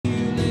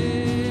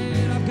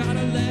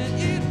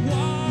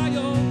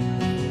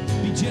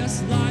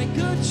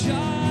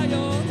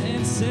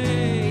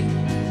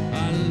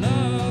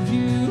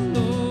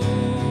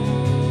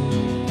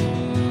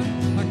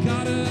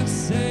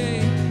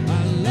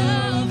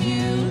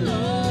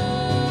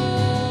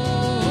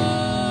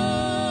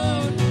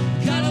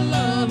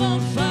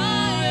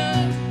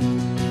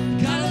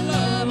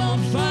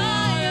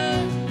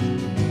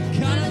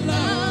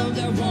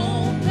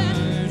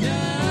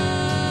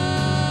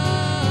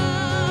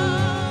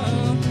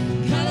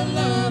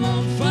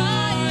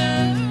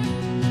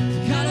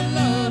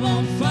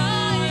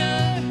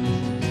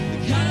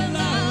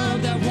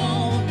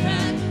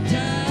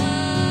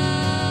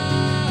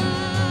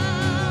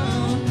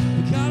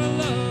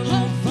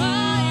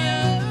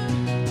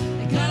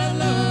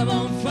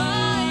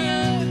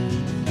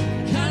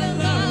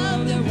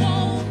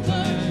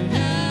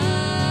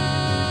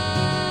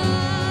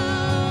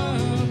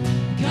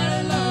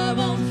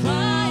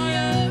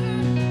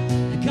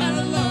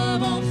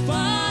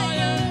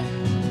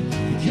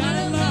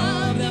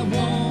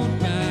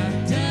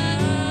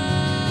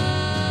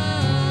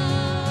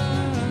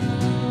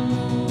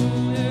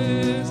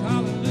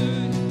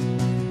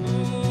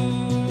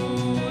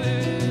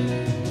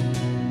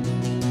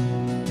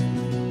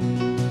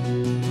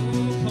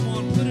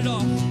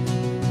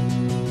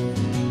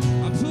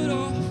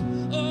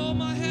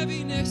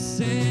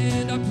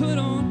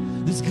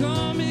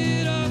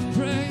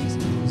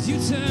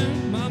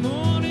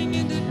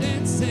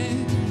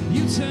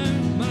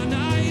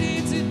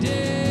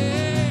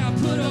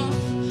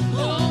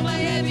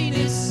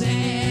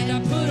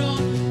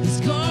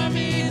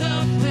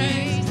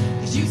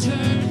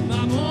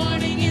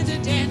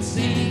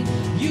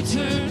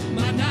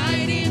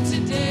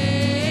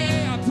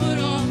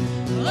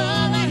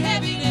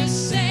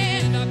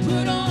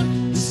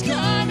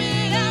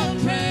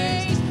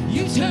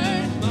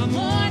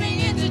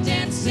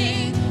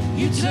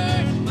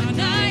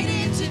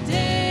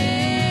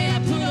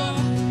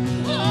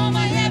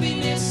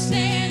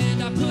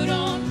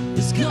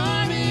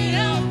garment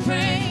of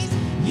praise.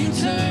 You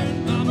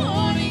turn my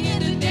morning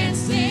into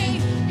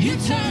dancing. You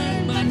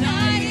turn my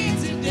night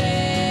into day.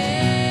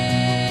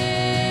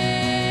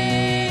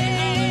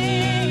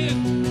 Hallelujah.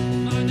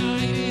 My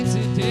night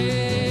into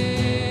day.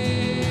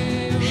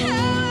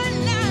 My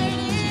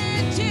night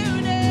into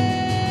day.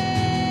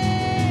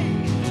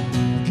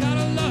 Got a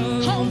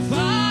love on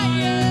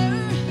fire.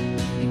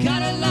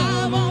 Got a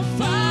love on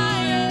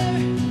fire.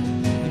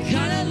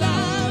 Got a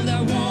love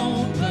that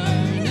won't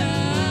burn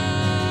out.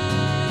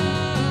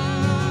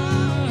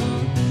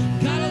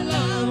 Got a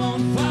love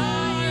on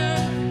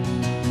fire.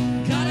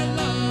 Got a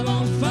love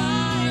on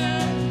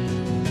fire.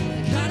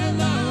 Got a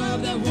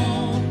love that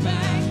won't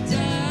back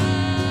down.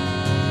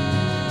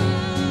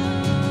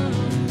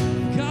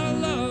 Got a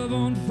love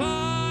on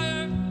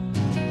fire.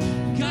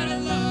 Got a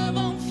love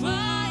on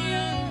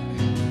fire.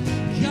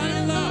 Got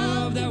a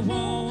love that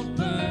won't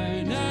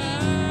burn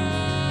out.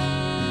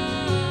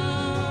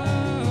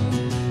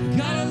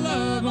 Got a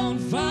love on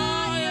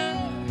fire.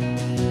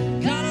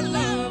 Got a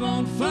love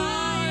on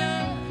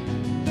fire.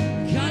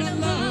 Got a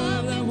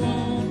love that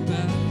won't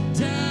back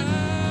down.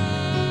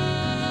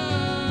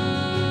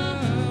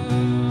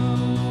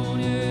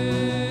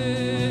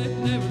 Yeah,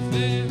 never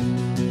fail,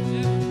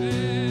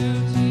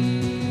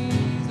 Jesus.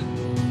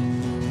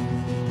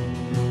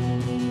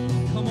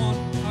 Come on,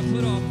 I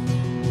put off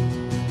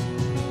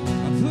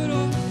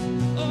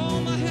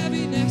all my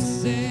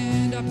heaviness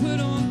and I put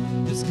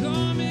on this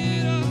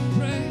garment of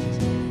praise.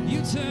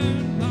 You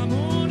turn my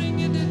morning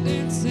into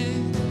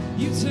dancing.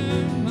 You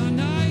turn my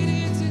night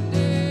into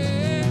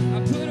day. I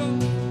put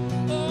on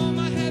all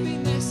my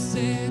heaviness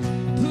and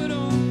I put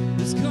on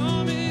this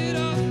garment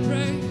of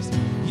praise.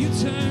 You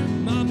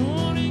turn my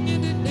morning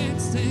into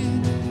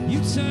dancing.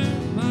 You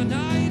turn my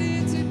night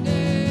into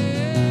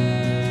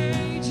day.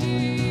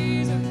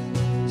 Jesus,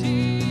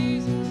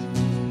 Jesus,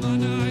 my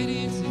night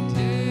into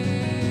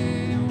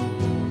day.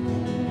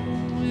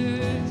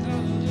 Yes,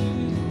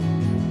 hallelujah.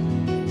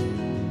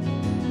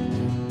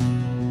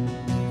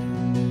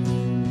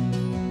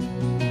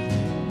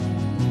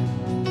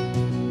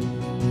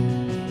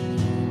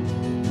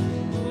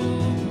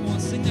 Oh, come on,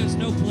 sing There's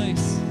No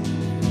Place.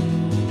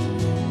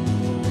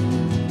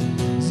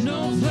 There's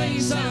no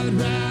place I would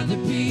rather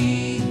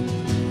be.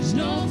 There's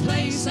no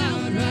place I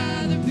would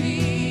rather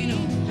be. No,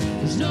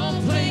 there's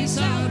no place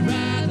I would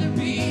rather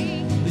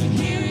be than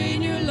here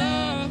in your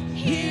love,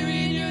 here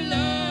in your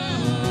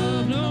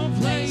love. No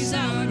place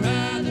I would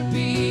rather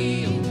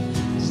be.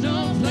 There's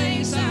no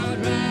place I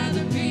would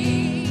rather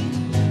be.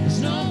 There's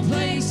no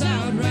place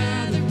I would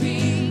rather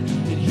be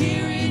than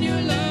here in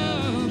your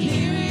love,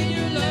 here in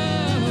your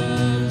love.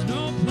 There's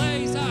no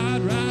place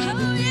I'd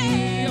rather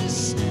be.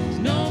 There's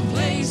no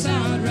place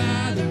I'd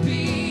rather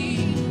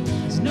be.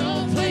 There's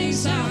no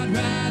place I'd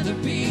rather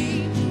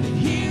be than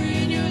here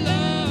in your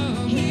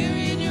love, here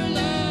in your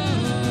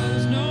love.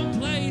 There's no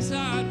place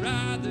I'd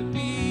rather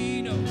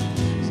be. No,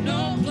 there's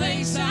no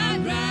place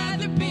I'd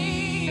rather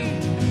be.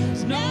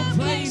 There's no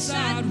place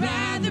I'd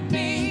rather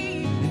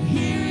be than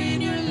here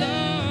in your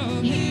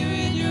love, here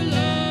in your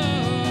love.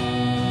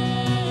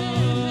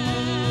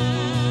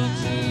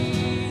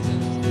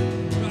 Jesus,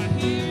 right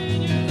here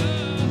in your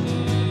love.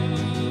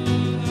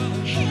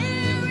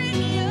 Here in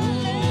your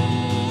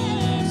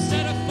love.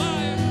 Set a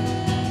fire.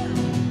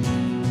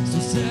 So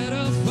set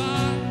a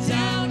fire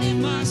down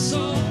in my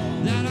soul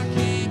that I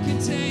can't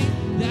contain,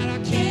 that I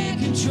can't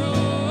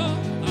control.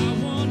 I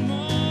want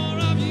more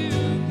of you,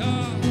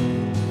 God.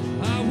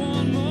 I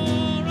want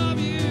more of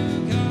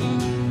you,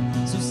 God.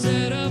 So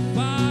set a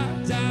fire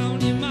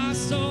down in my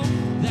soul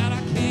that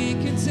I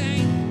can't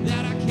contain,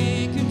 that I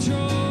can't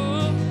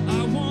control.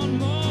 I want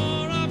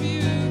more of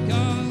you,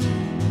 God.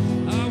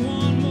 I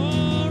want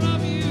more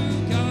of you,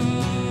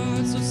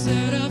 God. So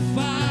set a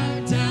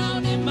fire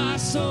down in my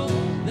soul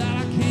that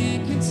I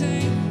can't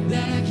contain,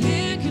 that I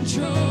can't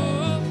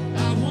control.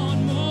 I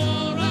want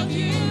more of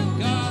you,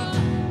 God.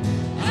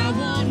 I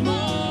want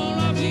more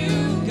of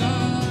you,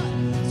 God.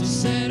 So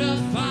set a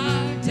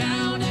fire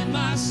down in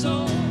my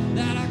soul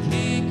that I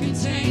can't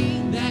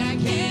contain, that I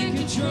can't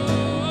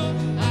control.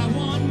 I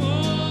want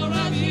more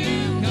of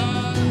you,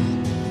 God.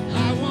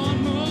 I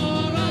want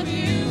more of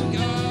you,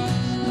 God.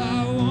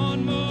 I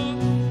want more,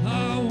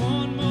 I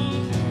want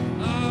more,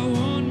 I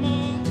want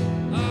more,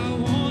 I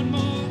want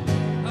more,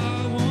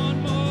 I want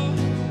more,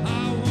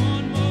 I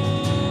want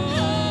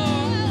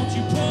more.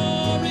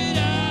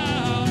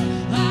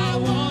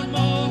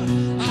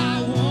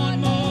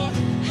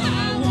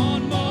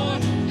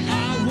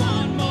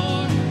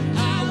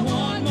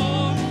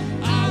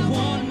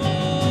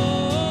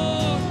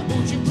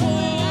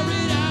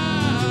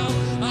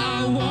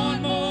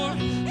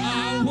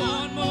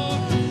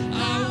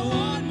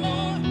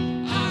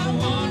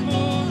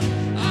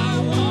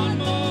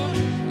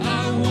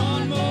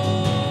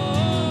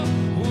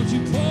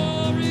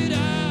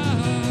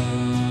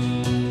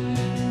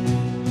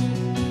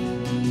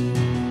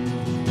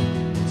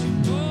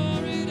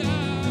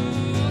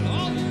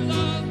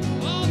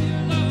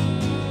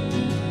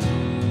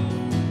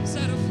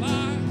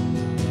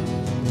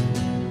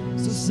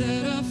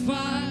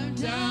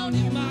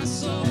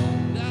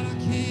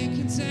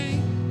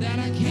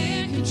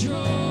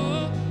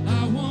 control.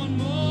 I want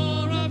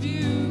more of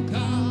you,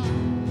 God.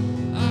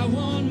 I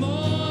want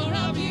more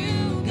of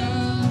you,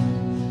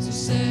 God. So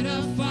set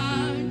a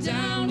fire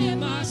down in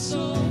my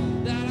soul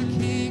that I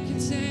can't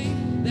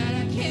contain, that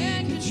I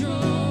can't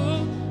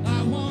control.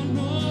 I want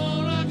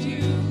more of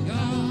you,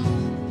 God.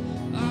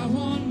 I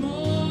want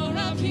more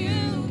of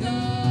you,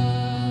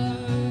 God.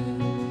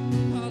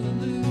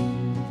 Hallelujah.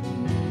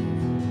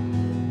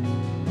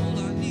 All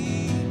I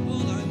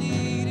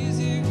need is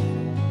you.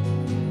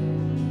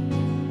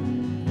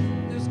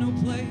 There's no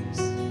place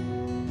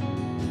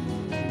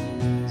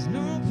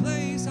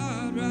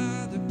I'd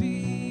rather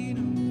be.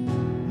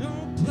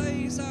 No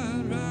place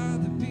I'd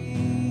rather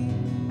be.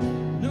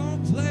 No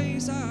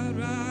place I'd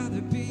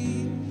rather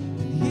be.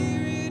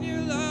 Here in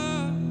your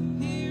love,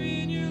 here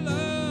in your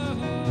love.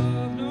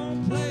 No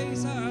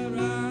place I'd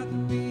rather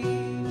be.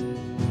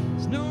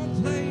 There's no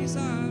place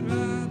I'd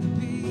rather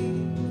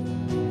be.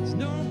 There's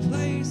no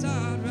place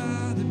I'd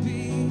rather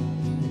be.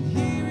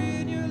 Here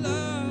in your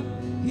love,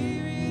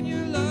 here in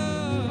your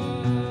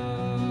love.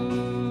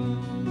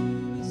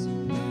 It's so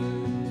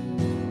good.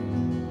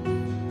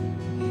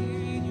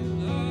 Here in your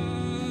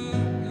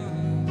love,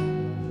 God.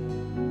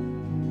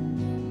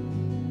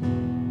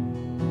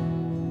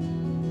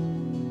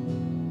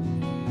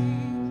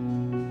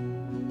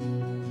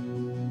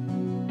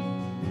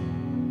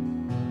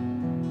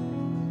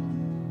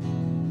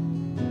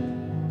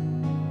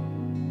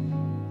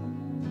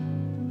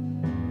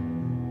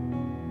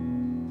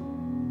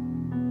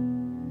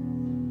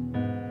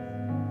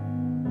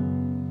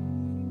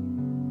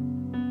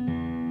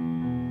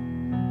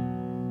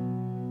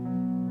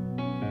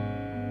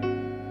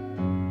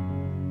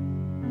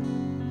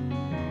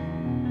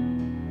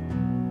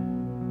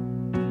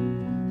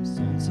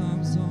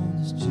 Sometimes on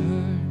this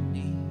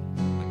journey, I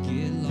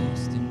get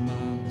lost in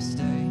my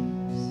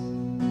mistakes.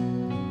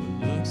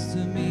 What looks to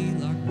me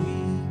like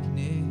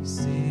weakness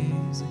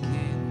is a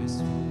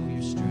canvas for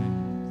your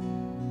strength.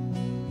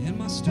 And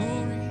my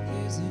story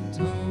isn't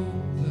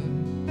over,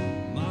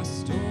 my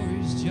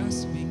story's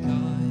just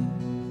begun.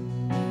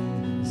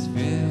 This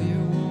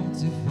failure won't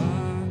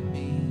define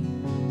me,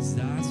 'cause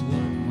that's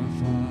what my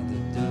Father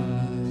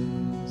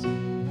does.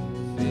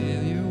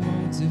 Failure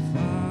won't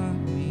define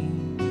me,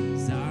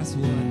 'cause that's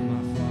what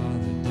my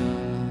Father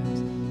does.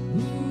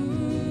 Ooh,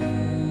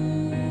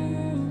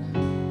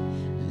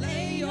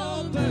 lay your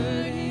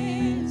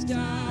burdens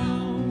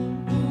down.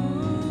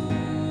 Ooh,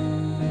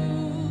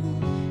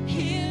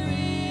 here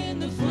in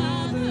the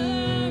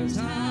Father's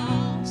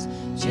house.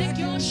 Check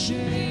your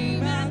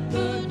shame at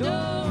the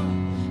door,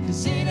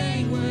 'cause it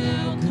ain't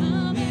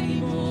welcome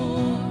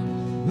anymore.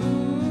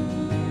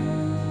 Ooh,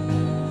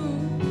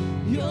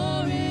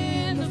 you're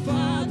in the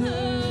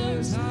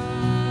Father's house.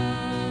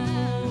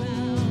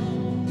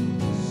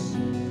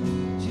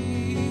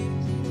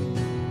 Jesus.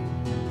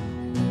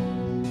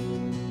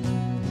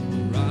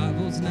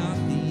 Arrival's not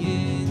the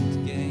end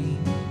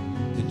game,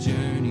 the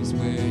journey's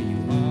where you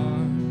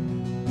are.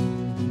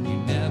 You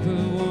never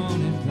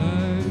wanted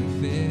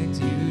perfect,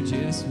 you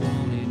just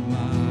wanted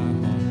my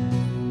heart.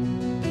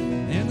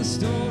 And the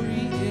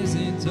story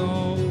isn't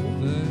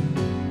over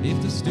if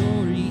the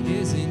story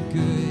isn't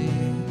good.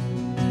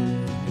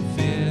 And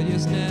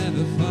failure's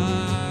never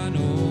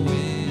final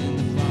when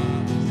the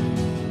Father's.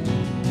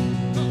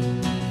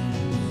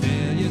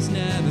 Failure's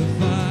never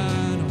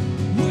final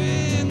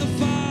when the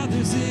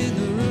Father's in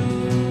the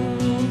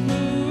room.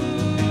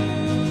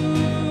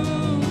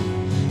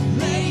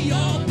 Lay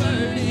your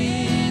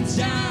burdens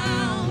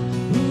down.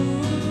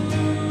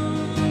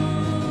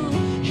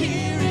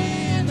 Here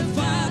in the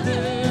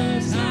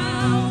Father's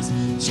house.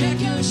 Check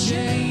your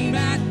shame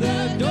at the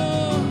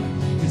door,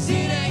 'cause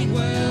it ain't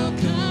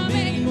welcome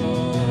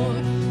anymore.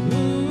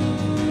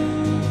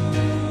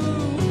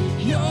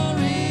 You're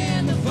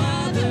in the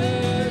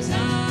Father's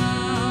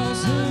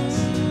house.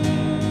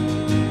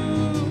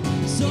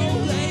 So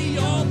lay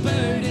your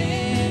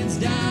burdens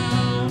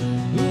down.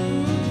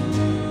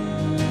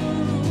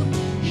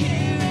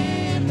 Here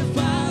in the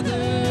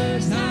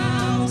Father's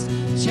house.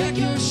 Check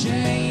your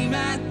shame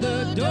at the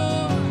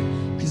door,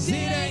 'cause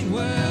it ain't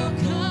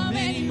welcome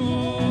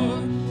anymore.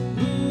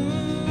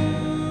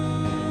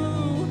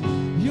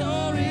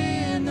 You're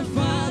in the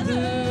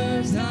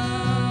Father's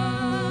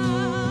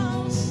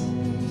house.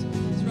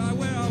 It's right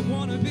where I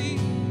wanna be.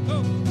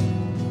 Oh,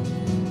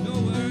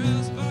 nowhere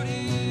else but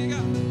here,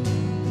 God.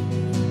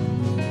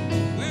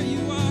 Where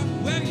you are,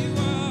 where you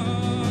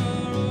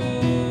are.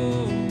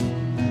 Oh,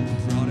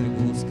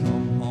 prodigals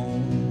come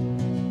home,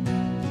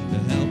 the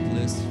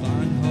helpless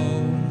find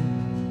hope.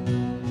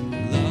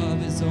 Love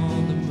is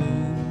on the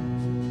move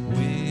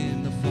when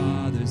the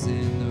Father's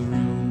in the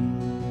room.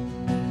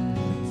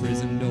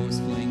 Prison doors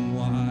fling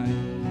wide,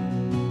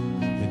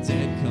 the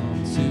dead come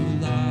to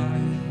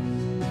life.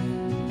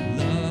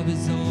 Love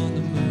is on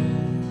the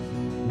move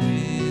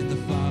when the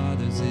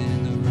Father's in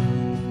the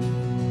room.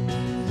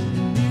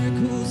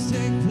 Miracles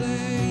take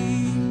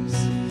place,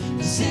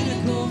 the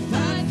cynical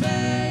find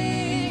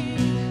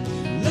faith.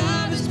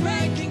 Love is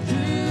breaking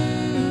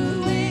through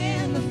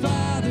when the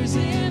Father's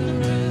in the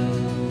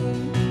room.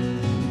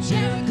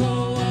 Jericho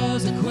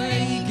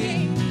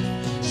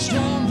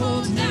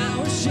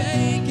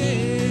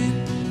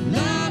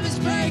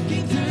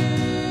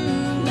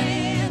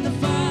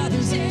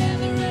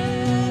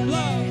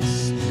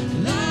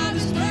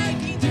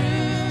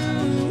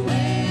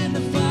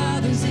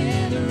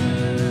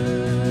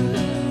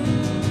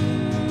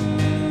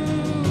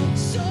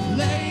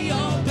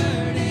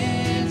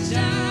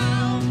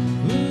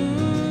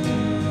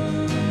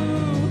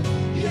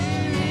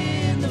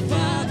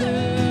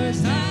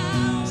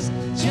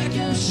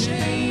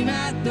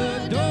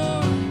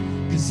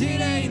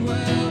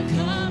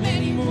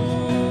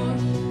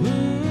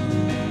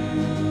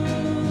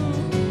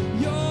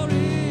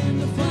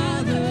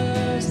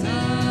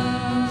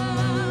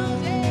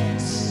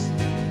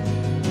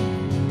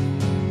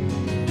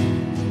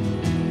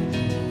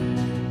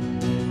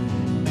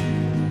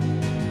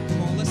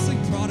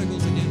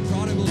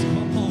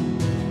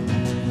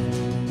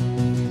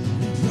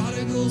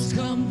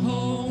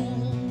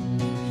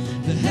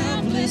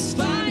darkness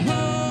find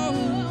hope.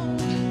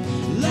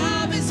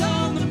 Love is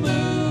on the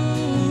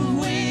move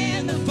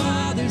when the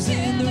Father's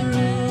in the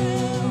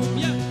room.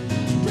 Yeah.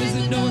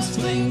 Prison doors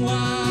fling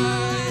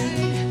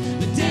wide,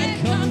 the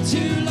dead come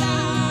to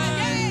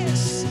life.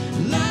 Yes.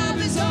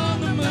 Love is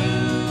on the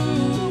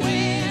move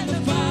when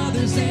the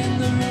Father's in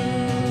the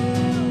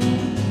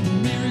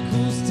room.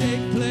 Miracles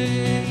take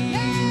place.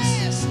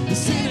 Yes. The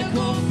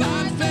cynical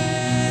find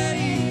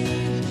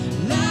faith.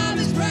 Love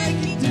is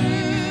breaking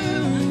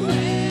through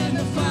when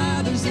the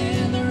Father's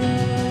in the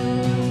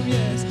room.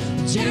 Yes.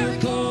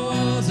 Jericho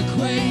walls are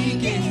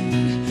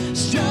quaking.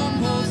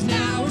 Strongholds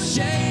now are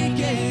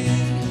shaking.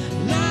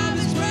 Love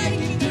is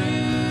breaking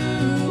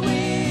through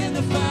when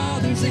the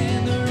Father's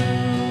in the room.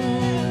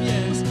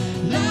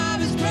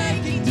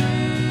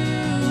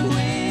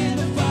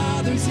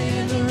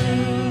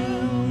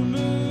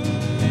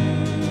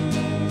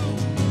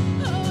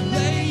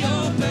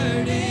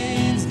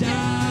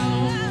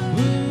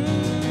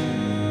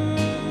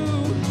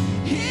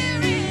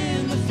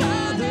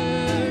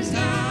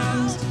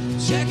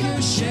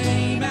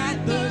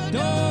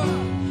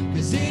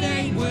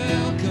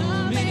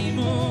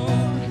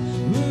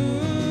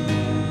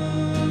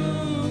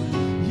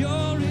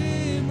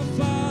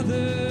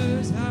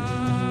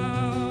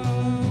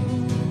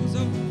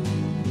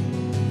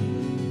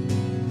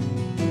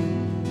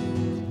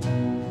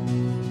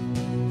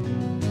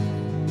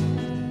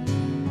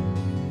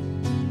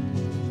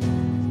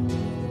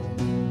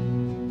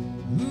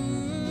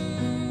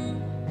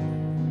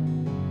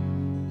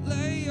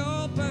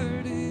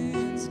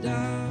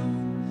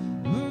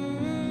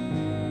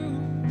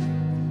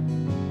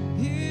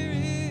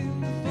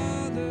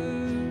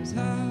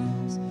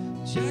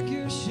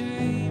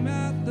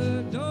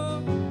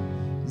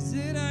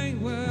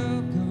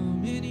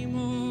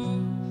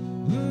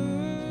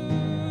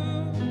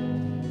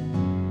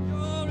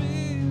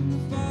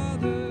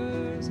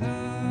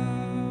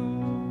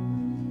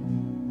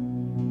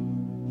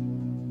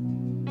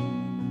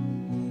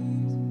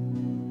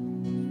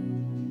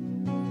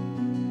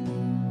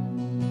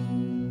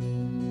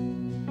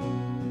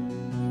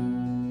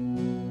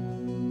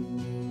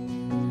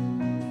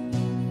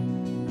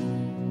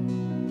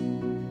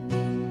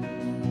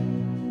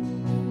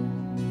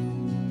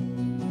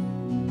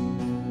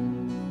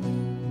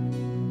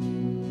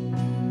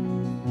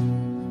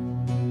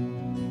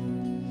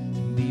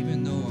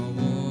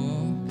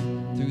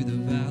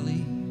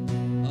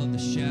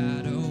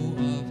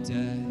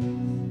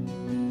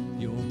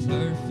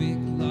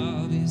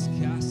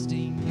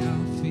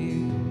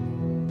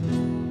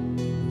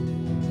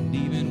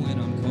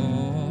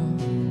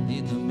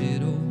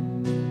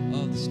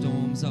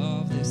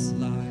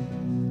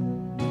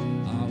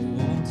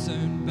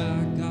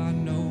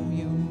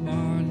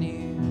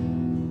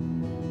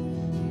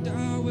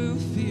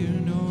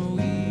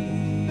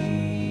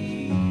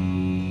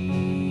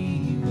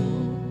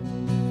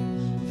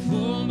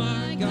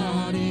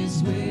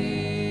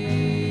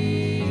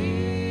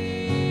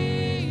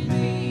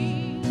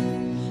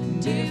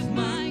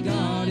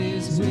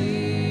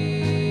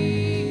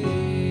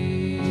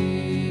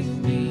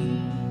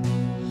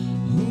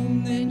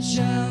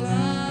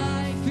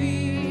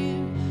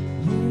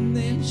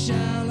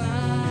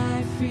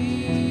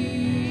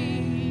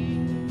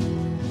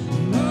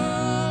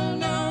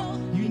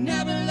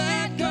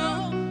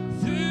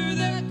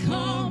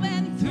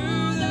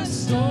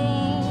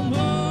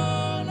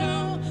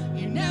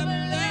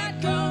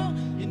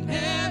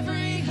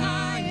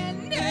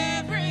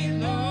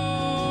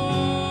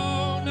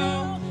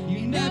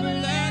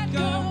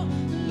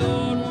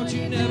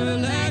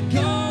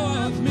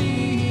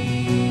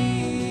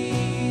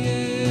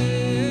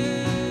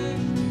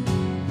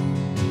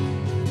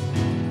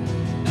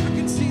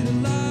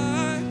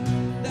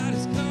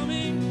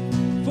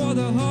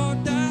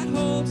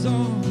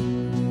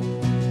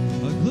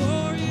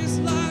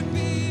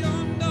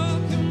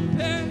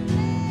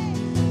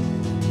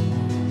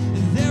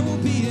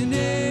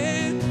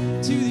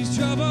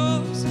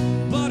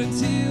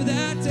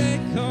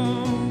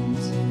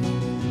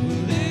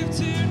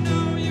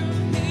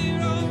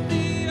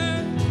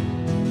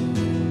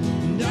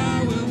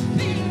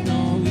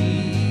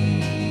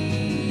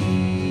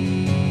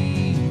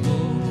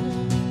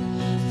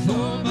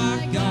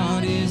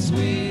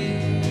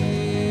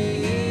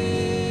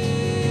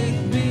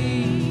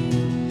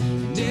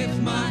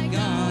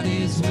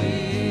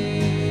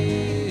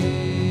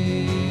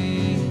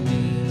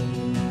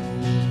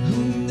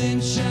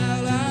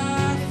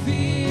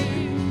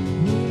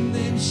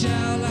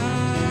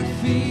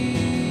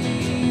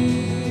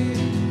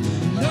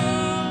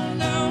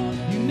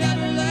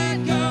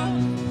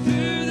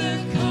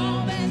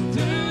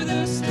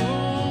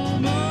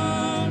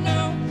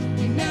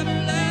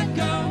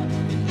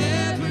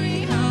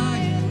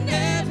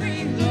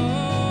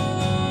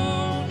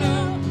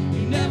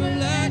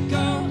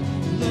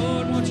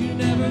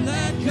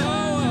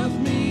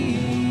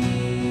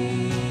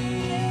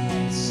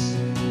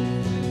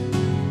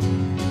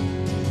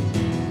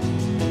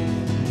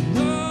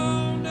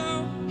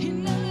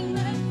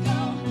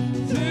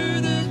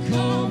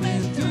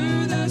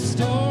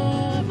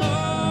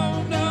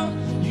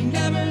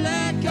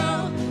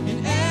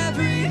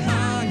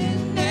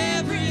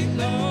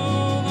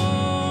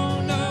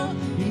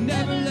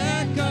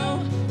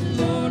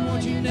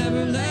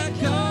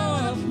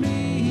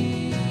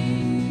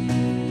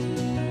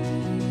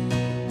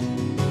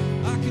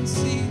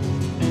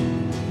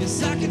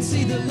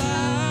 the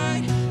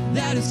light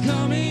that is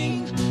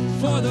coming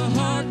for the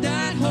heart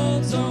that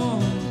holds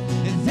on.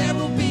 And there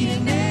will be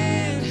an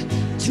end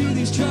to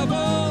these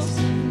troubles,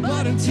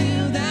 but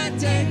until that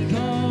day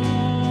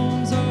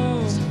comes,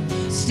 oh,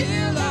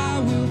 still I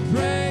will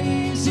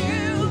praise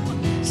you.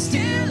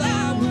 Still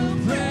I will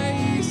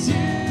praise you,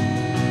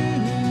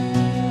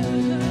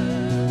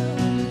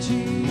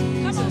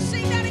 Jesus. Come on,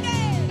 sing that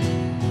again.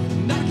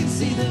 And I can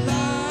see the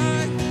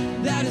light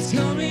that is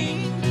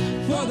coming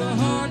for the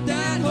heart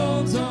that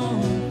holds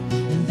on.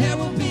 And there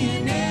will be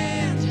an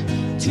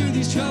end to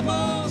these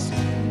troubles,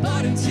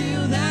 but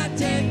until that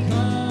day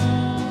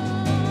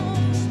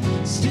comes,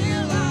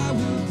 still I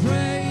will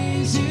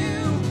praise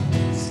you.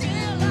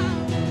 Still I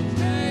will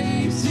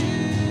praise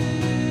you.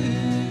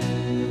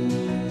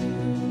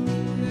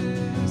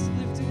 Yes,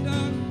 lift it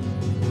up.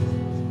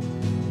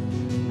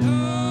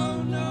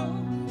 No, no,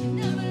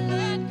 Never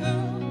let go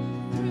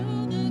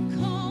through the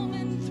calm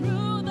and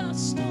through the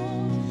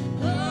storm.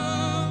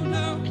 oh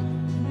no,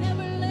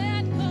 Never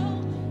let go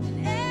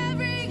in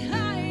every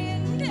high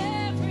and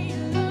every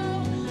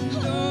low.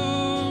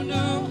 oh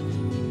no.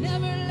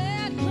 Never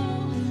let go,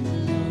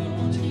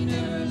 Lord, You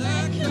never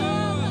let go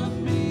of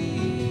me.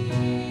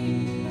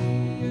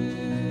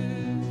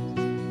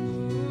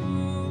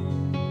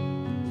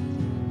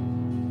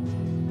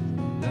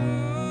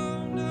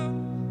 No, no,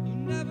 you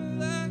never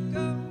let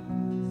go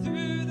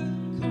through the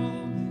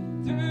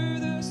calm, through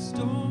the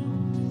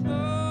storm.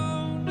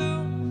 Oh no,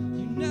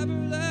 you never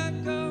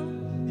let go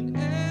in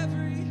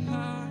every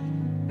high,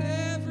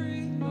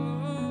 every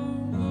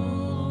low.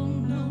 Oh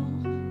no,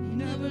 you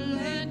never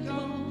let go.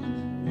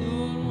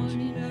 Lord,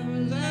 you never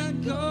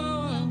let go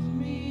of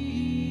me.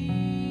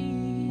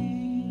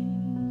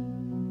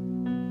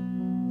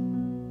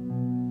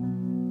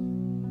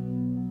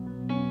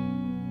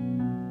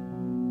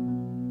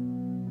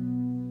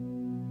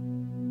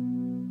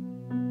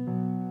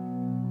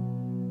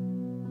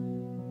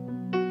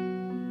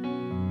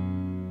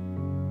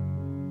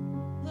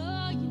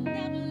 oh, you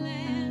never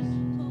let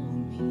go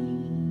of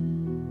me.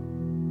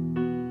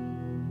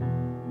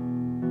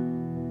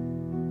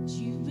 'Cause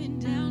you've been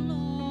down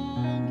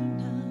long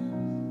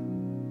enough.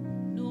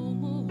 No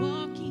more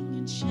walking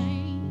in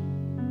shame.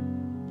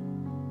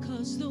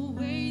 'Cause the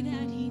way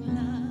that he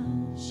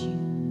loves you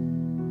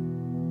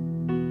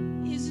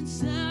isn't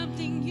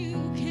something you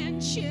can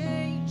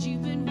change.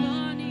 You've been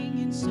running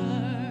in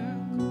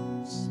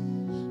circles,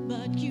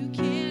 but you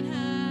can't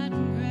hide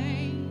from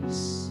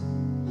grace.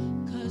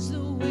 'Cause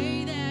the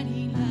way that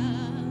he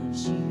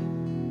loves you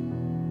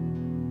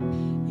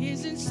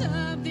isn't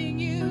something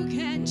you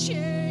can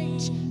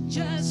change.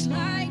 Just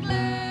like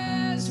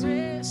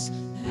Lazarus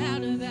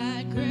out of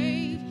that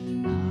grave,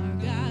 our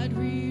God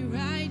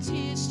rewrites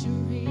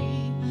history.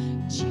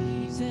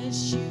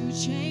 Jesus, you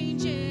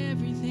change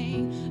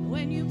everything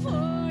when you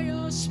pour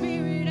your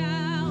spirit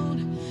out.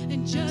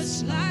 And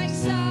just like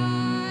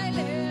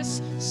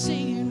Silas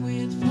singing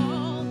with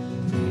Paul,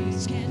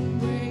 praise can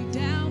break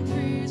down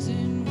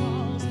prison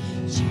walls.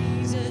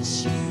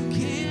 Jesus, you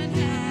can't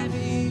have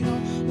it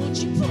all. Won't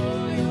you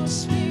pour your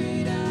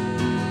spirit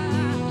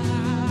out?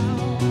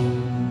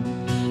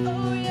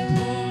 Oh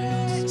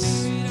yes,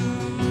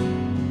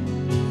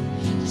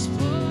 just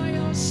pour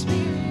your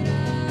spirit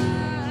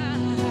out.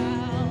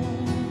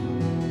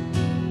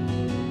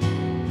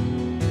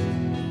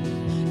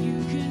 You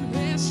can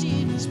rest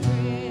in his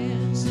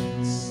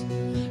presence.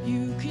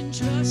 You can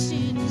trust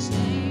in his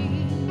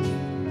name.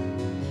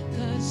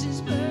 'Cause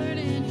his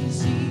burden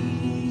is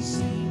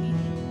easy,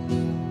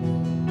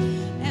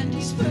 and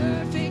he's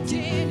perfect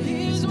in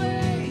his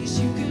ways.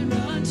 You can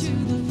run to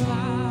the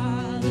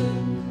Father.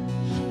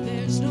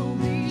 There's no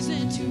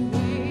reason to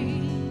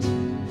wait,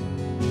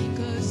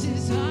 'cause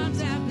his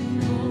arms have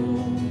been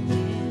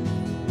open.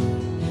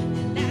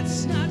 And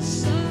that's not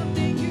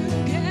something you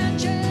can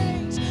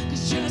change.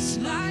 'Cause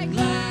just like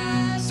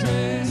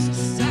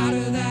Lazarus out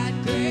of that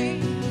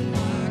grave,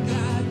 our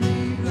God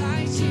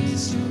rewrites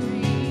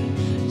history.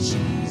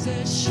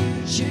 Jesus, you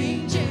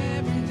change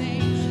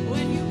everything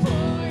when you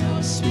pour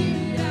your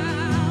spirit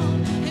out.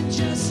 And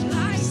just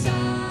like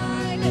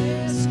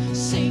Silas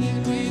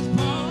singing with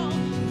Paul,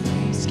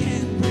 praise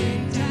can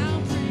break down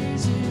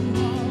prison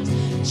walls.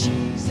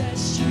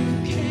 Jesus, you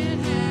can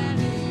have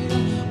it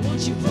all.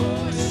 Won't you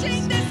pour?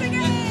 Sing this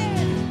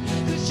again.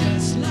 'Cause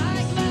just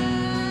like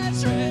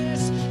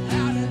Lazarus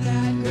out of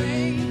that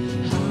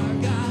grave, our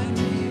God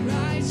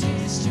rewrites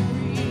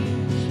history.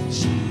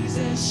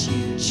 Jesus,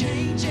 you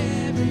change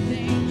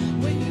everything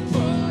when you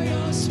pour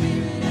your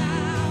spirit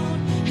out.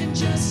 And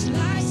just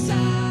like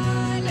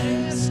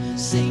Silas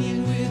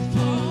singing with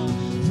Paul,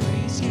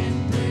 praise can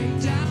break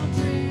down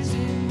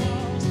prison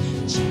walls.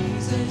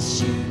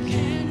 Jesus, you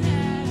can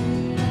have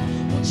it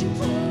all. Won't you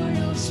pour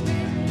your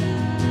spirit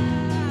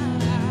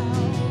out?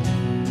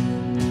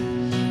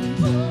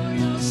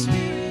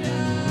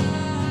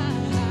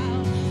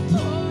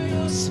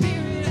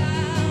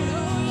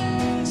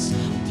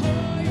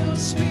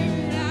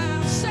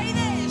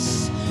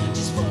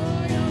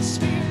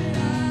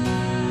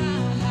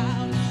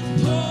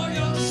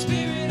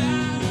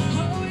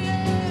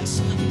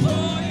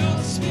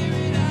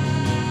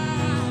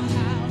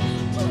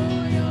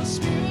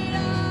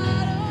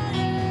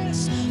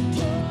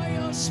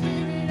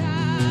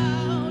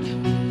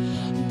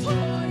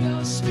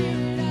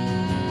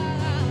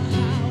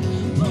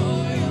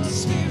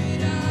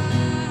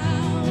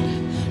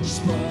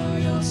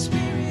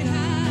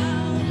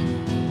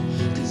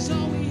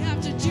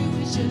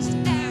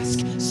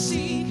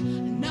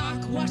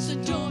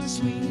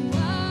 swing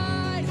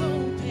wide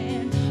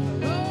open.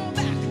 Roll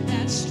back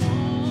that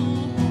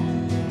stone.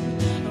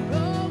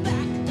 Roll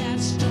back that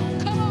stone.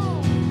 Come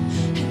on.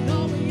 And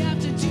all we have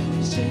to do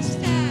is just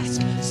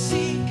ask,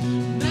 seek,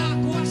 knock,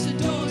 watch the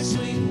door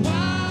swing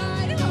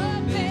wide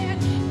open.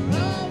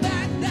 Roll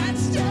back that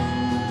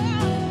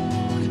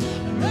stone.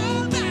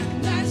 Roll back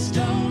that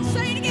stone.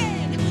 Say it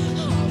again.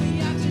 All we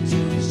have to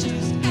do is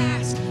just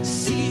ask,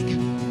 seek,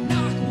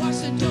 knock, watch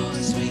the door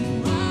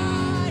swing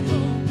wide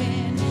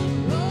open.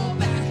 Roll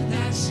back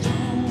that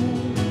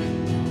stone.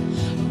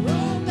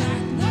 Roll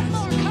back one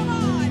more. Come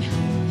on.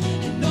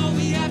 And all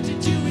we have to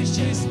do is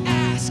just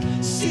ask,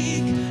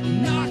 seek,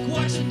 knock,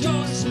 watch the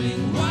door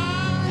swing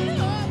wide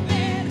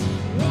open.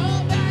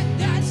 Roll back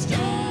that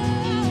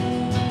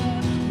stone.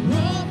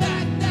 Roll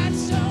back that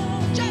stone.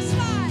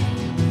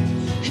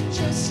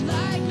 Just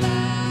like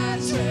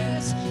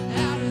Lazarus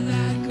out of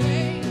that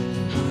grave,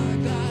 our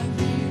God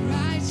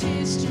rewrites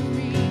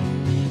history.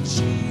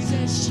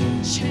 Jesus, you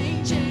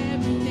change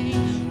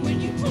everything when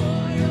you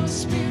pour your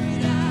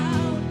spirit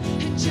out.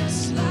 And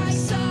just like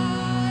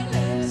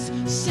Silas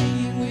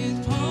singing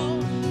with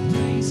Paul,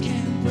 praise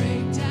can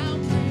break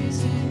down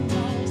prison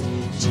walls.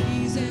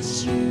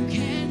 Jesus, you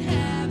can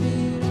have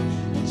it all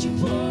once you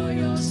pour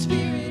your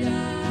spirit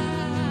out.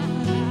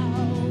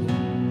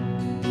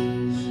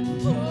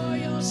 Pour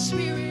your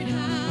spirit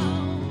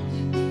out.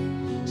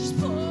 Just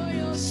pour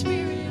your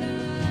spirit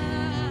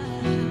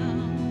out.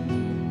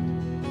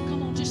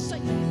 Come on, just say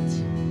that.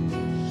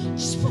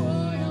 Just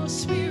pour your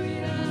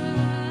spirit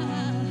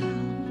out.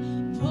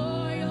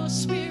 Pour your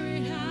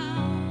spirit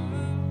out.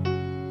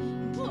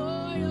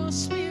 Pour your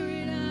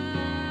spirit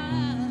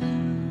out.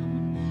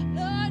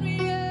 Lord, we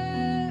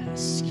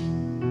ask.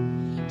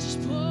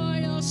 Just pour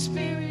your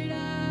spirit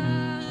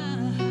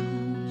out.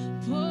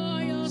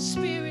 Pour your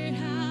spirit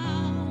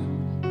out.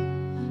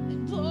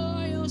 And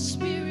pour your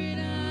spirit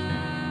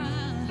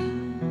out.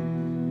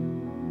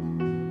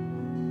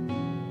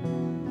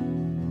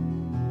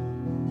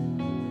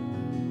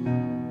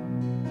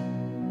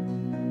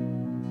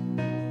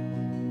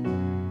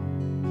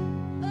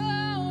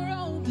 Oh,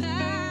 roll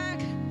back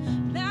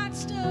that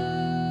stone.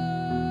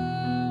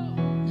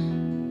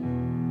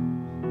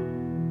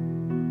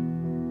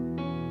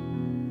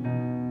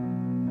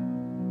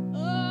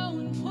 Oh,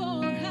 and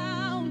pour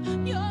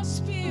out your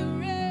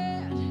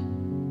spirit.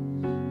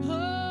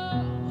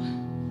 Oh,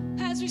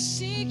 as we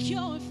seek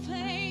your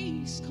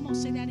face. Come on,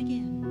 say that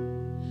again.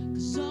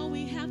 'Cause all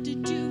we have to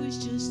do is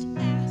just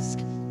ask,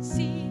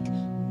 seek,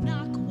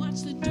 knock,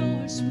 watch the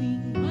door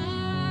swing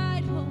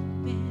wide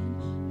open.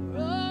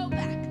 Roll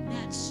back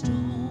that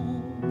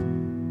stone.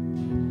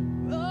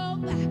 Roll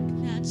back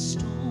that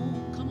stone.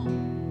 Come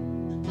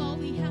on. All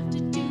we have to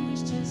do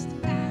is just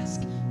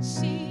ask,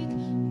 seek,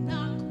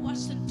 knock,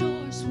 watch the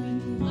door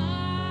swing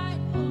wide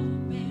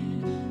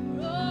open.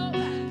 Roll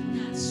back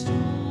that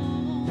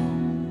stone.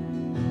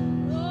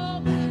 Roll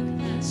back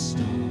that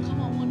stone.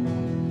 Come on, one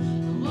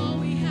more. All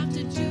we have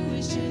to do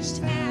is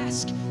just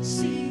ask,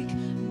 seek,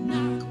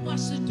 knock,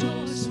 watch the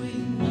door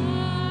swing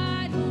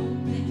wide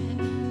open.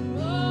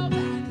 Roll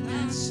back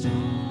that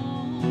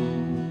stone.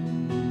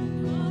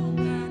 Roll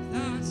back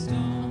that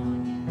stone.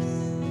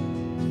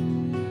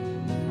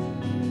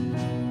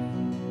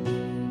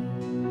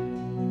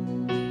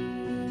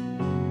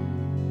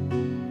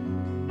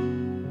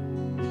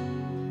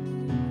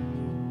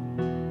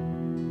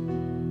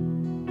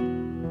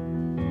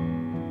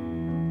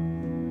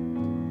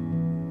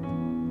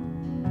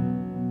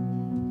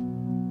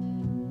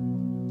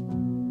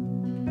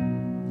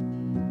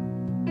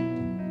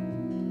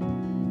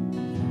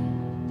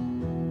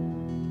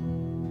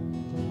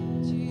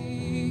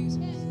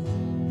 Jesus,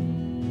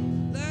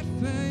 let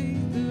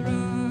faith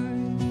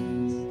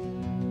arise.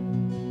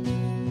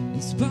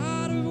 In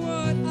spite of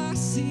what I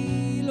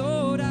see,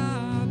 Lord,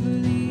 I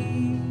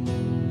believe.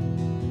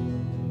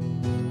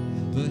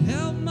 But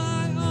help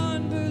my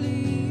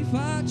unbelief,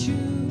 I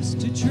choose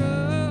to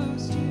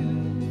trust you.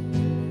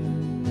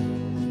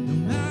 No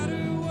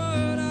matter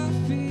what I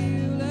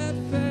feel, let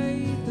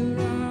faith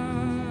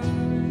arise.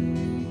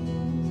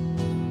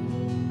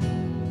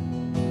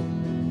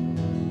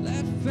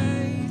 Let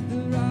faith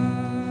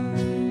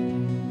arise.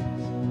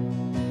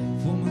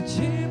 For my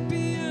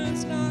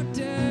champion's not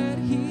dead,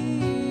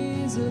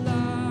 he is alive.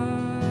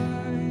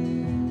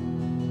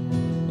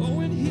 Oh,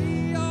 and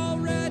he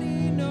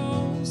already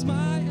knows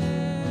my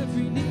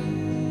every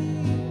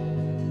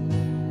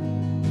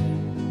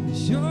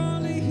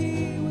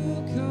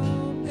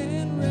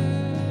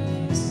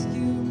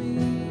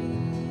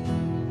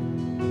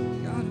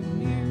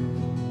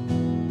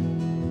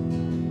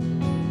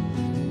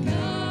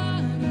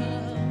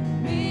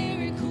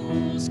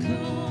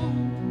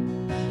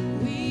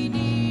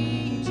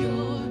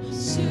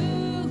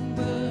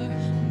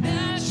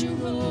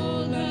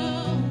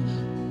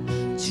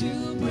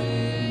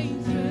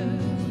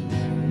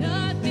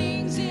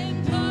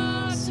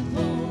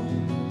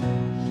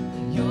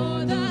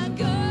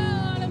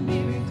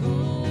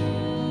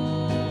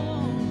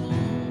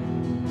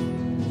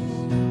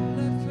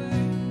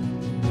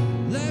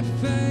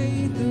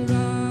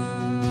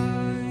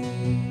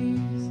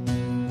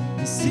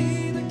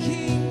See the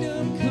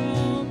kingdom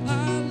come,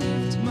 I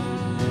lift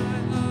my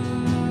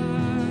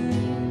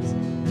eyes.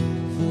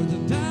 For the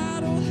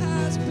battle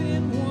has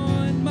been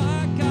won,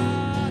 my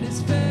God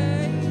is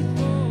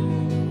faithful.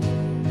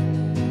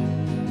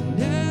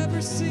 And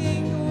every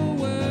single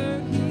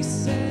word he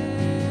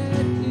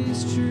said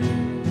is true.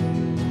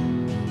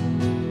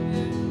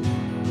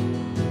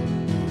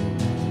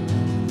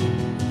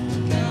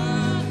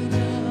 God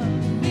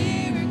of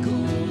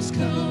miracles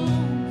come.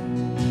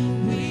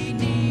 We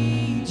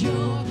need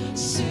your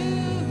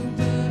supernatural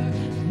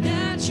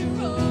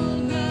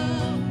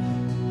love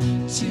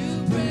to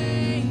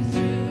break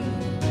through.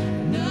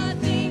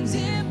 Nothing's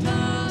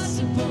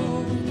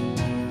impossible.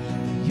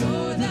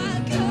 You're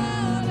the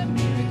God of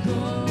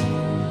miracles.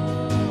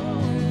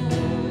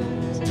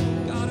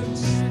 God of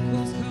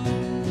miracles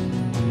come.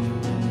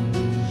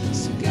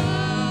 So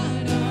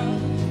God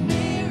of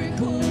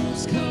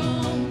miracles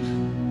come.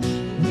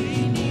 We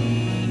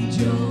need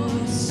your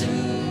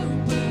supernatural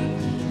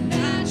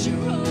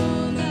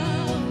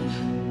love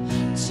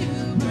to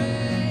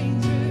break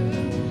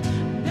through.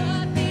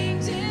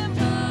 Nothing's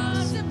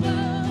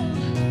impossible.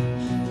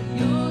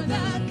 You're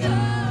the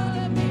God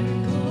of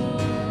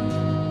miracles.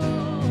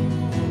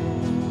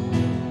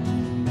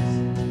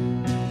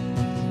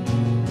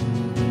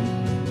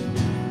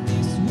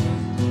 This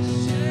world is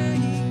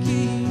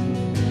shaking,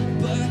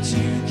 but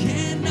you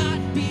cannot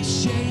be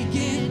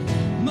shaken.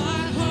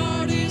 My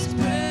heart is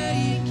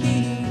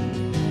breaking,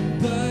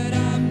 but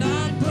I'm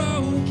not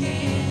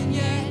broken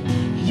yet.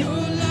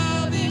 Your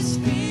love is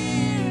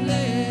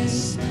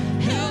fearless.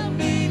 Help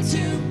me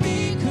to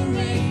be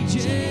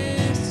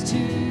courageous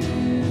too.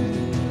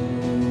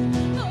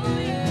 Oh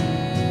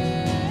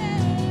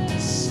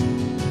yes.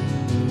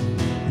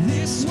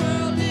 This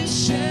world is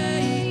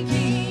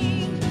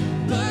shaking,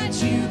 but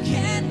you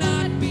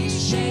cannot be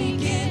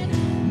shaken.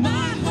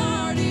 My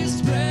heart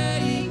is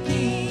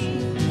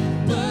breaking,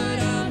 but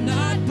I'm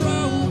not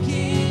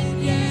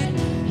broken yet.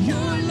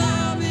 Your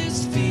love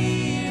is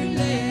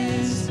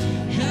fearless.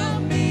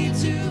 Help me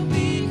to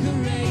be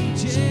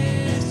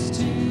courageous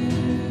too.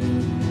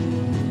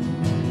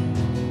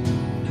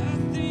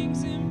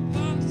 Nothing's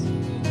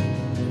impossible.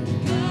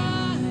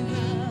 God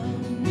of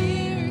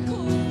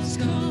miracles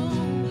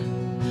come.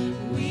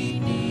 We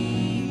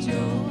need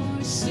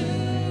your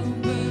supernatural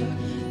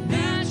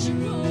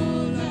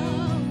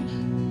love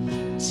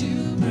to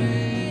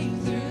break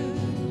through.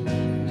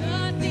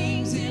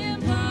 Nothing's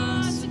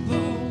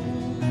impossible.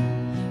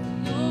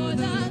 You're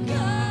the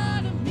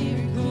God of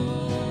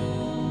miracles.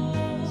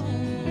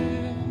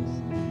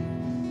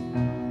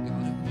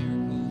 God of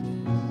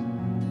miracles.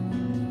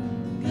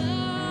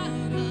 God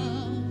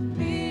of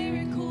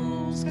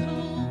miracles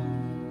come.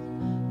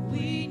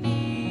 We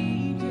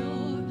need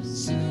your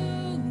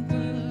supernatural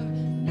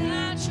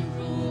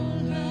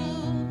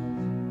love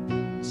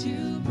to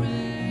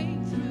break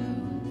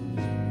through.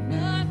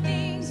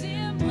 Nothing's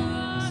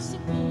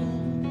impossible.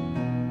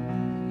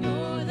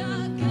 You're the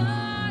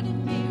God of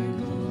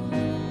miracles.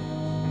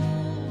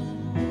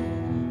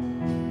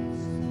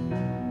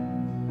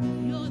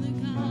 You're the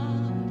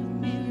God of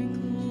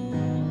miracles.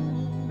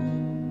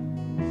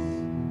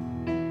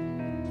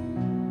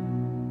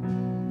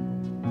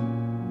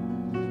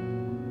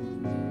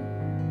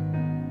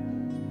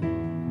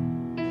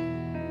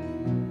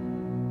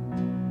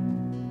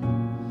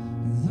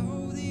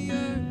 Though the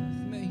earth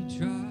may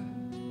try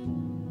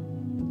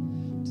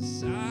to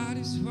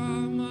satisfy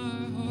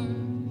my heart,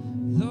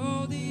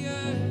 though the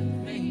earth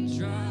may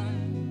try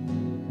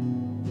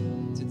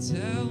to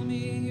tell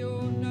me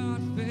you're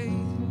not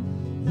faithful,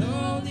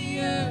 though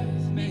the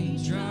earth may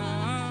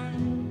try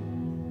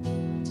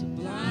to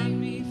blind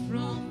me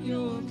from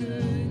your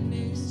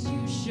goodness,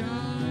 you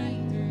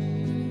shine through.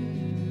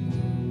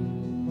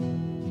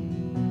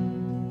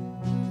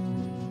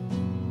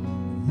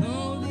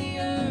 Though the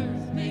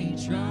earth may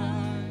try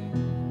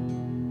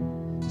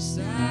to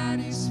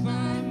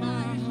satisfy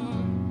my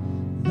heart,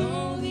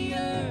 though the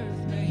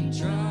earth may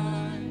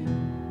try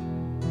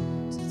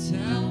to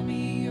tell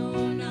me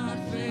you're not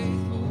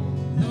faithful,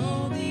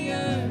 though the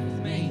earth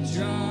may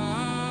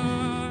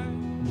try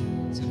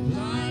to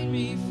blind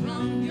me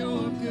from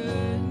your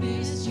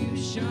goodness, you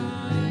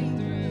shine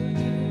through.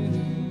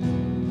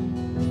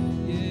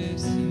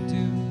 Yes, you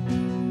do.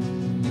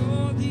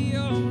 You're the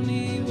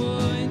only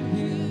one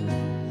who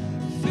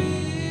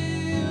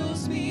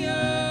fills me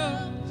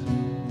up.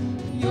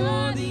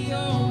 You're the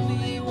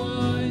only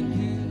one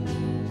who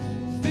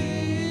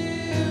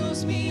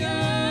fills me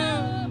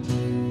up.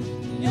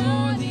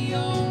 You're the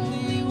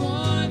only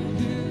one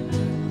who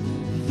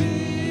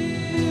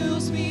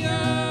fills me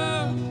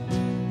up.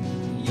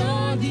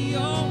 You're the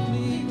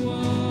only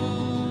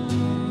one.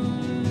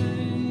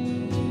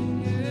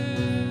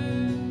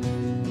 Yeah.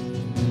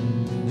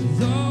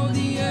 Though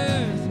the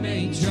earth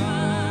may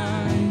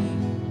try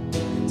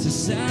to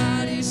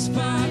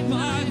satisfy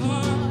my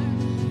heart,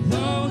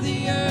 though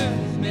the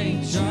earth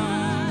may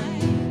try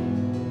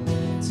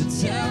to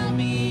tell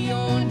me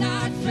you're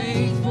not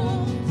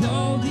faithful,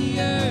 though the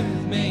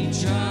earth may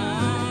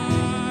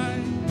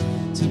try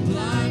to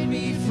blind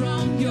me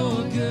from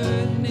your good.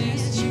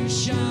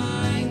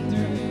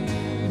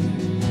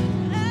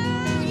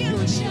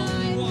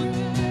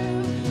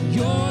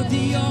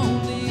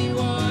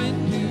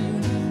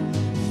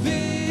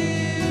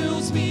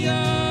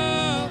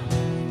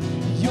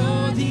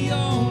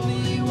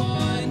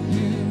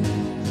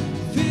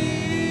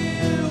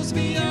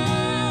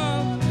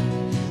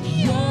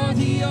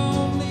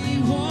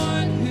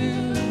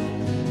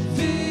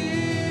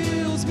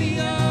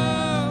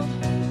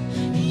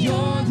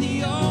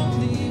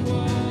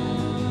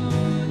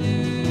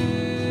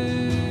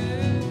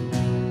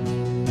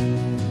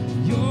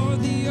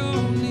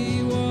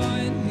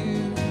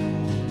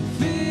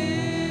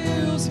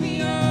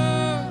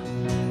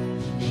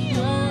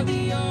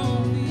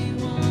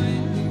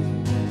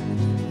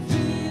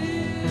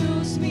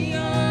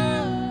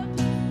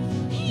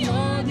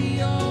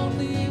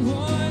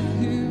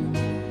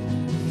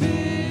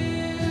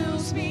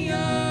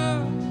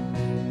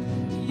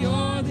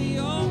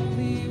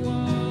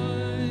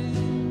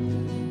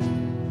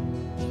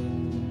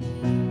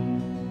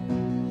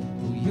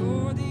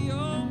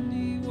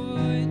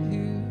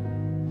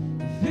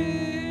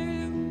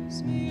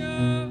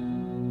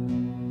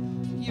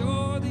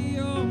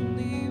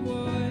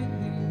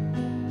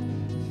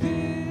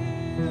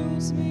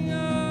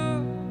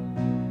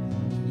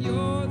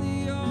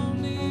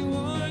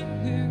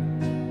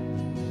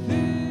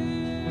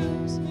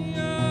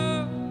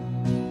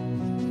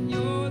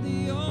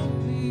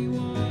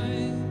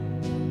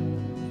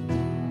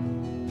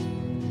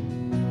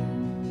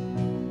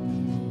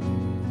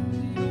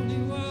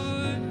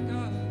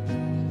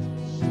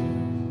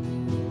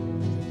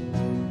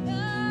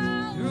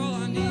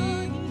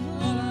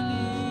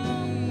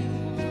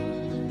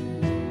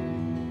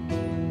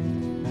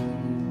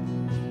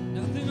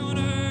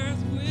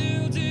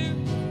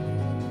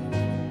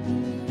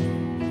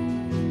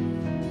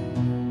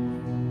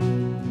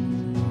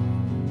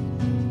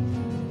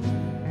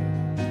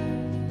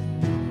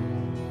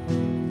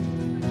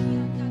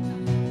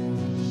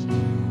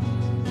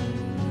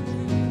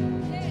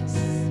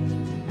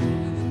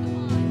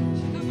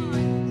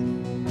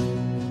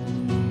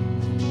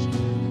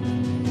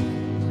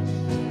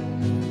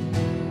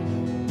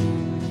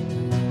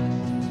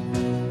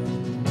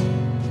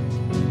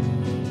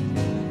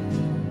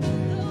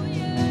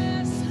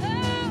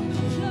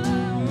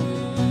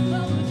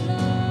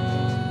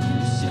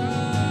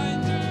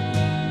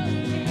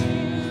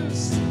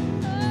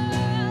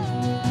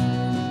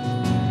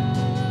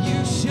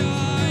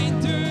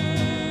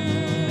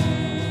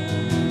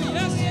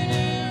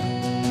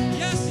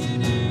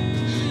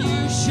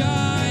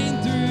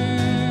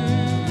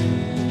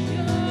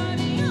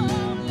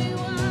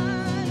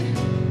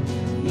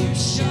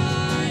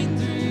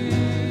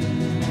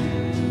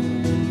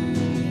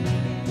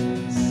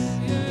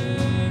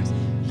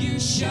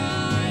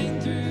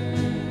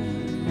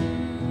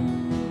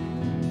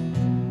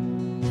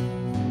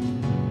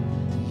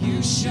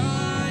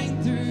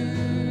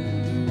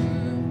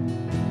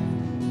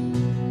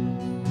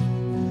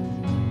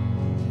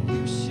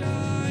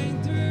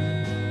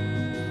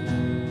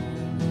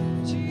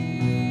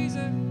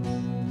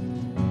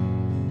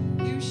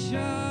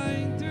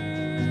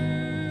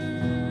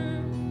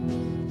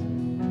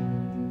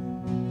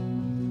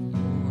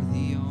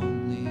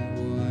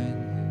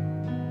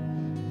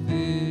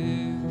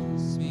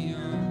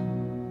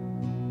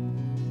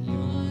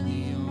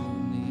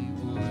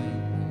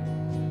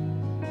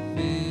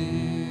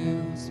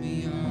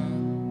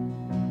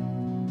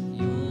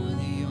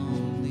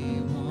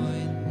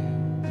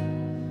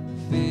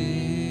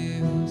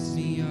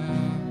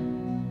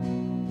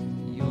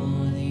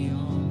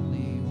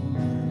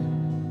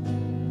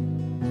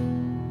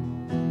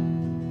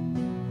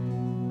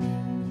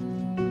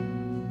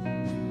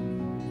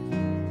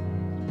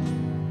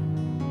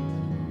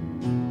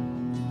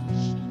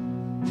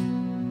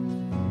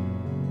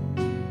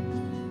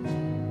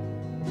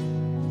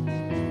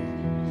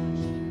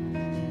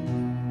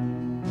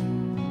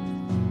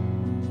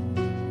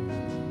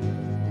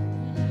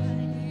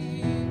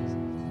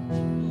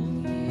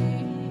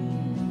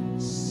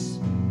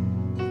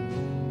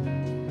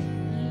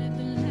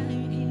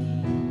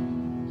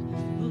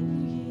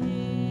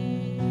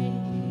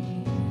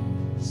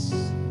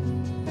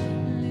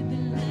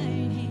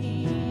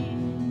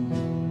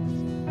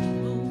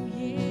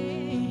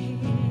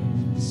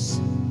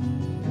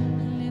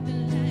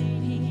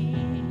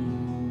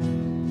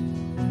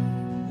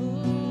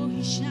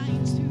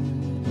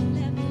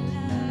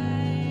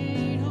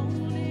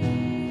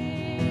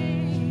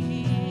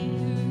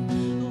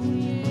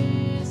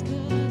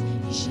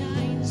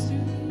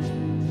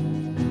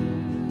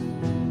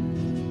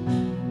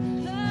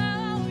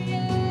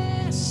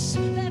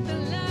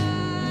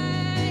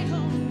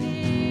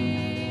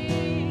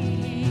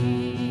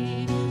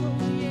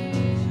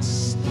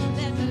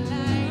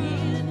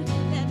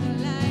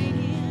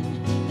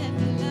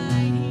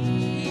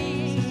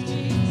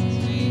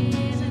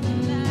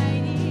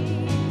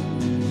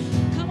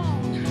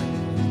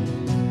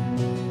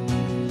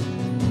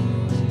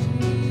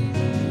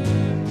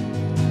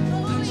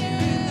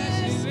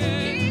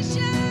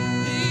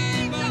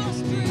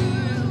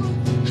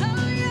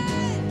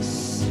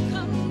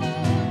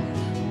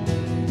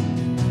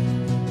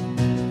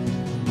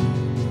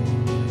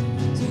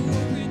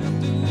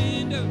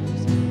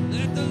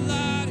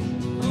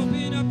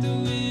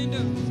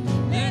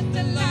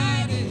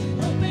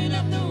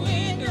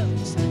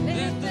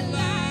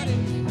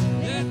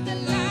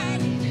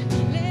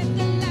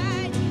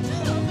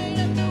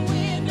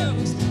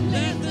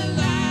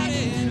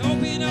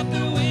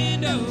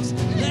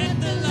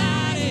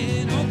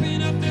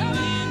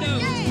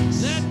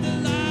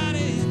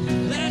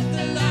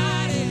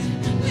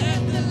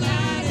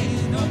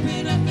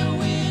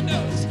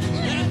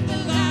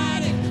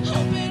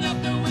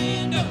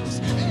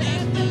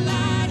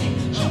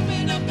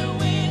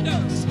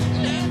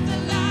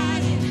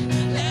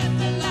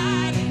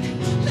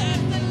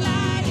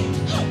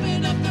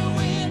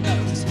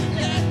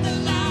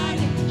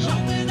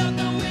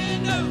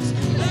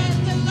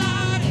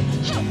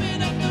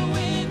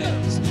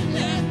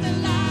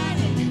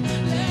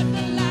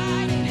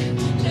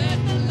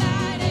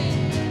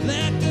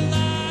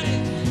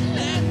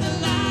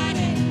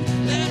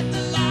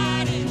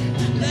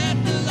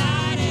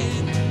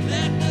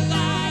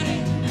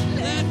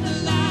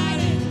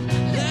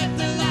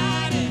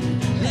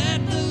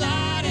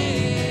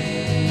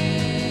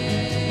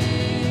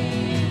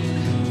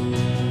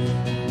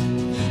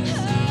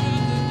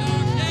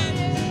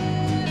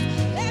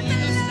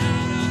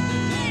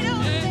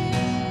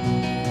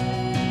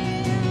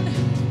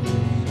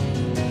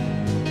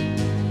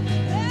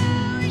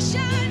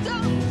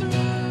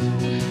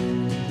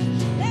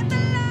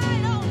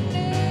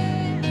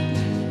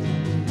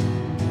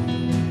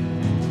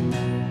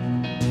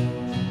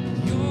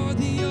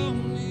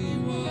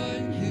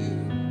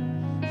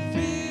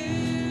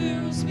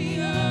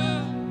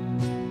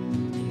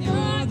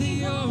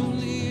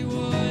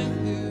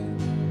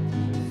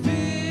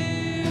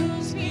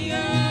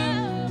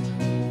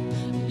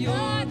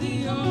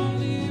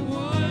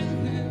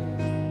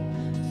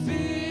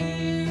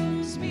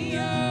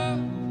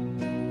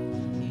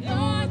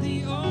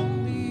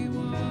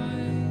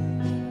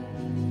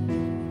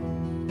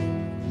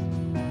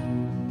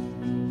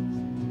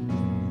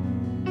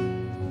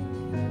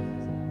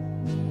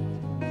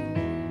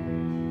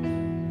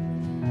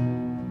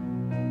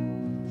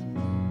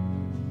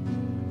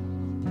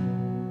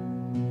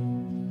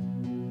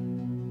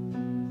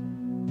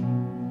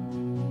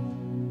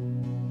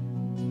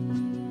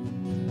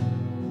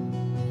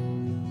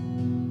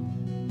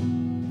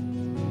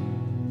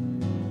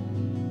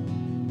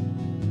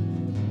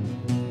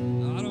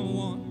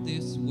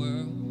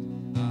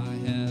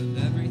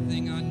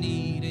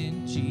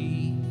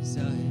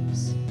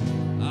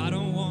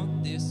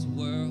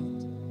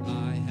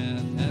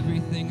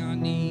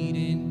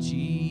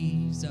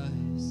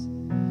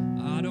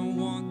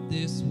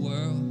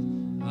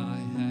 I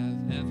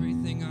have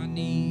everything I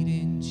need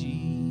in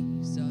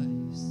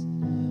Jesus.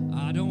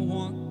 I don't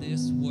want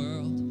this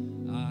world.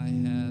 I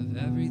have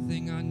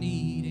everything I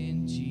need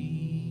in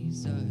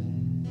Jesus.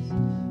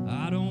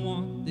 I don't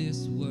want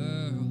this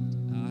world.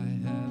 I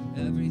have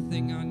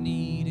everything I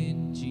need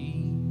in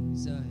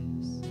Jesus.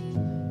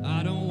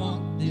 I don't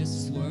want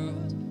this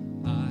world.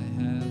 I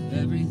have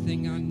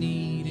everything I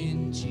need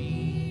in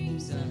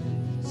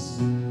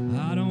Jesus.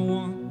 I don't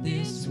want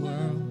this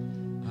world.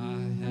 I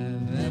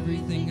have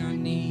everything I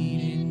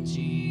need in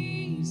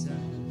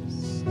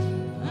Jesus.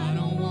 I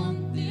don't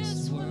want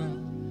this world.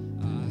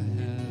 I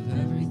have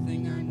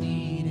everything I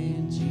need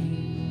in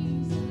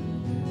Jesus.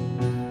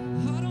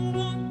 I don't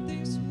want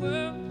this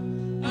world.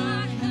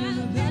 I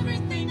have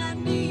everything I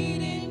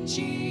need in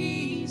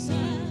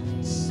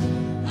Jesus.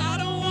 I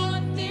don't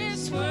want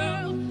this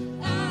world.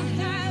 I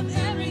have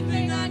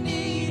everything I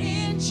need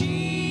in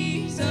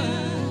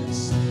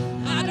Jesus.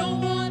 I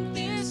don't want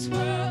this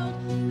world.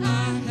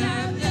 I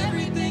have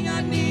everything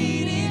I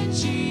need in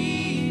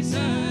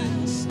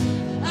Jesus.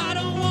 I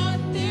don't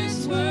want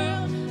this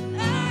world.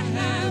 I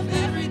have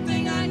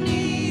everything I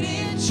need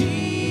in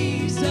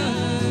Jesus.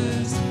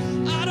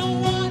 I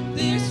don't want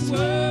this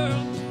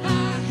world.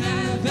 I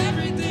have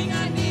everything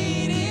I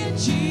need in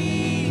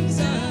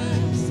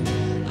Jesus.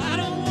 I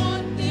don't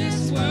want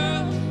this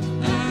world.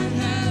 I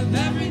have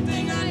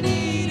everything I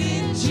need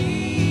in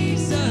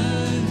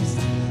Jesus.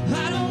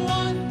 I don't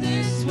want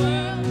this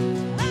world.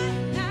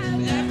 I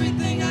have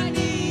everything I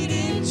need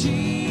in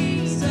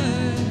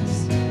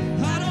Jesus.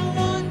 I don't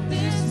want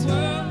this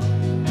world.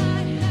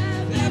 I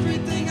have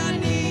everything I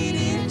need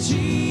in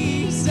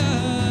Jesus.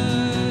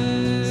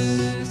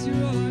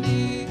 You're all I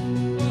need,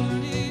 all I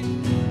need.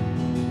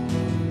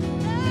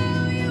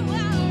 Oh, you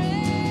are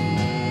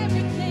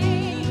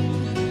everything.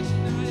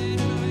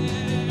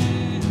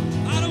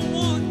 I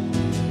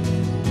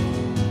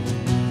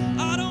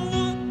don't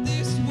want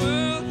this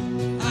world.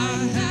 I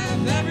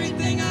have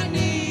everything I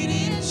need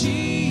in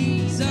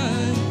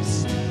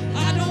Jesus.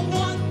 I don't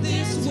want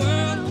this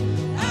world.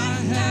 I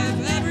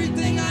have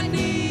everything I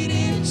need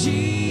in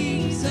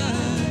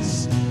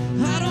Jesus.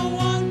 I don't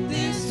want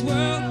this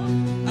world.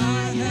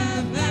 I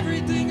have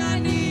everything I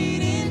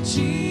need in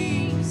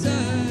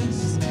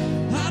Jesus.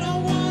 I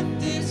don't want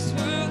this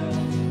world.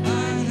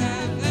 I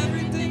have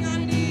everything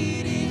I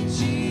need in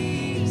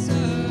Jesus.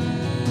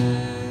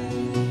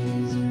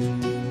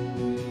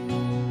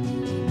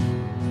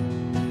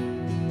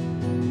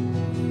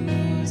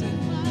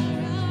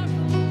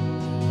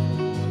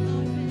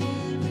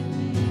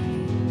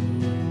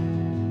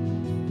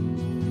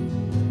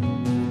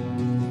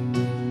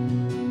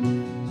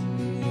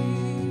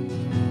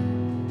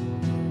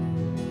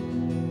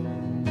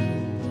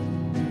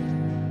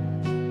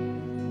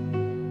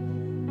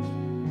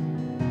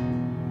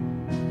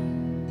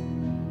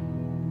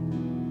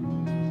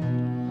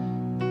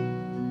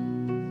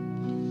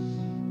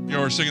 You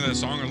were singing that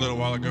song a little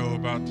while ago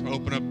about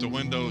open up the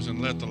windows and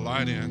let the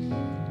light in.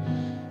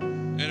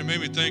 And it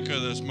made me think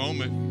of this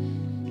moment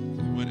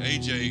when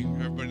AJ,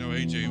 everybody know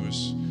AJ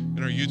was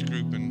in our youth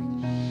group,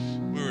 and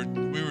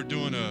we were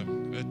doing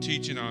a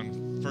teaching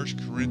on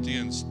 1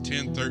 Corinthians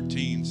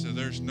 10:13. So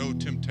there's no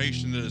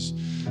temptation that has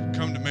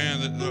come to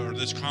man or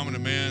that's common to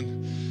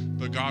man,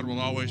 but God will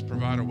always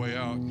provide a way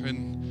out.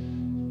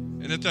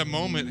 And at that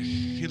moment,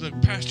 he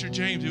looked, Pastor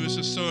James, he was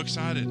just so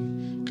excited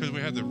because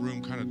we had the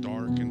room kind of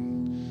dark and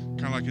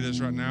kind of like it is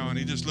right now, and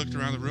he just looked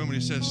around the room and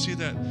he said, see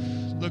that,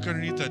 look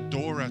underneath that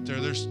door right there,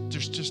 there's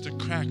just a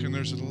crack and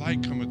there's a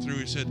light coming through.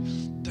 He said,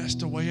 that's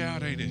the way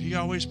out, ain't it? He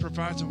always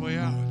provides a way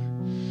out.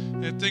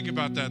 And think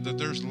about that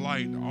there's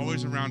light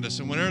always around us,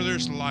 and whenever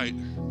there's light,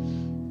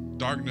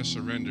 darkness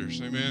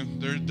surrenders. Amen.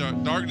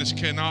 Darkness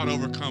cannot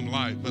overcome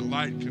light, but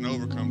light can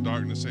overcome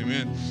darkness.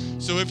 Amen.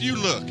 So if you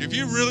look, if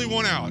you really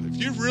want out, if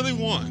you really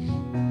want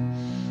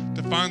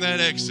to find that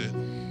exit,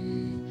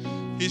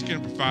 he's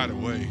going to provide a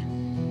way.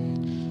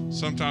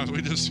 Sometimes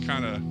we just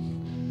kind of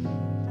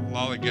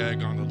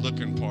lollygag on the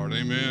looking part.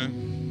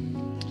 Amen.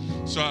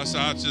 So I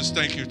just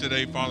thank you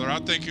today, Father. I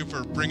thank you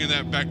for bringing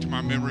that back to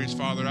my memories,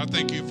 Father. I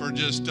thank you for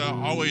just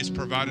always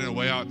providing a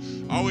way out,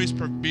 always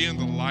being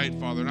the light,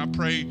 Father. And I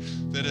pray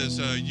that as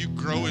you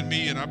grow in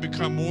me and I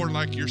become more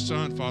like your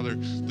Son, Father,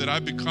 that I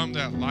become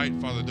that light,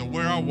 Father, that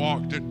where I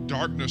walk, that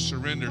darkness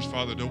surrenders,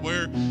 Father, to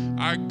where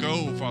I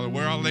go, Father,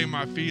 where I lay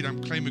my feet,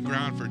 I'm claiming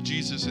ground for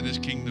Jesus and his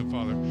kingdom,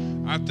 Father.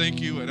 I thank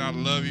you and I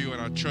love you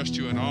and I trust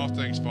you in all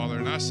things, Father.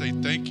 And I say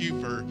thank you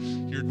for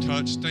your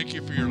touch. Thank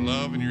you for your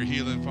love and your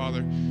healing,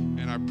 Father.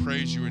 And I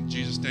praise you in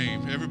Jesus'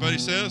 name. Everybody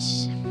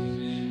says,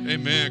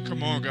 amen.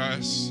 Come on,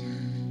 guys.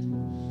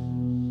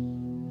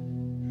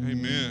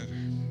 Amen.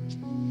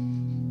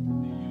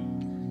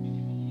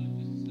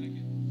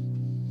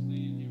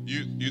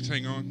 You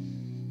hang on.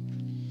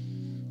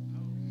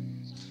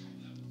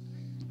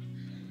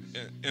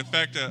 In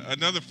fact,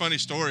 another funny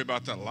story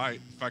about that light,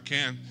 if I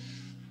can.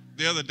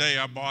 The other day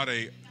I bought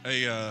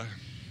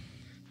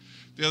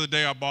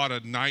a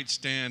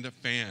nightstand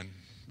fan,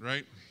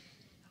 right?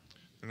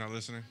 They're not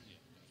listening?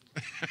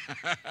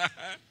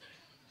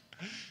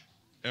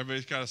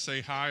 Everybody's got to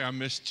say hi. I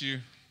missed you.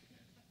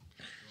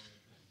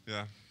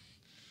 Yeah.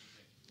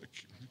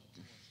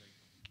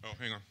 Oh,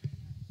 hang on.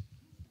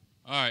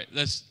 All right,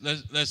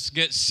 let's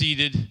get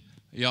seated,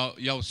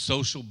 y'all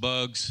social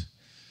bugs.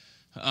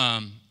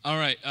 All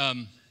right,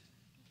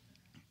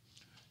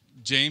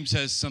 James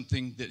has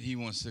something that he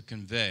wants to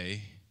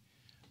convey,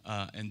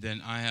 and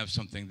then I have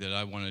something that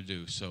I want to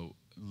do. So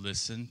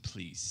listen,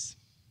 please.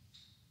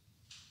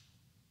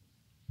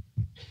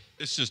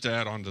 It's just to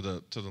add on to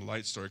the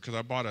light story, because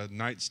I bought a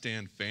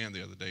nightstand fan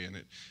the other day, and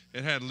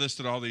it had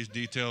listed all these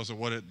details of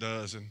what it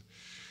does,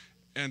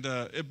 and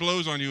it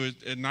blows on you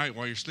at night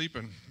while you're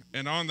sleeping.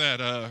 And on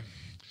that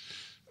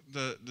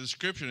the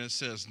description, it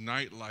says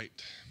night light,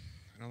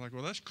 and I'm like,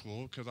 well, that's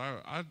cool, because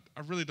I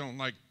really don't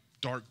like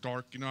dark.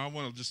 I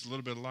want just a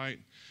little bit of light.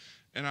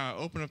 And I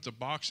opened up the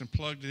box and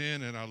plugged it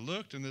in, and I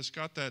looked, and it's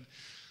got that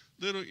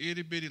little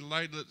itty bitty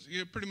light that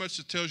pretty much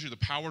just tells you the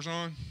power's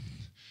on,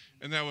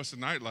 and that was the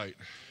night light.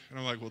 And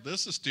I'm like, well,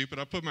 this is stupid.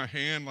 I put my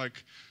hand,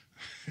 like,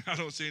 I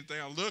don't see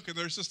anything. I look, and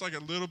there's just like a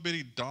little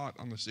bitty dot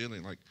on the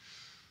ceiling. Like,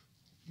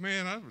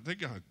 man, they're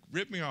going to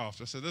rip me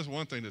off. I said, there's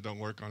one thing that don't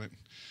work on it.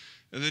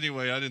 And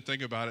anyway, I didn't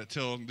think about it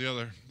till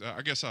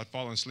I guess I'd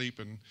fallen asleep,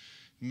 and in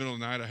the middle of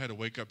the night, I had to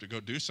wake up to go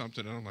do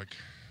something. And I'm like,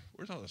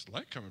 where's all this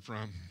light coming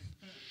from?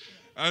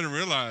 I didn't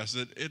realize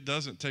that it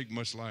doesn't take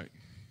much light.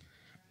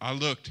 I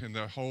looked, and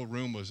the whole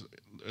room was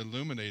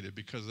illuminated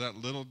because that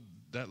little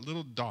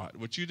dot,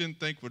 which you didn't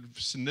think would be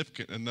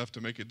significant enough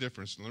to make a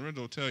difference. And Lorinda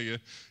will tell you,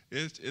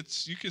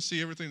 it's you can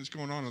see everything that's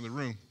going on in the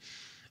room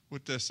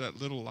with that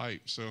little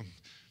light. So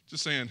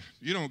just saying,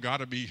 you don't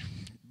got to be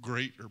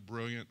great or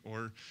brilliant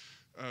or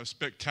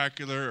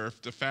spectacular or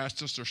the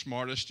fastest or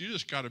smartest. You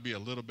just got to be a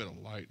little bit of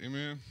light.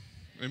 Amen?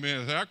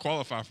 Amen. I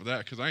qualify for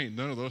that because I ain't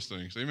none of those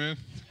things. Amen?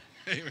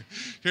 Amen.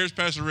 Here's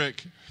Pastor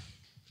Rick.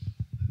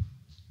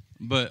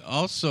 But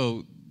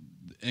also,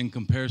 in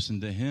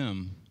comparison to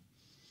him,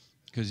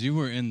 because you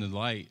were in the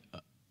light,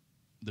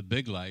 the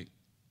big light,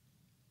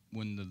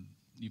 when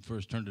you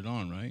first turned it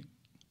on, right?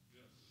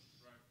 Yes,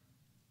 right.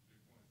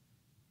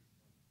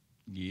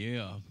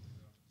 Yeah.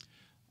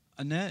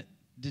 Annette,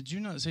 did you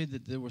not say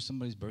that there was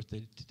somebody's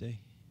birthday today?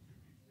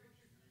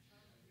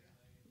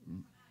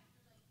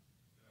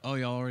 Oh,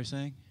 y'all already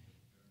sang?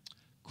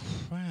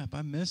 Crap,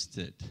 I missed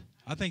it.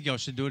 I think y'all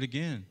should do it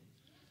again.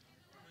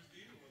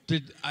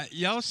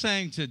 Y'all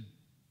sang to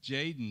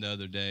Jaden the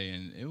other day,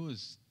 and it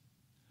was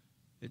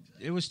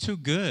too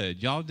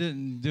good. Y'all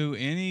didn't do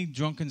any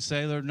Drunken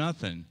Sailor,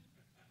 nothing.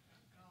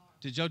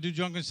 Did y'all do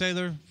Drunken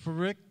Sailor for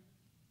Rick?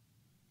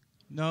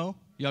 No?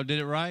 Y'all did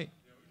it right?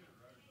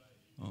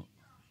 Oh.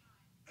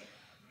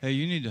 Hey,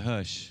 you need to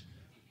hush.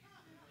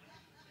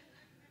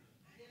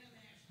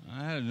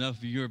 I had enough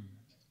of your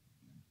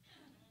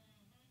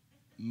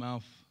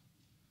mouth.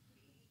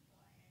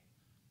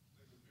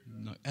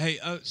 No. Hey,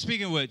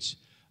 speaking of which,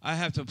 I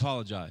have to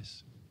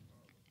apologize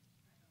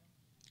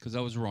because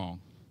I was wrong.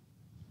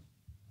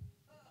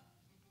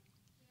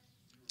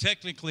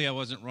 Technically, I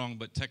wasn't wrong,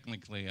 but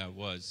technically I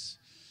was.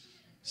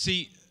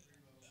 See,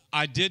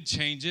 I did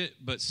change it,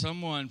 but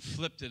someone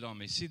flipped it on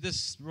me. See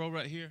this row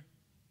right here?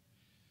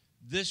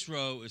 This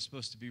row is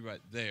supposed to be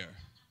right there.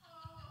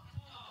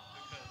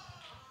 Because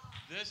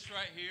this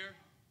right here,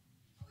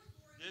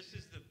 this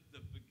is the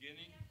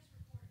beginning,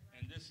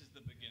 and this is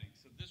the beginning.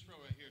 So this row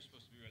right here is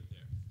supposed to be right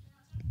there.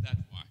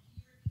 That's why.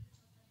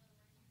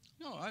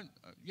 No, a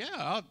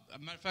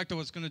matter of fact, I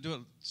was going to do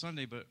it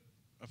Sunday, but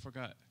I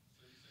forgot.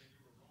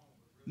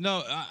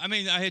 No, I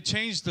mean, I had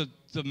changed the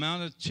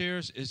amount of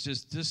chairs. It's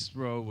just this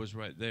row was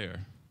right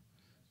there.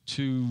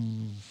 2,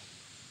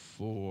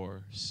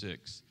 4,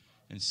 6,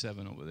 and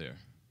 7 over there.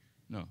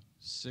 No,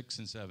 6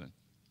 and 7.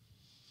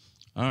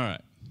 All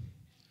right.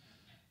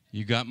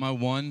 You got my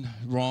one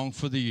wrong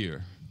for the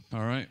year.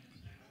 All right?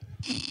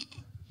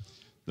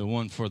 The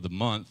one for the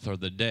month or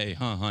the day,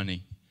 huh,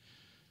 honey?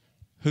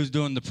 Who's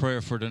doing the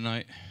prayer for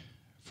tonight?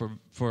 The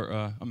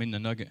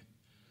nugget?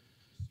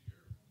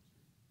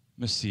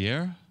 Miss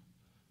Sierra?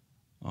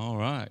 All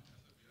right.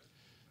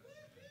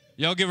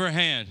 Y'all give her a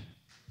hand.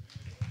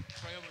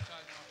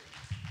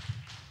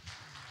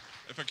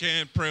 If I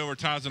can, pray over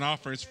tithes and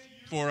offerings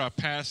for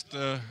past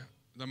the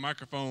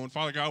microphone.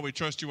 Father God, we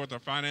trust you with our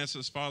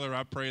finances. Father,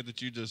 I pray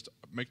that you just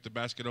make the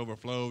basket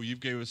overflow. You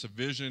gave us a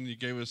vision. You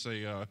gave us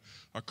a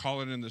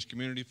calling in this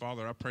community.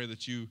 Father, I pray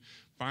that you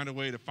find a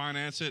way to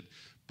finance it,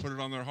 put it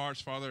on their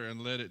hearts, Father,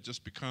 and let it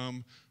just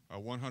become a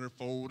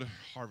 100-fold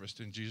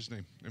harvest in Jesus'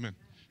 name. Amen.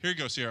 Here you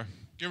go, Sierra.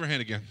 Give her a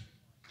hand again.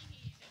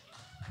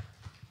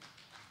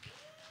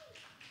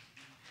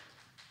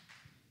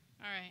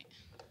 All right.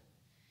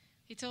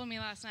 He told me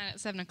last night at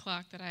 7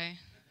 o'clock that I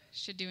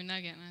should do a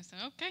nugget, and I said,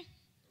 okay.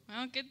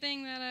 Well, good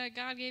thing that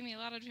God gave me a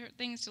lot of different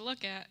things to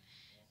look at.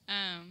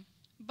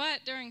 But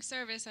during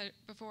service,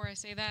 before I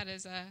say that,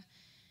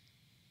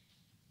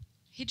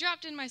 he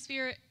dropped in my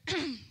spirit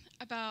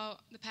about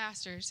the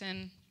pastors.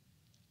 And,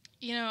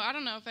 I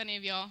don't know if any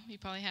of y'all, you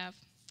probably have,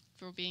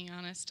 if we're being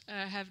honest,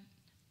 have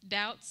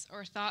doubts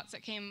or thoughts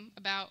that came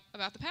about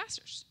the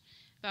pastors.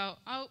 About,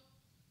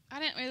 I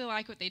didn't really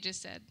like what they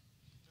just said.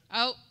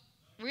 Oh,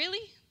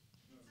 really?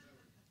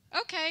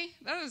 Okay,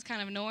 that was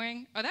kind of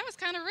annoying. Oh, that was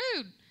kind of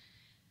rude.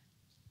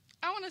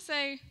 I want to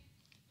say,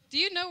 do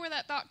you know where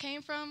that thought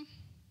came from?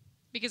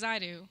 Because I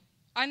do.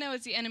 I know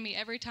it's the enemy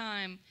every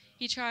time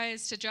he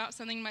tries to drop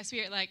something in my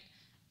spirit like,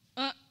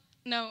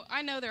 no,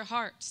 I know their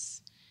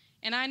hearts.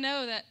 And I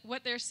know that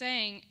what they're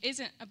saying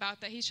isn't about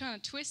that. He's trying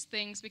to twist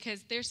things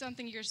because there's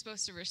something you're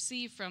supposed to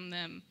receive from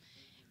them.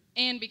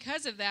 And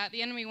because of that,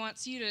 the enemy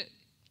wants you to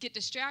get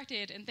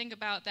distracted and think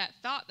about that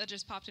thought that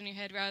just popped in your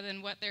head rather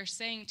than what they're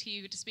saying to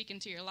you to speak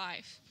into your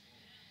life.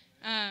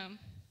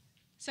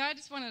 So I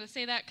just wanted to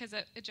say that because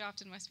it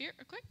dropped in my spirit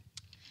real quick.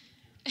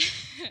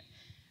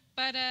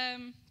 But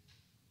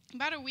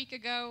about a week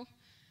ago,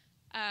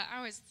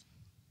 I was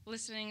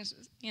listening,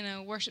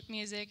 worship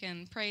music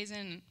and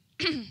praising.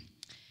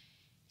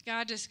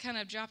 God just kind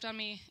of dropped on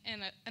me,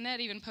 and Annette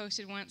even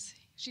posted once.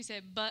 She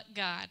said, "But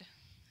God."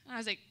 And I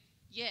was like,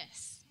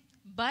 yes,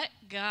 but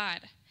God.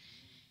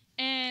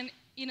 And,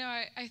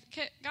 I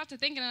got to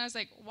thinking, and I was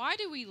like, why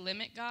do we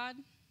limit God?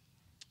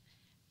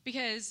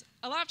 Because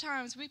a lot of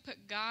times we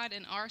put God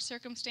in our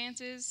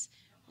circumstances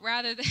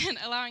rather than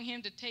allowing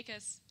him to take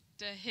us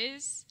to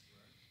his.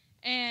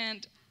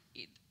 And,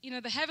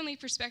 the heavenly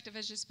perspective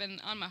has just been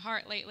on my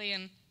heart lately.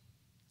 And,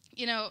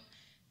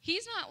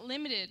 he's not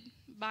limited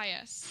by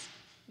us.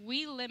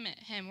 We limit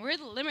him. We're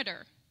the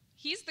limiter.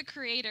 He's the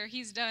creator.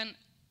 He's done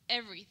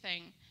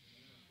everything.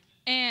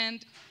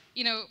 And,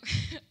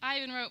 I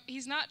even wrote,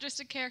 he's not just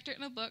a character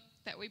in a book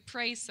that we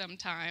praise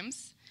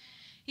sometimes.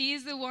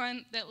 He's the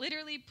one that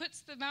literally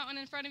puts the mountain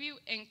in front of you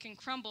and can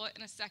crumble it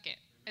in a second,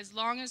 as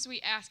long as we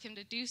ask him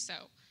to do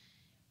so.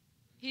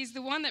 He's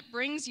the one that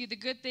brings you the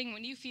good thing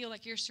when you feel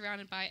like you're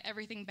surrounded by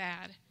everything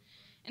bad.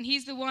 And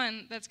he's the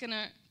one that's going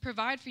to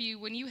provide for you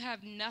when you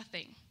have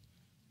nothing.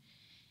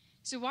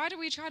 So why do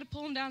we try to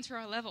pull him down to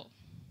our level?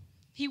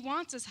 He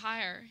wants us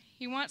higher.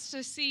 He wants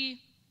to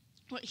see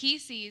what he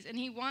sees, and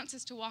he wants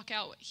us to walk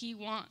out what he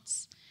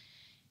wants.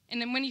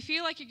 And then when you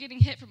feel like you're getting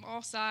hit from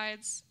all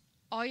sides,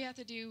 all you have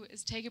to do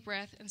is take a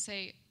breath and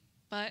say,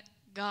 but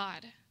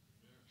God.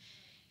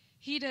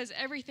 He does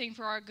everything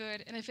for our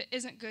good, and if it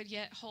isn't good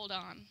yet, hold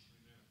on.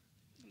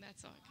 And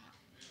that's all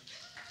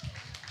I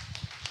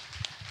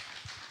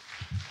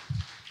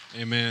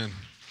got. Amen.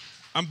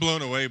 I'm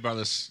blown away by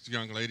this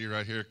young lady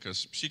right here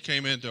because she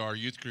came into our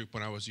youth group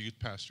when I was a youth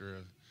pastor.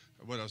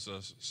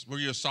 Were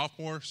you a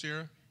sophomore,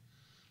 Sierra,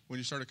 when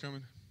you started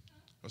coming?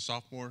 A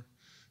sophomore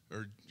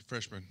or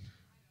freshman?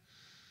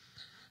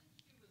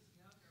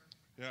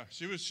 Yeah,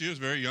 she was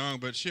very young,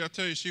 but I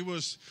tell you, she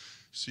was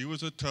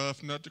a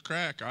tough nut to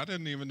crack. I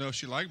didn't even know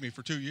she liked me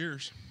for 2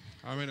 years.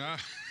 I mean,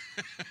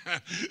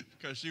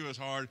 because she was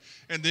hard.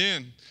 And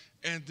then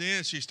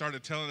she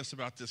started telling us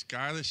about this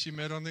guy that she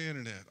met on the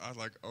internet. I was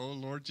like, oh,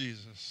 Lord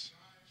Jesus.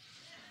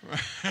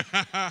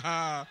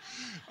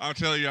 I'll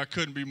tell you, I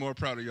couldn't be more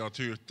proud of y'all,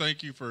 too.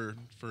 Thank you for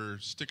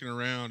sticking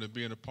around and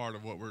being a part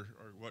of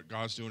what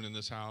God's doing in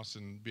this house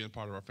and being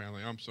part of our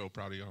family. I'm so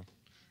proud of y'all.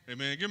 Hey,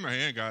 man, give them a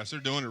hand, guys. They're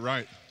doing it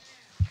right.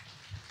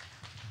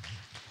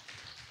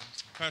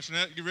 Pastor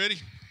Nat, you ready?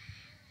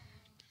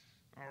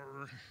 All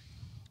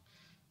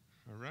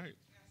right.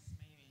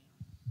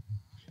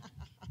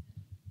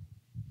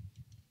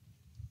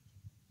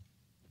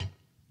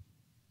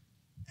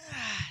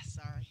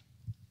 Sorry.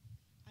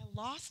 I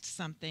lost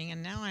something,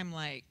 and now I'm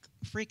like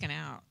freaking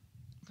out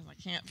because I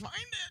can't find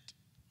it.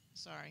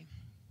 Sorry.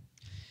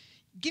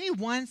 Give me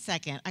 1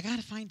 second. I got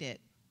to find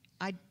it.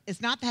 Has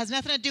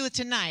nothing to do with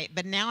tonight,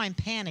 but now I'm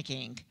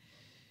panicking.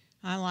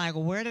 I'm like,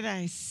 where did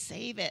I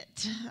save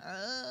it?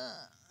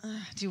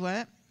 Do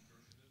what?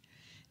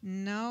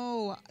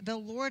 No, the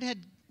Lord had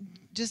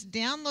just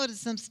downloaded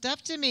some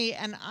stuff to me,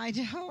 and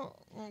oh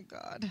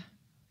God.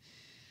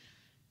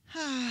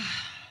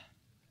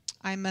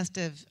 I must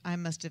have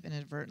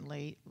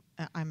inadvertently,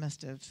 I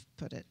must have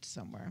put it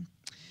somewhere.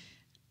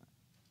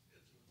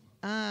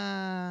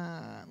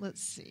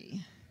 Let's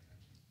see.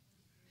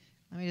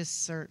 Let me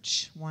just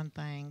search one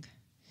thing.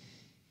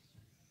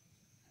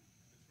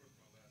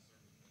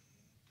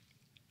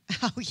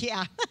 Oh,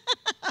 yeah.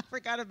 I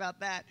forgot about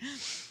that.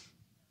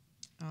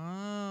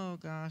 Oh,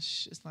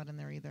 gosh. It's not in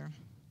there either.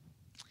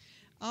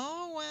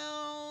 Oh,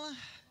 well.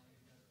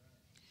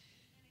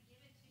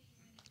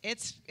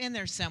 It's in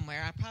there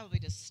somewhere. I probably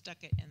just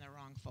stuck it in the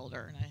wrong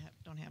folder, and I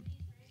don't have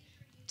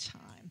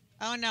time.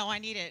 Oh, no, I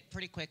need it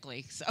pretty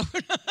quickly. So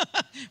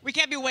we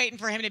can't be waiting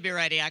for him to be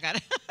ready. I got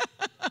it.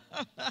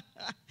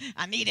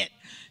 I need it.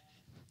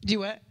 Do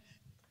what?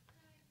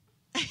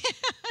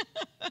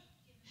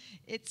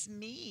 It's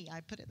me. I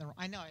put it in the wrong.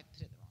 I know I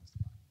put it in the wrong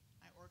spot.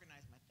 I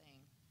organized my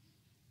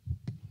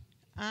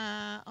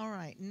thing. All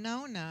right,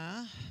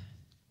 Nona.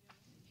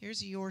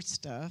 Here's your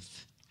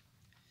stuff.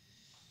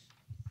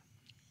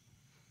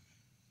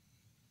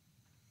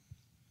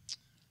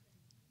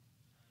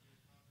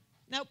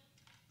 Nope.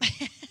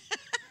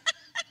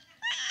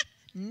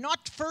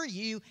 Not for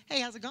you.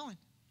 Hey, how's it going?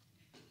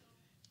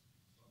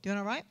 Doing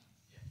all right?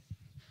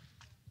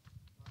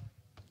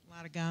 A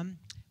lot of gum.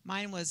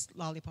 Mine was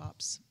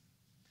lollipops.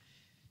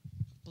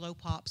 blow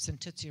pops and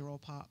Tootsie Roll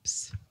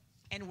pops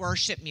and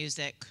worship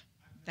music.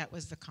 That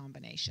was the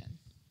combination.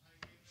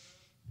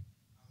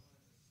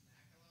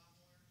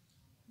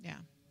 Yeah.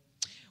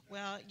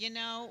 Well, you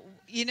know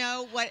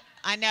what?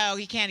 I know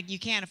you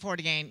can't afford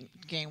to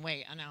gain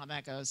weight. I know how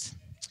that goes.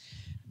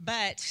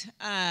 But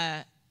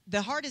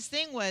the hardest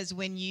thing was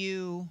when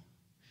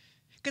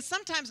because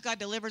sometimes God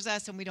delivers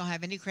us and we don't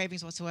have any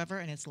cravings whatsoever,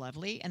 and it's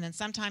lovely. And then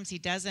sometimes He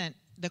doesn't.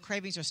 The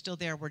cravings are still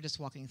there. We're just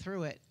walking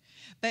through it.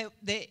 But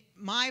the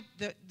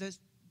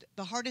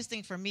hardest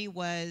thing for me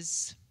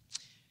was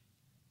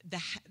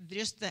the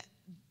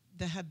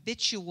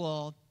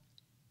habitual.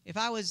 If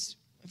I was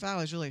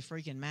really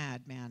freaking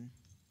mad, man,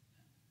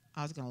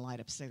 I was going to light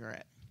up a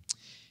cigarette.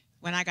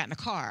 When I got in the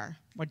car,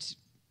 what's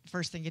the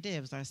first thing you did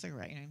was light a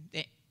cigarette.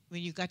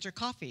 When you got your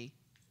coffee,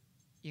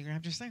 you're going to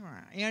have your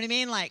cigarette. You know what I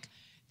mean? Like,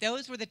 that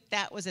was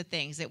the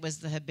things. It was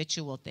the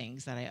habitual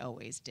things that I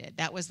always did.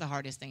 That was the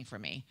hardest thing for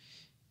me.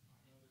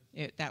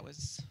 That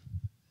was...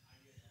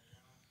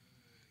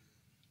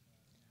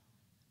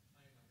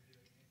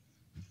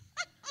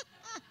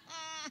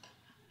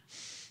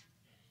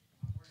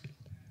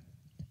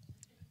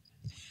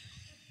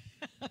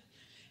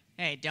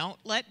 Hey, don't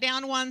let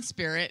down one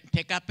spirit,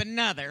 pick up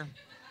another.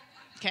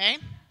 Okay?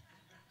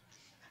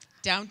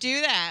 Don't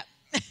do that.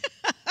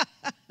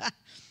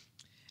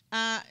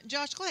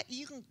 Josh, go ahead.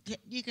 You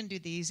can do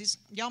these.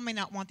 Y'all may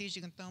not want these.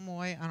 You can throw them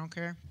away. I don't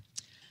care.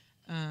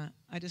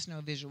 I just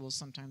know visuals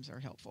sometimes are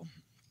helpful.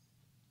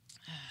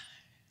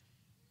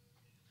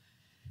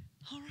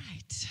 All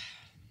right.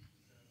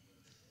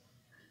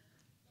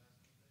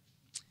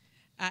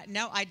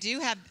 No, I do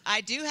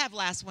have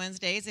last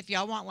Wednesdays. If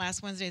y'all want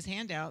last Wednesday's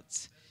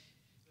handouts.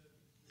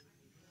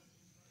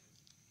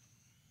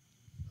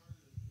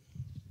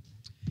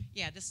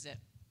 Yeah, this is it.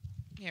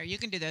 Here, you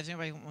can do those.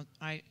 Anybody want?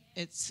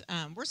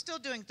 We're still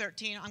doing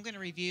 13. I'm going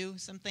to review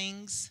some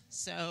things.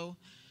 So,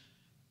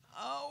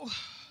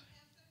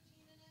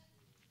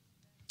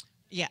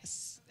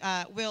 yes,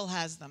 Will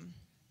has them.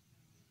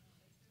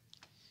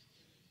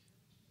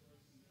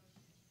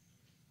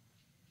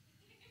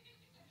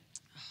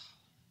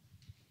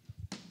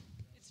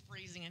 It's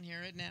freezing in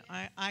here, isn't it?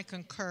 I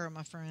concur,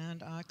 my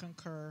friend. I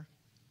concur.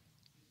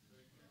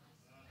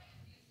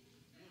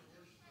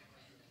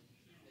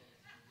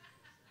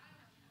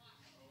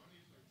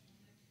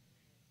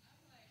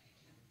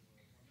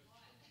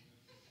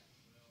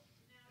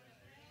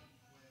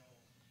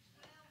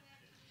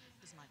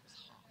 His mic was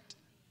hot.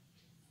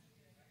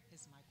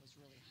 His mic was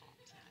really hot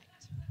tonight.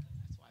 That's why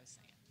I was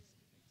saying.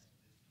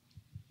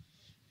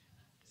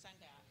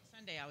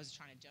 Sunday I was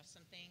trying to adjust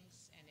some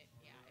things, and it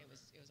was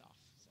off.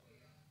 So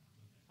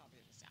probably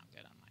didn't sound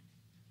good on mine.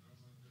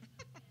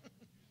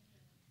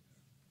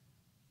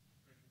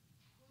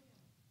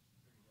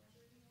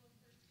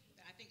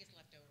 I think it's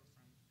left over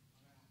from.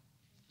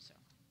 So.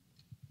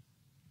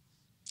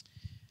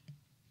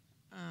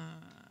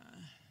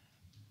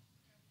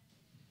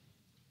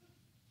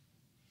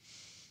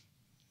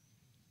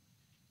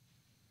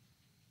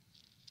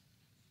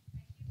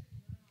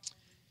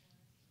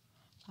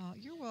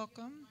 You're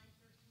welcome.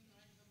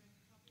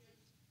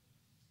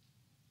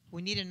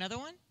 We need another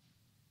one?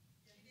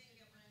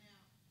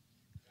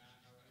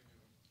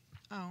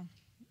 Oh.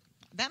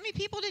 That many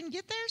people didn't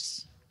get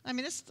theirs? I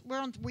mean, we're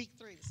on week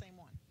 3, the same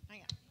one.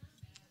 Hang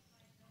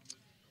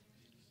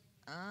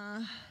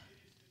on.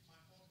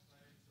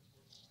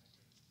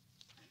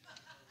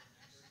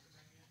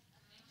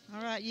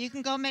 All right, you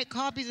can go make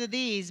copies of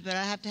these, but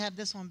I have to have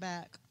this one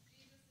back.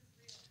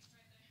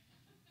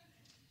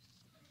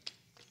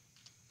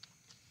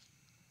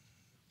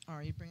 Oh,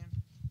 are you bringing?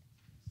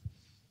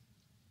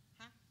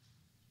 Huh?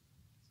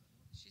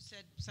 She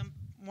said some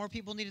more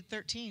people needed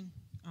 13.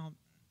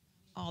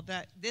 All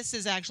that. This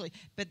is actually.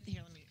 But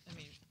here, let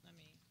me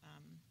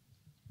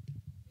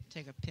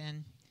take a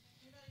pen.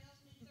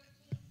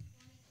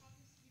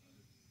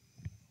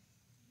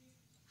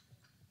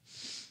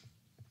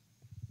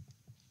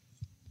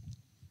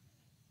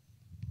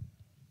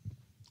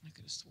 I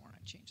could have sworn I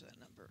changed that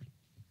number.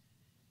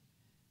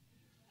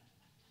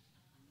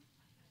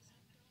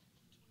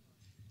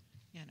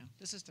 Yeah, no,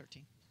 this is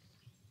 13.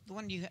 The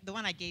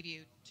one I gave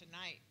you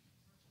tonight.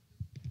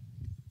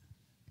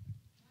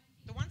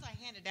 The ones I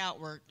handed out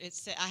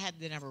I had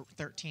the number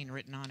 13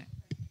 written on it.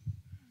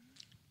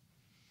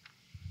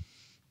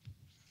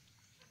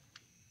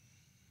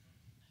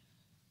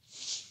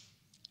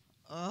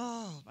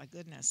 Oh, my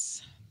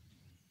goodness.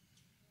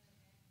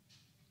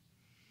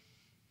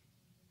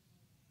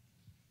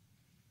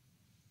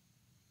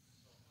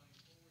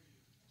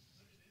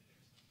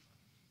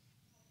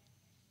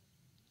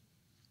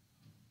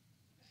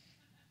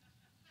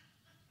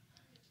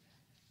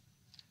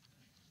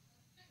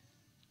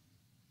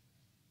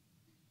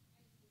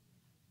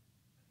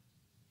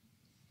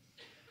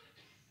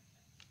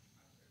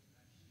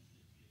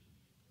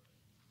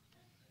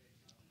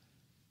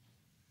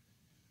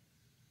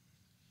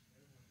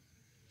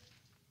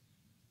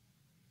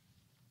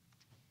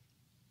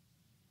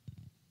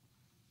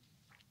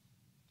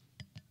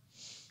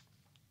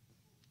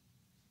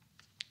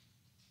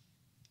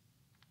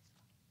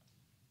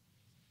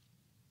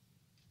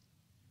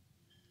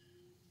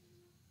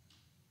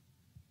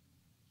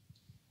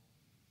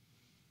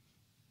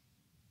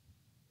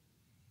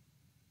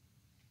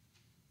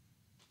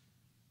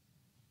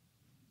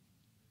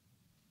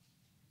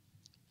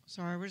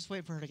 Sorry, we're just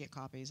waiting for her to get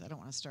copies. I don't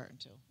want to start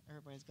until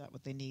everybody's got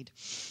what they need.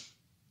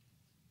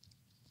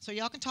 So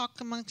y'all can talk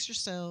amongst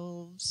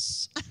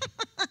yourselves.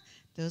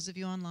 Those of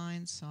you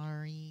online,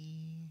 sorry.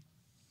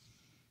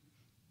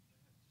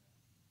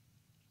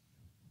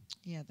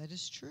 Yeah, that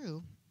is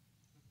true.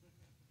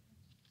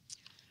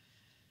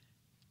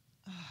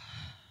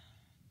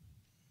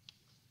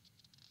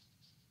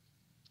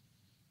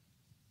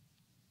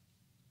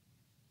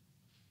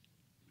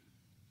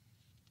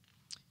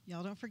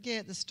 Y'all don't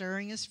forget, the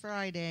stirring is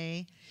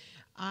Friday.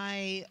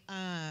 I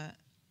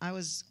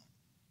was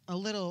a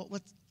little,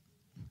 what's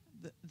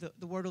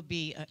the word will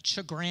be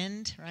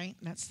chagrined, right?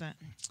 That's that.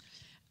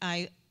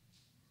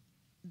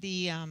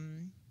 The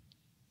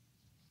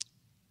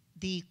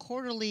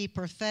quarterly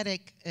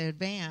prophetic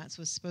advance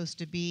was supposed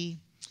to be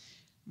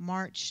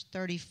March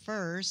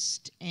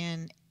 31st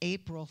and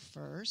April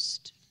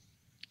 1st.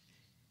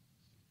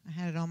 I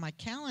had it on my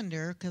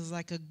calendar because,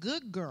 like a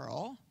good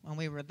girl, when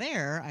we were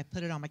there, I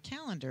put it on my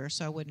calendar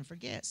so I wouldn't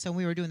forget. So when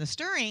we were doing the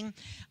stirring,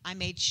 I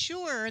made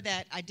sure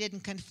that I didn't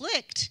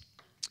conflict.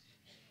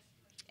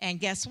 And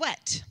guess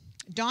what?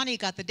 Donnie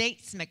got the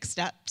dates mixed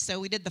up,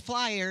 so we did the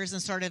flyers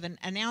and started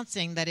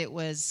announcing that it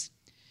was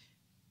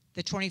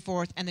the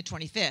 24th and the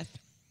 25th.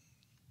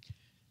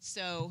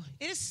 So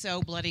it is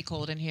so bloody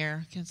cold in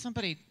here. Can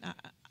somebody,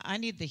 I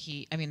need the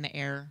heat, the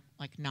air,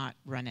 like not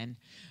running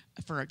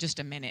for just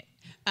a minute.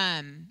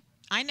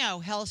 I know,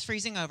 hell's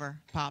freezing over,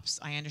 Pops,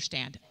 I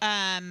understand.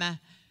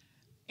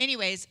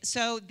 Anyways,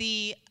 so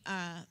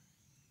I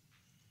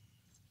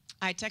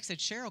texted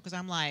Cheryl because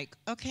I'm like,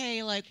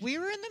 okay, like we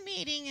were in the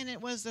meeting and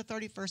it was the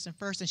 31st and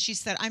 1st. And she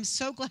said, I'm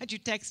so glad you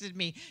texted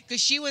me because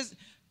she was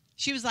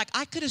like,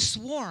 I could have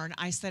sworn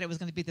I said it was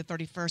going to be the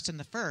 31st and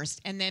the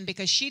 1st. And then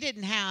because she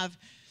didn't have,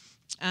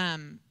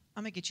 I'm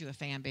going to get you a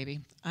fan,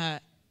 baby.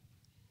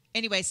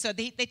 Anyway, so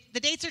the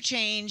dates are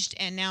changed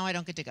and now I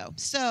don't get to go.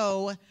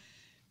 So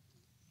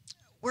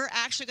we're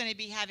actually going to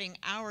be having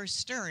our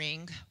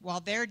stirring while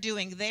they're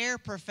doing their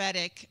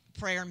prophetic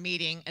prayer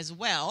meeting as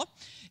well.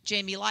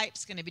 Jamie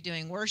Light's going to be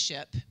doing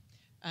worship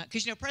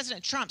because,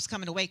 President Trump's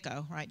coming to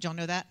Waco, right? Did y'all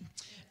know that?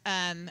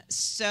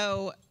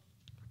 So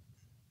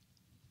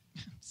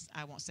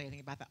I won't say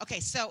anything about that. Okay,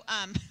 so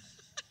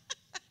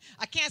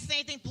I can't say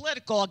anything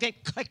political. I'll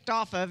get kicked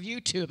off of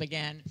YouTube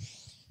again.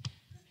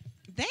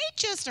 They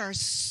just are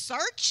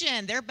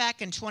searching. They're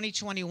back in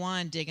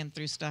 2021 digging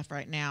through stuff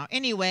right now.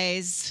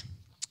 Anyways,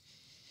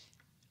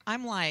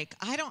 I'm like,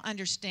 I don't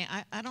understand.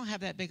 I don't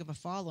have that big of a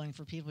following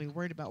for people who are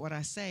worried about what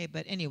I say.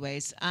 But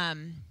anyways,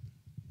 I'm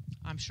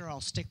sure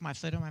I'll stick my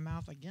foot in my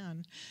mouth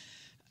again.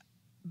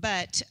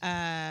 But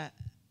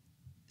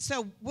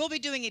so we'll be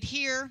doing it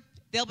here.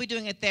 They'll be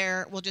doing it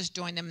there. We'll just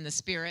join them in the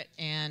spirit.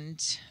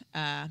 And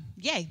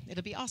yay,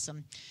 it'll be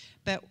awesome.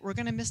 But we're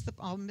going to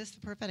I'll miss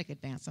the prophetic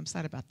advance. I'm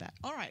sad about that.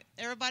 All right.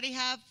 Everybody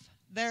have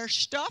their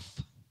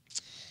stuff?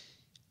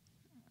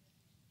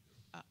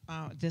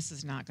 This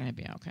is not going to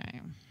be okay. Do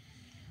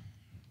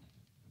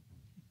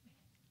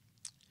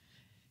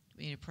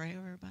we need to pray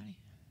over everybody?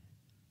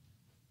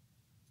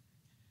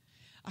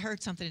 I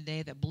heard something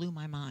today that blew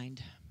my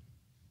mind.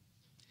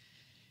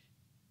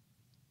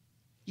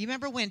 You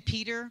remember when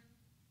Peter,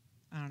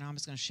 I don't know, I'm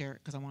just going to share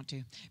it because I want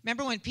to.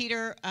 Remember when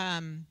Peter,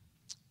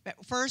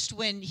 first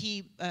when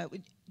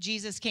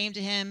Jesus came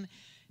to him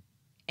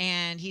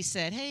and he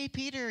said, hey,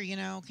 Peter,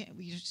 can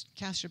we just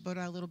cast your boat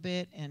out a little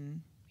bit?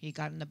 And he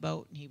got in the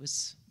boat and he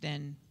was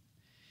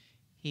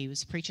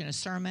preaching a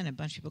sermon and a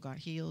bunch of people got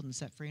healed and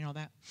set free and all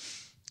that.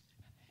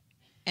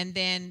 And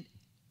then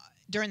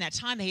during that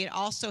time, he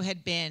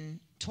had been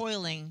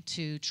toiling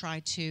to try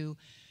to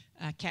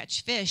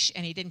catch fish,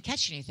 and he didn't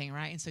catch anything,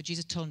 right? And so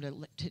Jesus told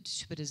him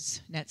to put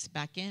his nets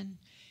back in.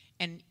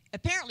 And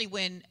apparently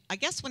when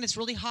it's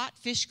really hot,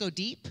 fish go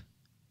deep.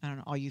 I don't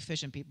know, all you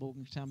fishing people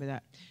can tell me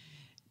that.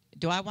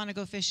 Do I want to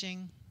go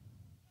fishing?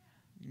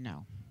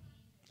 No.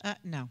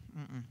 No.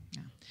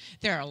 No.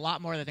 There are a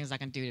lot more other things I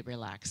can do to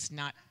relax.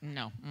 No.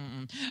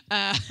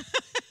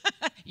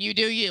 You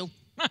do you.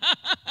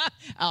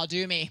 I'll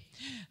do me.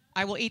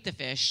 I will eat the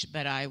fish,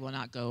 but I will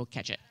not go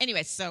catch it.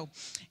 Anyway, so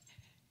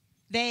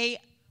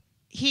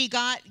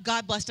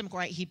God blessed him,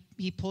 right?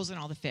 He pulls in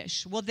all the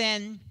fish. Well,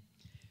 then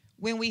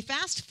when we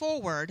fast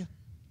forward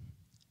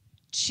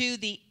to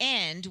the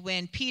end,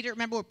 when Peter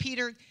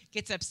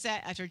gets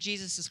upset after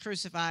Jesus is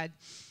crucified,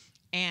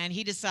 and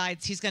he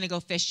decides he's going to go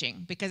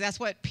fishing because that's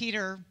what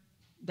Peter,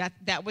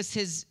 that was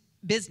his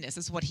business.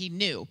 That's what he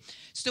knew.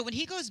 So when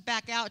he goes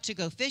back out to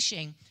go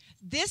fishing,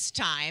 this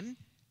time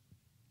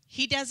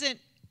he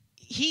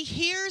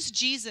hears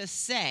Jesus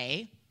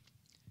say,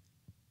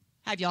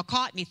 have y'all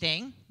caught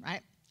anything,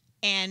 right?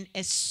 And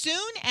as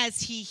soon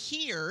as he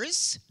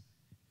hears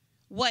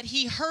what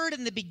he heard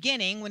in the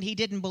beginning when he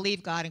didn't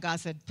believe God and God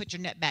said, put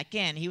your net back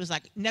in, he was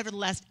like,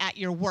 nevertheless, at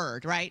your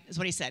word, right? Is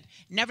what he said.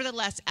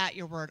 Nevertheless, at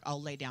your word,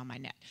 I'll lay down my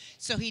net.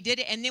 So he did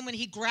it. And then when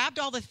he grabbed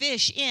all the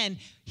fish in,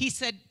 he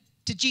said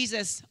to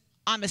Jesus,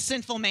 I'm a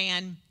sinful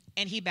man.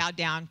 And he bowed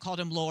down, called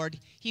him Lord.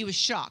 He was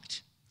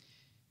shocked.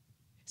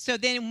 So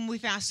then when we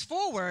fast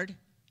forward,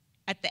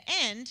 at the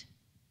end,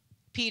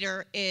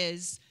 Peter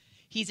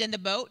he's in the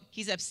boat.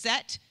 He's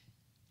upset.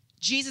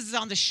 Jesus is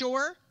on the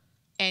shore,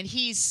 and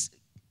he's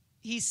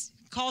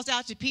calls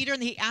out to Peter,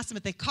 and he asks him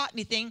if they caught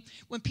anything.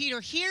 When Peter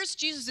hears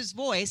Jesus'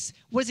 voice,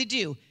 what does he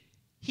do?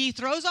 He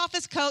throws off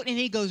his coat, and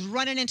he goes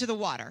running into the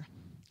water.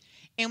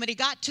 And when he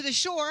got to the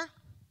shore,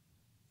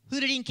 who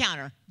did he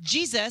encounter?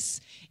 Jesus.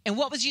 And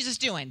what was Jesus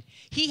doing?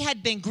 He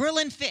had been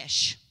grilling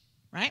fish,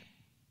 right?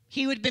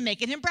 He would have been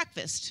making him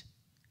breakfast.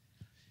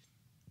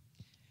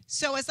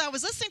 So as I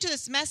was listening to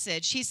this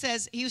message,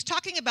 he was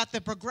talking about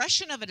the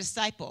progression of a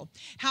disciple.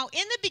 How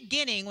in the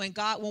beginning, when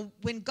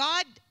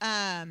God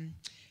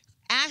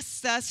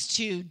asks us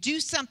to do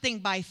something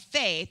by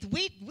faith,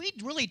 we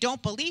really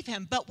don't believe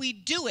him, but we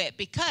do it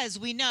because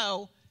we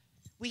know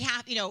we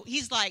have,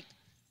 he's like,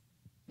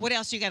 what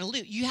else you got to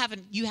lose? You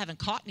haven't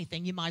caught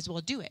anything, you might as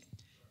well do it.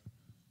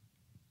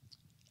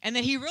 And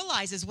then he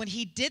realizes when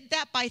he did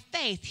that by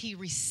faith, he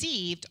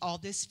received all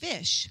this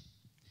fish.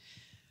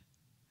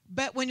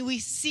 But when we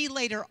see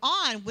later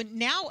on,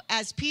 now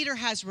as Peter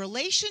has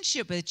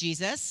relationship with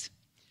Jesus,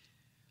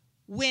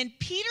 when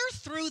Peter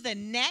threw the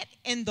net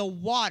in the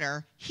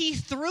water, he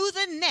threw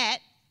the net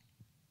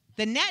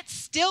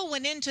still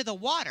went into the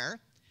water.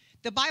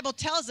 The Bible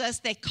tells us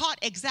they caught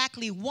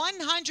exactly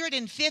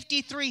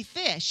 153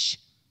 fish.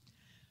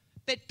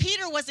 But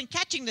Peter wasn't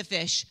catching the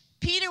fish.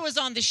 Peter was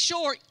on the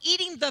shore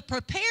eating the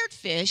prepared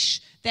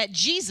fish that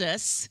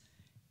Jesus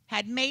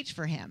had made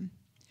for him.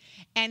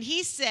 And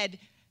he said,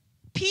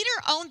 Peter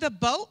owned the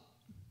boat,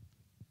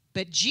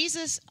 but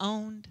Jesus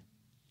owned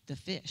the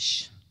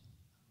fish.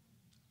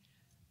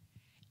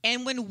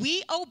 And when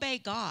we obey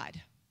God,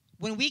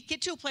 when we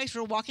get to a place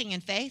where we're walking in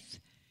faith,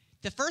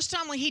 the first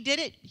time when he did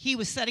it, he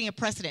was setting a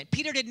precedent.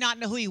 Peter did not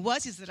know who he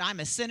was. He said,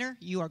 I'm a sinner.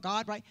 You are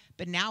God, right?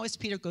 But now as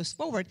Peter goes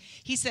forward,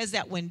 he says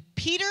that when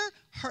Peter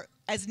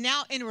is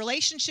now in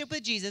relationship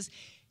with Jesus,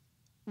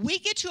 we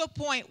get to a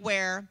point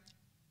where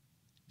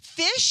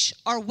fish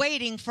are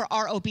waiting for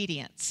our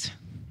obedience.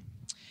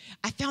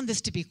 I found this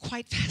to be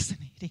quite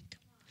fascinating.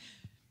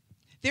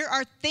 There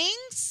are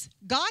things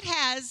God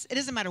has, it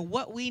doesn't matter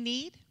what we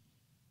need,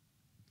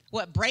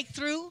 what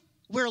breakthrough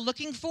we're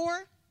looking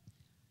for,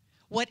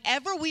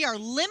 whatever we are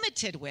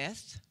limited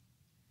with,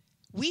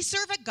 we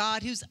serve a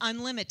God who's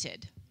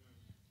unlimited.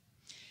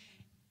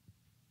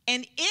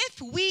 And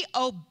if we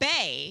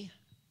obey,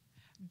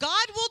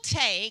 God will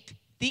take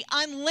the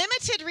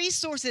unlimited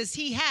resources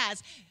he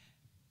has.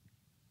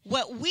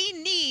 What we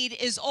need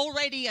is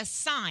already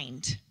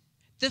assigned.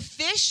 The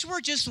fish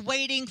were just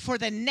waiting for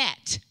the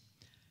net.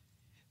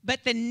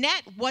 But the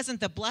net wasn't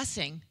the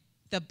blessing.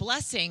 The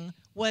blessing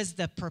was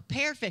the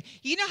prepared fish.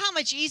 You know how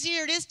much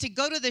easier it is to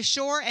go to the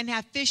shore and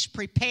have fish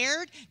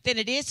prepared than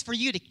it is for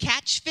you to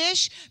catch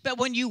fish? But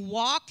when you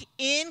walk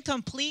in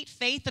complete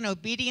faith and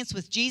obedience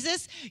with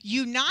Jesus,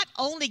 you not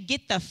only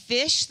get the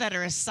fish that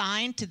are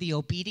assigned to the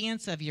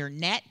obedience of your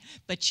net,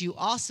 but you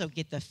also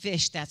get the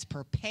fish that's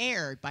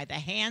prepared by the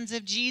hands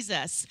of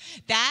Jesus.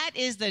 That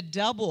is the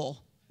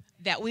double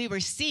that we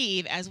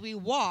receive as we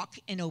walk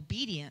in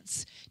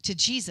obedience to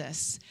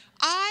Jesus.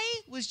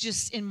 I was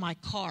just in my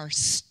car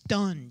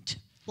stunned.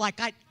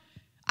 Like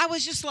I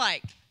was just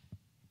like,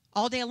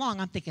 all day long,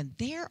 I'm thinking,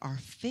 there are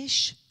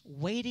fish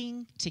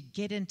waiting to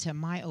get into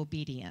my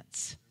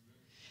obedience.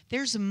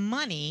 There's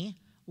money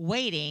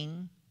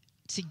waiting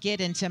to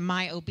get into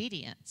my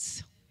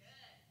obedience.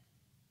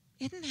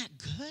 Isn't that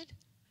good?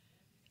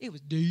 It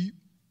was deep.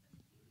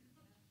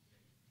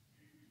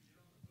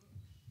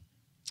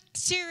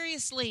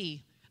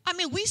 Seriously. I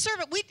mean, we serve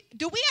it. We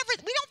don't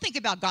think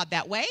about God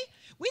that way.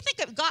 We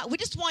think of God, we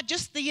just want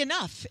just the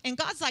enough. And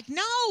God's like,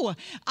 no,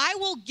 I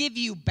will give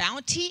you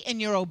bounty in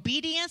your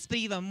obedience, but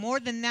even more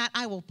than that,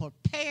 I will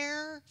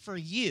prepare for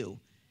you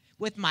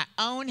with my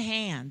own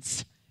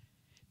hands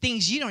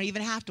things you don't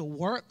even have to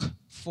work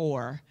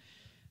for.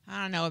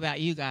 I don't know about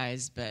you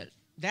guys, but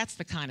that's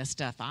the kind of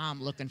stuff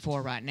I'm looking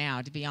for right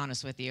now, to be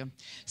honest with you.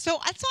 So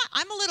I thought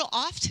I'm a little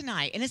off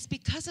tonight, and it's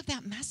because of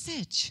that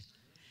message.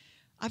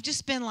 I've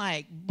just been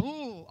like,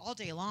 boo, all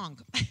day long.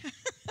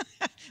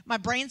 My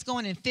brain's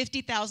going in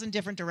 50,000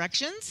 different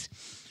directions,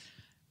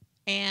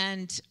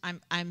 and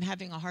I'm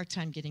having a hard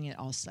time getting it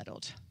all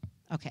settled.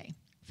 Okay,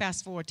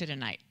 fast forward to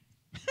tonight.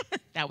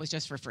 That was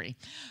just for free.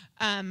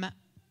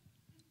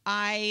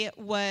 I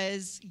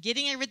was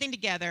getting everything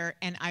together,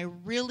 and I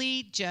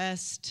really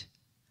just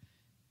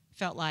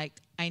felt like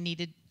I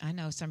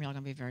know some of y'all are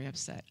going to be very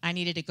upset. I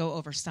needed to go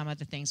over some of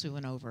the things we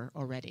went over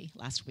already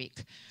last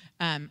week.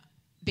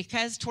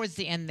 Because towards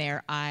the end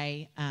there,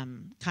 I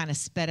kind of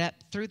sped up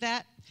through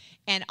that.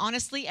 And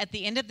honestly, at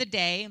the end of the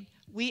day,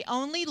 we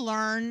only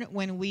learn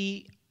when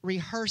we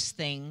rehearse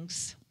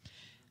things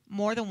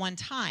more than one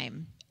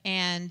time.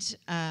 And,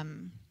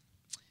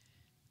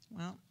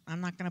 well, I'm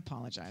not going to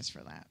apologize for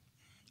that.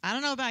 I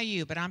don't know about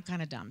you, but I'm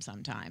kind of dumb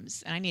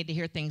sometimes. And I need to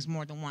hear things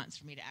more than once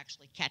for me to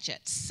actually catch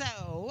it.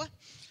 So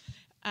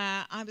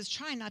I was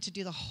trying not to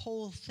do the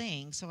whole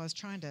thing. So I was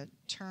trying to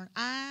turn...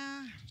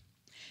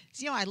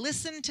 So, I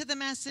listened to the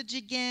message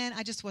again.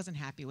 I just wasn't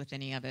happy with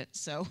any of it.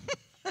 So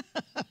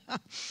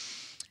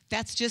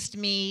That's just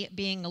me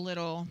being a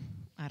little,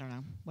 I don't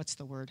know, what's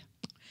the word?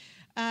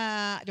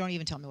 Don't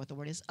even tell me what the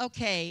word is.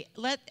 Okay,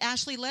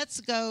 Ashley,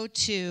 let's go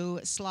to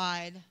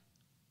slide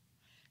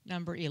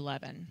number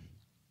 11.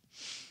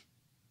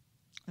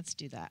 Let's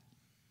do that.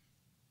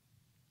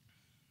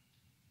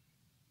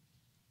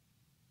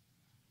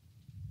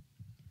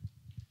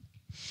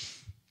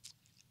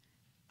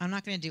 I'm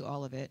not going to do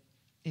all of it.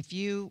 If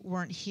you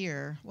weren't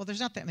here, well,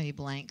 there's not that many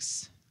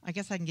blanks. I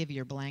guess I can give you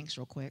your blanks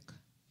real quick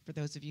for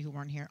those of you who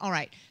weren't here. All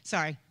right,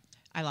 sorry,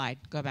 I lied.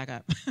 Go back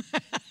up.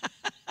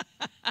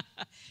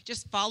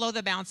 Just follow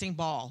the bouncing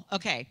ball.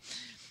 Okay.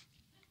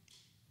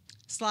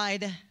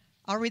 Slide,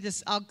 I'll read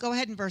this. I'll go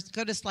ahead and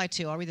go to slide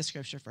 2. I'll read the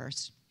scripture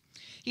first.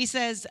 He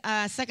says,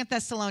 2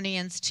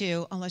 Thessalonians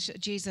 2,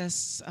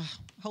 Jesus,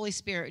 Holy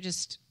Spirit,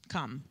 just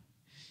come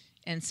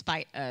in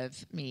spite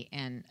of me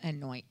and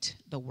anoint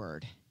the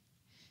word.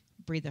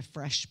 Breathe a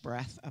fresh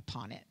breath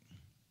upon it.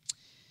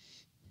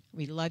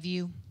 We love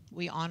you.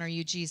 We honor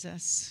you,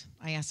 Jesus.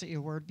 I ask that your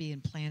word be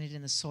implanted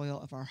in the soil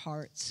of our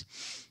hearts.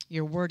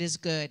 Your word is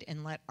good,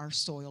 and let our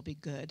soil be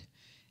good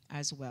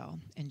as well,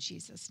 in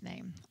Jesus'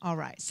 name. All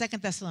right, 2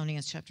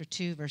 Thessalonians chapter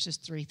 2, verses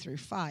 3 through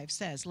 5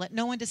 says, let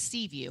no one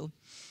deceive you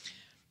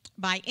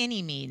by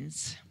any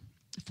means,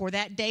 for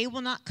that day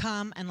will not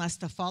come unless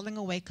the falling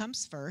away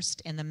comes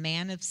first, and the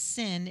man of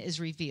sin is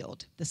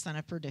revealed, the son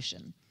of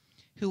perdition,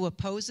 who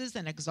opposes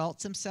and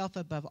exalts himself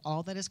above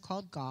all that is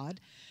called God,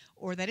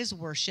 or that is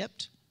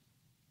worshipped,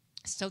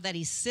 so that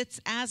he sits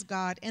as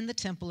God in the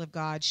temple of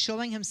God,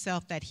 showing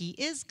himself that he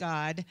is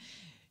God.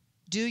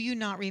 Do you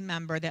not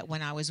remember that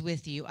when I was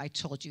with you, I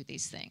told you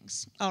these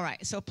things? All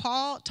right, so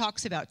Paul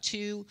talks about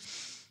 2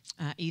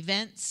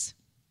 events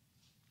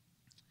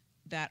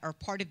that are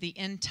part of the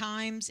end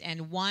times,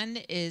 and one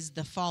is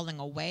the falling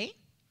away,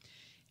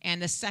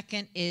 and the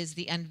second is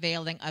the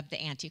unveiling of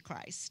the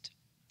Antichrist.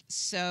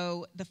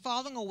 So the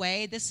falling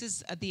away, this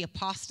is the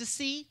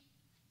apostasy.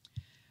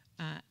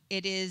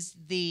 It is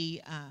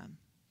the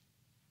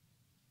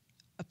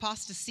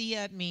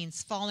apostasia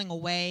means falling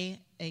away,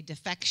 a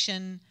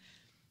defection.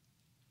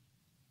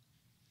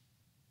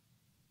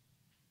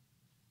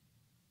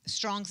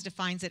 Strong's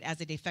defines it as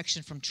a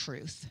defection from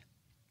truth.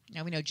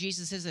 Now, we know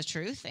Jesus is the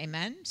truth,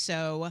 amen?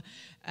 So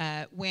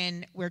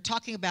when we're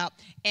talking about,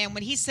 and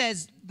when he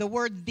says the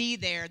word "the"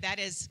 there,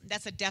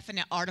 that's a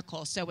definite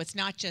article. So it's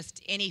not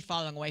just any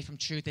falling away from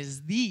truth, it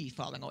is the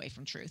falling away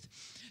from truth.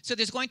 So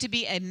there's going to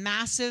be a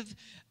massive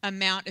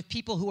amount of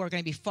people who are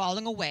going to be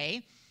falling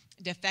away,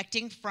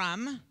 defecting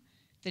from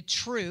the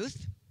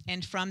truth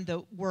and from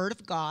the word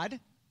of God.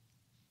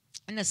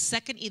 And the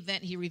second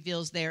event he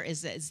reveals there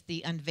is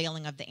the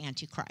unveiling of the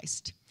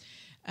Antichrist.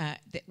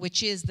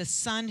 Which is the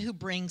son who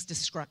brings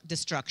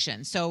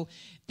destruction. So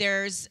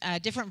there's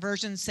different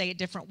versions say it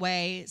different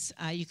ways.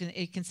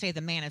 It can say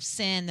the man of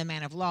sin, the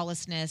man of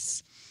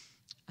lawlessness,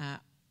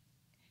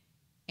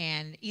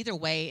 and either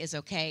way is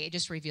okay. It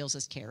just reveals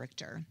his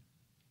character.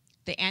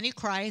 The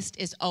Antichrist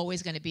is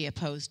always going to be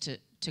opposed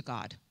to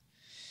God.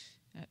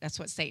 That's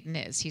what Satan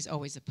is. He's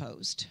always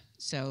opposed.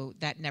 So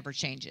that never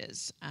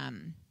changes.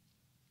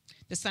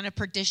 The son of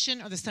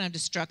perdition or the son of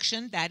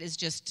destruction, that is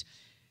just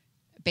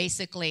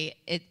basically,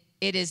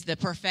 it is the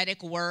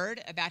prophetic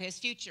word about his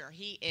future.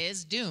 He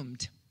is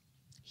doomed.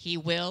 He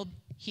will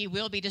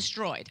be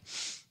destroyed.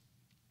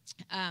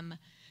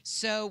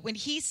 So when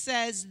he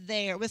says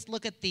there, let's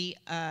look at the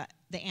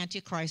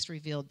Antichrist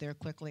revealed there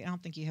quickly. I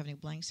don't think you have any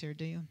blanks here,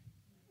 do you?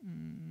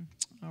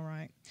 All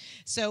right.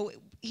 So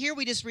here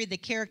we just read the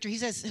character. He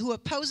says, who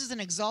opposes and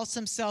exalts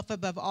himself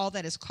above all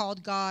that is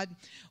called God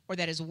or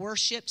that is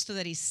worshipped, so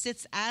that he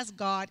sits as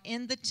God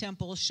in the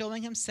temple,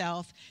 showing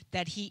himself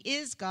that he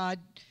is God.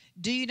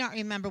 Do you not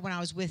remember when I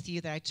was with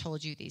you that I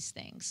told you these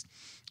things?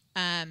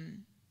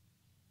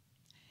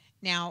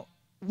 Now,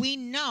 we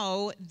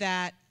know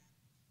that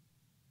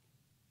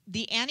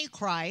the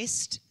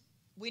Antichrist,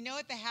 we know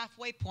at the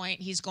halfway point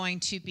he's going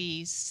to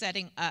be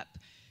setting up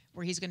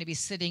where he's going to be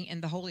sitting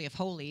in the Holy of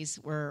Holies,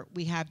 where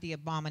we have the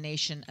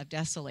abomination of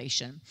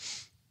desolation.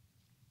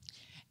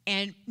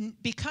 And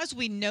because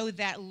we know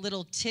that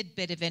little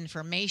tidbit of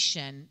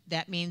information,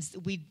 that means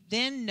we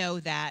then know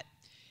that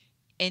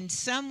in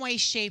some way,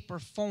 shape, or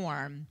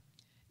form,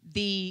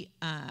 the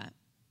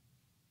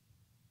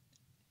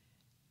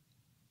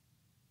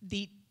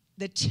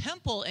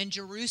temple in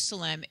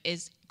Jerusalem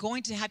is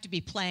going to have to be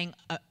playing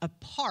a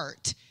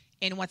part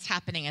in what's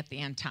happening at the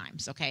end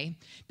times, okay?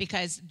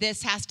 Because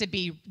this has to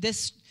be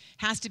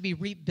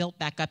rebuilt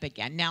back up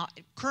again. Now,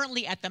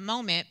 currently at the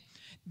moment,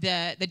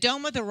 the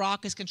Dome of the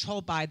Rock is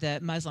controlled by the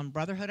Muslim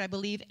Brotherhood, I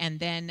believe, and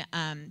then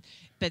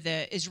but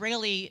the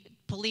Israeli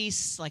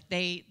police, like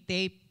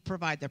they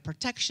provide their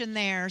protection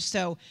there.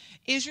 So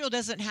Israel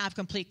doesn't have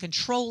complete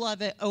control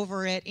of it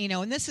over it, you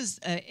know. And this is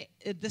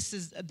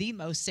the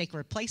most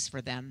sacred place for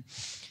them.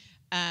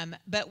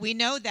 But we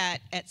know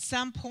that at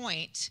some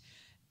point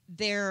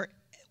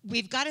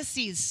we've got to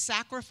see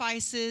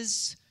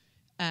sacrifices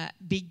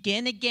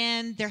begin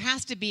again. There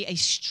has to be a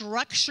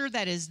structure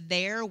that is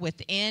there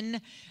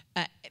within.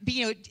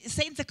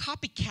 Satan's a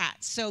copycat,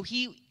 so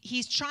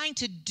he's trying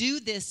to do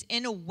this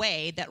in a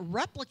way that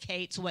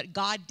replicates what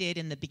God did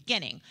in the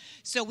beginning.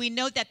 So we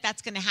know that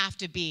that's going to have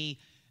to be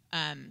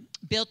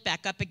built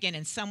back up again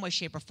in some way,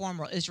 shape, or form,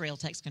 where Israel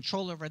takes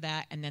control over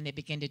that, and then they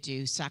begin to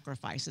do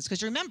sacrifices.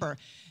 Because remember,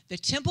 the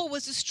temple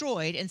was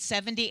destroyed in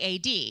 70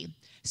 A.D.,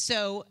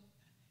 so,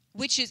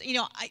 which is,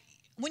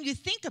 when you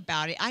think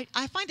about it,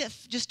 I find it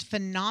just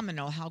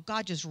phenomenal how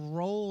God just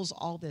rolls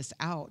all this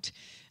out.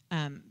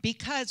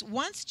 Because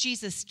once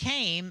Jesus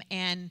came,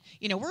 and,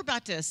 we're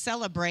about to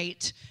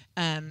celebrate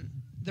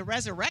the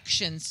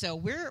resurrection, so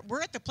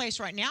we're at the place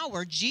right now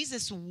where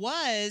Jesus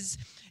was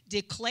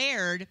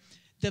declared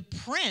the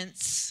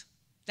prince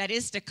that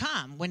is to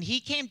come. When he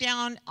came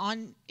down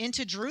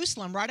into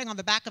Jerusalem riding on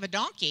the back of a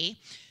donkey,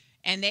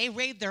 and they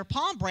waved their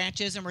palm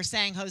branches and were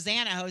saying,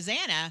 Hosanna,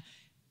 Hosanna.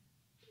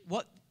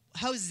 What?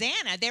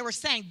 Hosanna, they were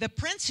saying, the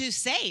prince who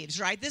saves,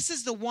 right? This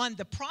is the one,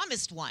 the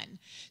promised one.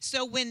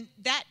 So when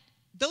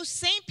those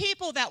same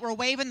people that were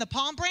waving the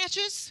palm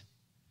branches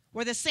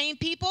were the same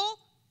people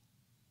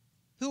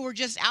who were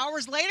just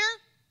hours later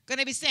going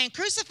to be saying,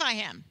 crucify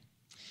him.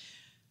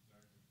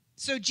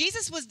 So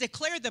Jesus was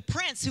declared the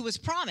prince who was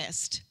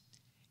promised,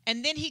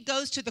 and then he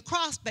goes to the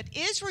cross, but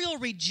Israel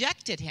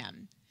rejected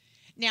him.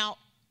 Now,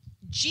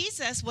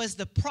 Jesus was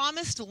the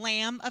promised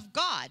Lamb of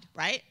God,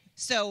 right?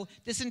 So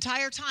this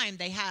entire time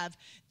they have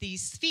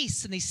these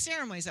feasts and these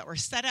ceremonies that were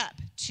set up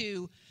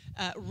to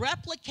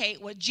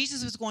replicate what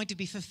Jesus was going to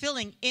be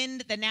fulfilling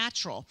in the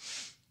natural.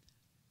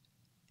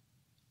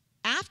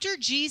 After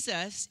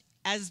Jesus,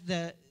 as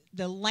the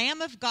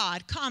Lamb of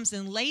God, comes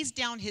and lays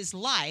down his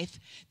life,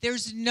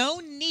 there's no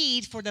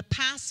need for the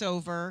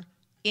Passover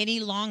any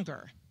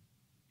longer.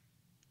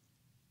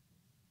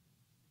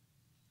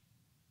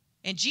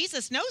 And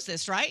Jesus knows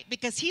this, right?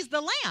 Because he's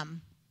the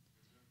Lamb.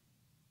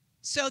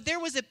 So there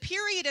was a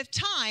period of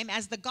time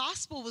as the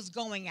gospel was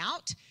going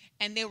out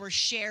and they were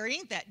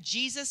sharing that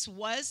Jesus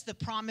was the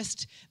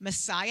promised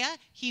Messiah.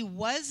 He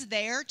was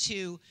there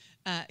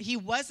he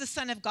was the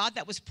Son of God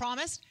that was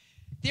promised.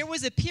 There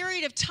was a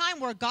period of time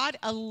where God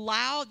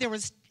allowed,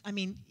 with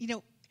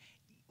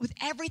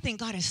everything,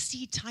 God has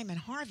seed time and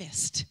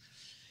harvest.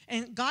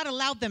 And God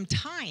allowed them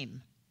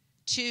time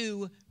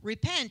to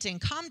repent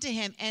and come to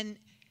him.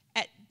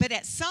 But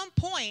at some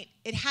point,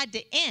 it had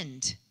to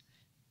end.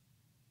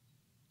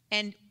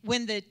 And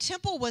when the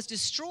temple was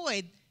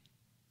destroyed,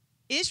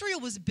 Israel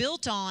was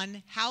built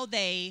on how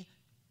they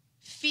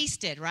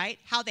feasted, right?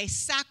 How they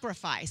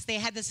sacrificed. They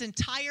had this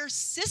entire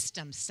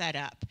system set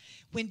up.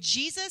 When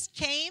Jesus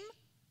came,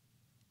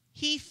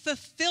 he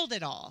fulfilled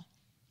it all.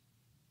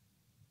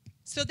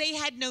 So they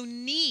had no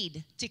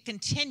need to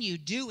continue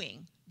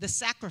doing the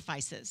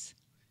sacrifices.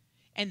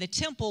 And the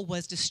temple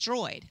was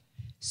destroyed.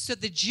 So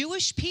the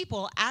Jewish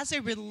people, as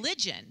a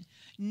religion,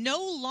 no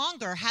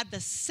longer had the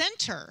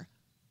center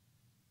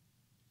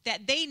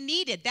that they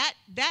needed.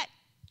 That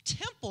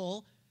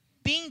temple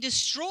being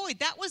destroyed,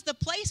 that was the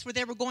place where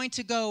they were going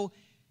to go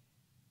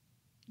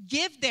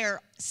give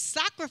their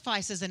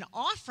sacrifices and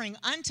offering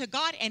unto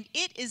God, and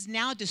it is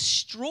now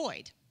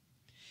destroyed.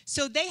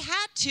 So they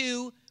had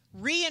to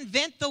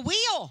reinvent the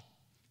wheel,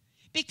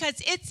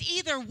 because it's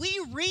either we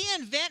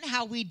reinvent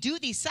how we do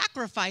these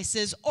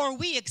sacrifices or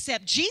we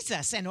accept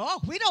Jesus. And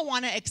we don't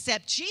want to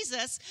accept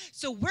Jesus,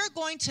 so we're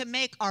going to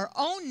make our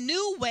own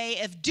new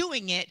way of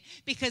doing it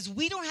because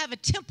we don't have a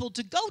temple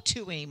to go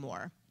to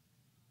anymore.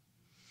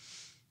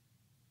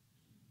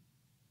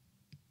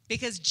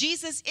 Because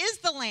Jesus is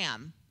the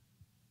Lamb.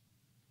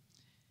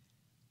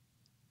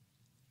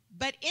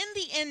 But in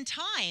the end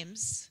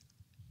times,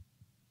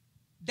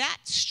 that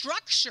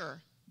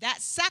structure, that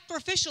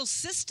sacrificial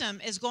system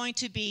is going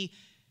to be,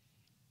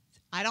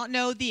 I don't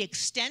know the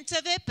extent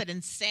of it, but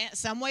in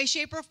some way,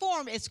 shape, or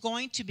form, it's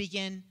going to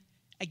begin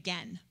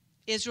again.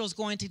 Israel's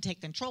going to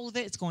take control of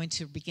it. It's going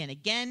to begin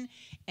again.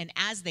 And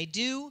as they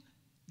do,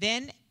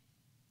 then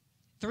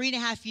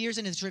 3.5 years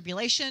into the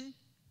tribulation,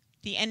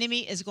 the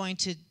enemy is going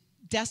to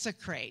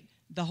desecrate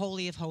the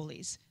Holy of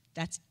Holies.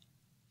 That's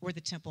where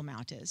the Temple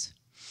Mount is.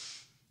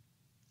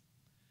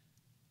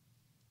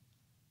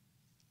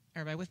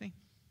 Everybody with me?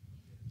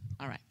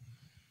 All right.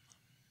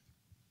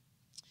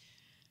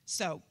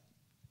 So,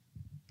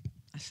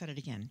 I said it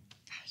again.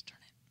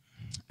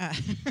 Gosh darn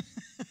it.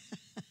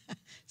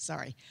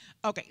 Sorry.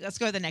 Okay, let's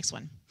go to the next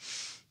one.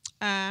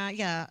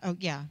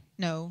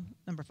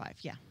 Number 5,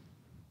 yeah.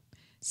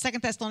 2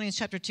 Thessalonians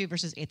chapter 2,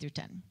 verses 8 through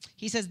 10.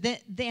 He says,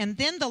 and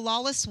then the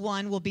lawless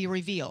one will be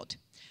revealed,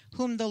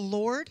 whom the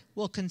Lord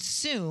will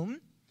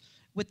consume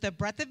with the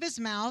breath of his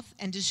mouth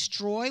and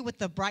destroy with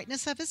the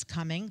brightness of his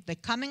coming. The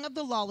coming of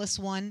the lawless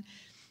one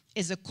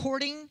is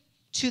according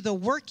to the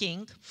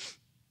working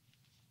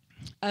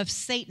of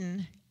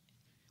Satan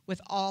with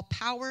all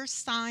power,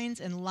 signs,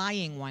 and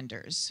lying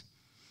wonders,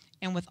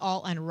 and with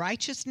all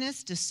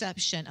unrighteousness,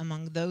 deception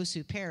among those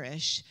who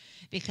perish,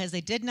 because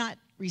they did not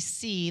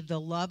receive the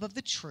love of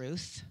the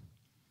truth,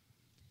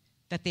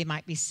 that they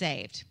might be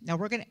saved. Now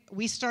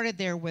we started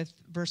there with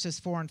verses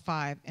 4 and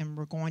 5, and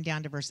we're going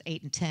down to verse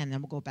 8 and 10,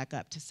 then we'll go back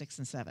up to 6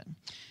 and 7.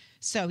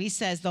 So he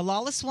says, the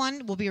lawless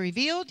one will be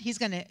revealed.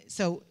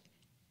 So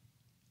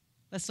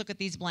let's look at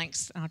these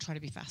blanks, and I'll try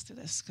to be fast through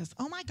this, because,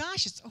 oh my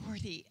gosh, it's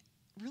already,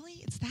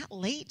 really? It's that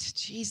late?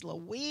 Jeez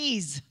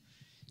Louise.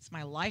 It's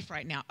my life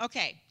right now.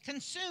 Okay,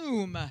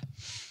 consume.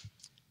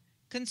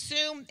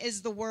 Consume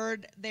is the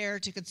word there,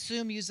 to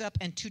consume, use up,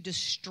 and to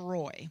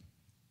destroy.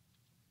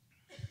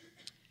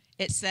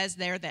 It says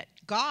there that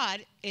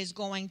God is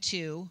going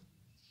to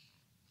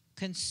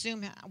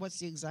consume. What's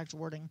the exact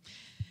wording?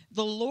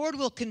 The Lord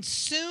will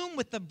consume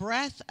with the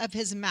breath of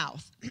his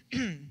mouth.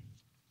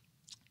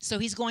 So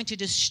he's going to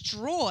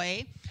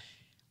destroy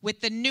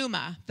with the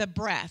pneuma, the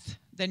breath.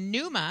 The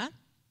pneuma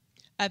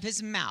of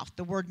his mouth.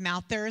 The word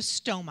mouth there is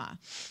stoma.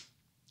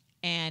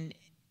 And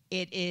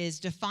it is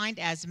defined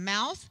as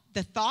mouth,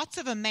 the thoughts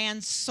of a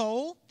man's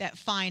soul that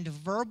find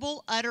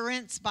verbal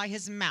utterance by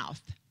his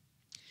mouth.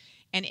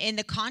 And in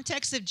the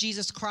context of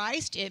Jesus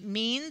Christ, it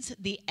means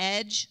the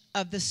edge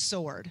of the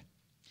sword.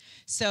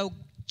 So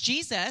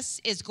Jesus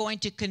is going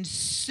to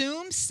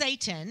consume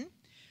Satan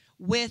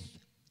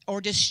or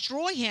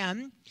destroy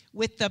him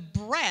with the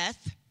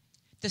breath,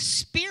 the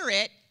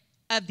spirit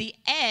of the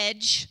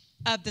edge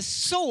of the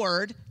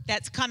sword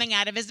that's coming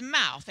out of his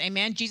mouth.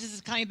 Amen. Jesus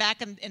is coming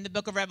back in the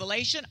book of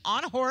Revelation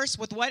on a horse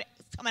with what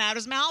coming out of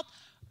his mouth?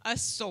 A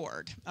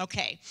sword.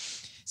 Okay.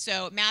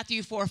 So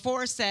Matthew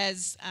 4:4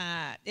 says,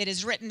 it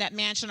is written that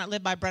man shall not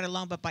live by bread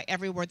alone, but by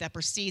every word that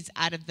proceeds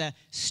out of the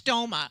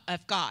stoma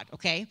of God,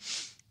 okay?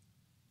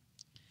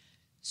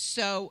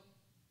 So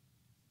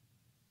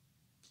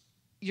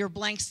your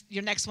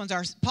next ones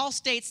are, Paul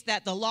states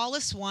that the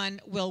lawless one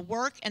will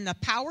work in the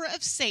power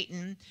of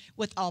Satan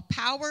with all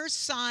powers,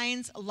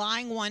 signs,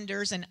 lying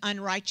wonders, and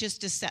unrighteous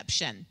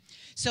deception.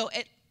 So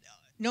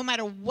no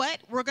matter what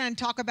we're going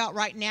to talk about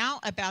right now,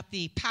 about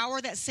the power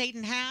that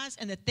Satan has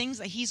and the things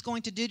that he's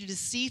going to do to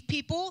deceive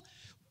people,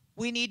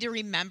 we need to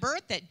remember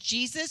that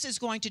Jesus is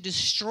going to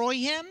destroy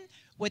him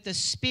with the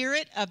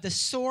spirit of the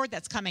sword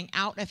that's coming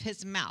out of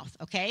his mouth,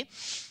 okay?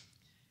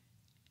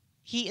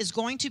 He is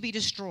going to be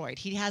destroyed.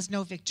 He has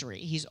no victory.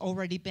 He's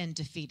already been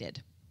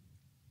defeated.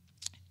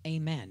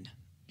 Amen.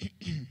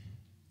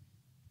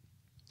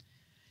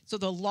 So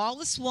the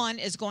lawless one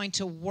is going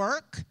to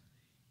work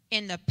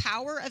in the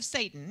power of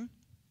Satan,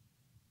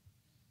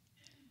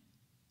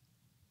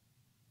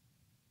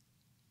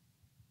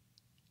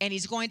 and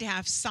he's going to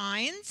have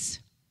signs,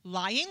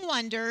 lying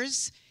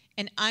wonders,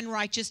 and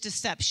unrighteous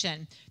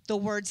deception. The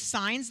word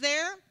signs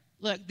there,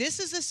 look, this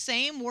is the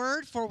same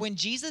word for when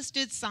Jesus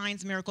did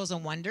signs, miracles,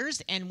 and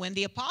wonders, and when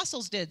the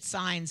apostles did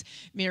signs,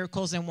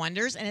 miracles, and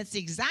wonders. And it's the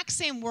exact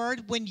same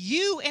word when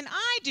you and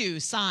I do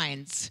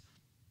signs.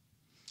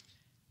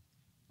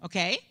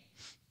 Okay?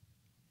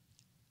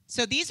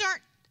 So these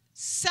aren't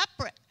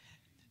separate.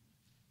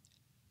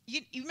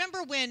 You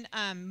remember when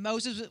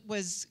Moses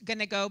was going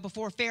to go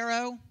before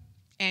Pharaoh?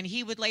 And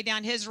he would lay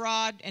down his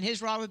rod, and his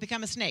rod would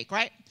become a snake,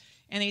 right?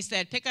 And he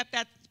said, pick up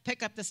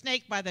the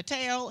snake by the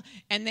tail,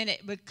 and then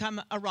it would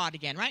become a rod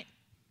again, right?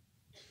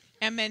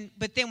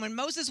 But then when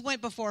Moses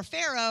went before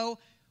Pharaoh,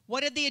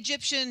 what did the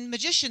Egyptian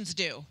magicians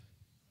do?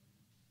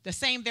 The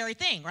same very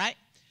thing, right?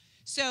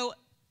 So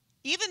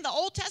even the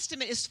Old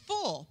Testament is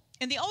full.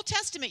 In the Old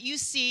Testament, you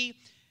see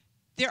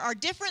there are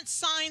different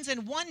signs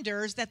and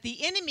wonders that the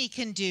enemy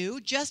can do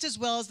just as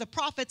well as the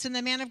prophets and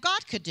the man of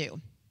God could do.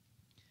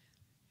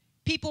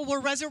 People were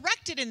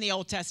resurrected in the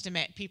Old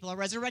Testament. People are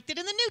resurrected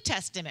in the New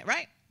Testament,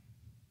 right?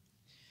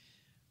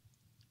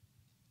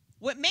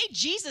 What made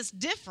Jesus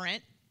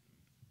different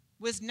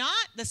was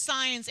not the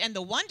signs and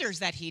the wonders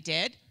that he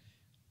did,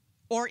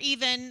 or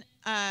even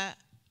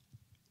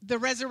the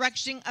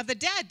resurrection of the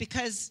dead,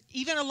 because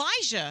even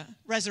Elijah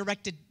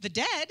resurrected the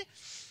dead.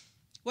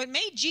 What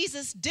made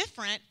Jesus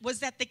different was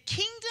that the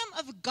kingdom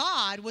of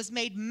God was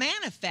made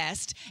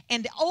manifest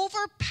and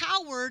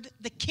overpowered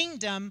the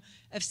kingdom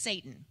of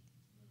Satan.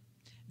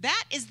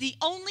 That is the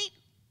only,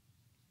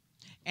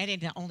 and it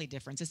ain't the only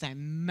difference, it's a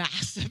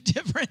massive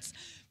difference,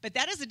 but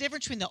that is the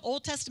difference between the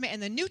Old Testament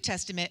and the New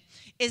Testament,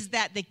 is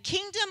that the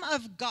kingdom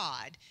of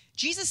God,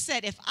 Jesus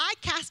said, if I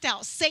cast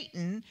out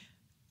Satan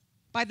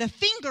by the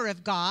finger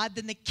of God,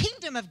 then the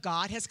kingdom of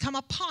God has come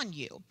upon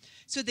you.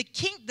 So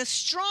the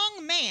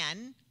strong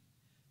man,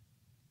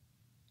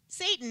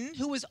 Satan,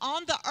 who was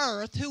on the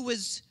earth, who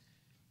was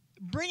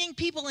bringing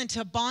people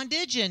into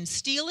bondage and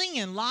stealing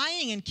and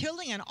lying and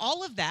killing and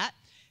all of that,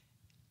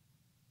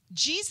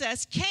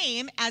 Jesus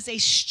came as a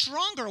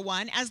stronger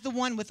one, as the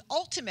one with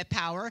ultimate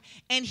power,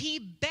 and he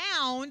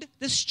bound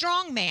the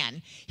strong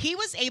man. He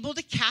was able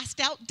to cast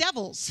out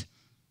devils.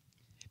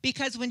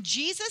 Because when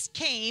Jesus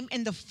came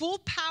in the full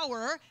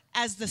power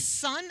as the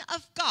Son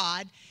of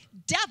God,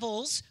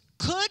 devils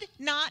could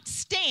not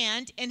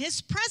stand in his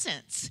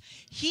presence.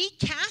 He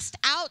cast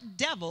out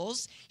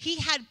devils. He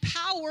had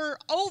power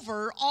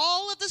over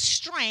all of the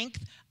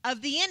strength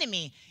of the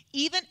enemy,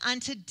 even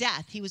unto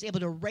death. He was able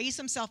to raise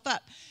himself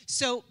up.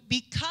 So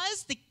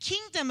because the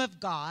kingdom of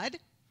God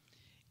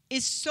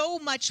is so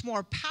much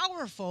more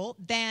powerful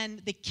than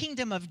the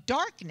kingdom of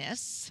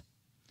darkness,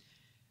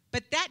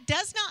 but that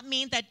does not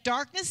mean that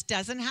darkness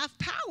doesn't have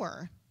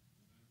power.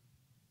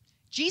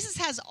 Jesus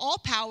has all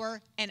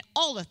power and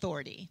all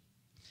authority.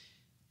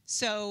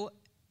 So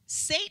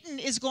Satan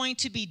is going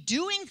to be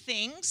doing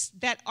things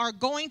that are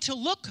going to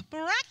look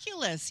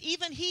miraculous.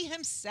 Even he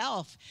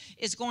himself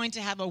is going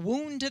to have a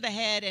wound to the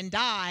head and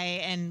die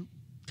and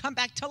come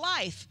back to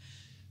life.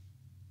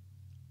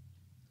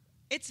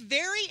 It's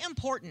very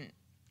important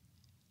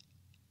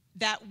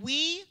that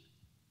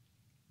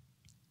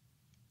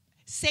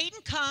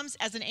Satan comes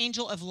as an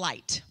angel of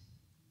light.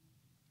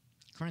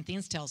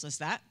 Corinthians tells us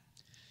that.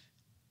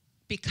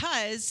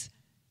 Because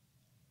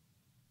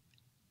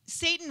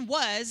Satan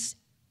was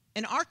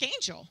an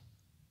archangel.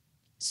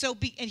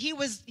 And he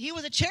was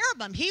a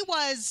cherubim. He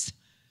was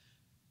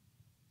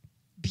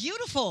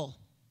beautiful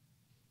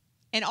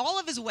in all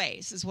of his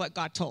ways, is what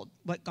God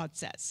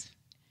says.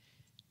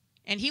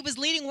 And he was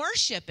leading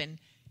worship, and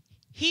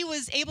he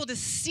was able to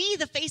see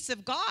the face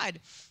of God.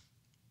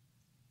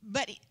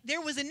 But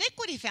there was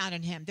iniquity found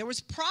in him. There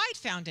was pride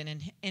found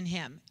in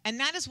him. And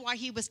that is why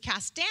he was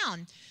cast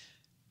down.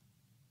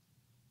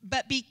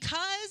 But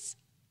because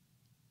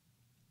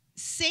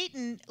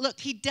Satan, look,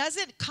 he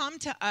doesn't come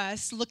to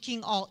us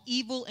looking all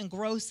evil and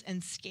gross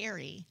and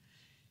scary.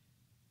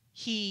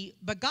 He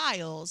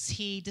beguiles,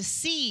 he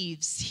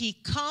deceives, he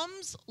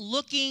comes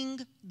looking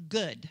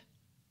good,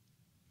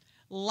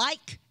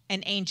 like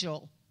an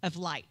angel of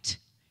light.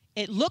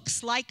 It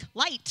looks like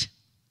light.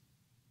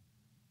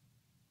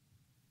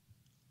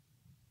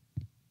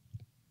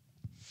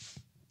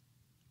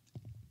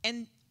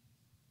 And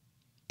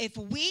if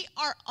we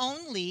are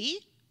only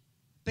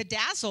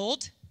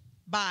bedazzled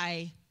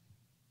by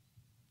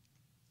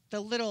the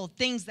little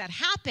things that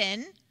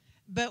happen,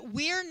 but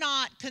we're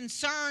not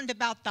concerned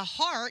about the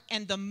heart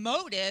and the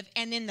motive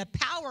and in the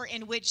power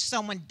in which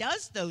someone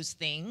does those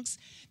things,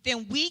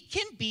 then we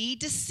can be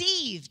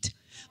deceived.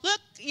 Look,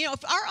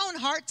 if our own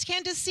hearts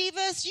can deceive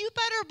us, you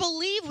better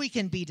believe we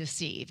can be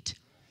deceived.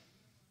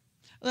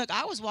 Look,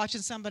 I was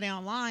watching somebody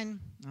online.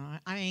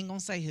 I ain't going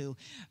to say who.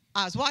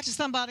 I was watching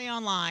somebody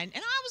online,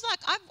 and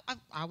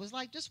I was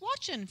like just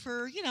watching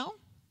for,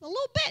 a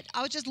little bit.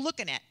 I was just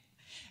looking at,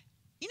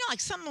 like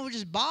something was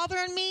just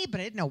bothering me, but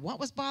I didn't know what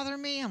was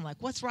bothering me. I'm like,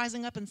 what's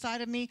rising up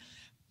inside of me?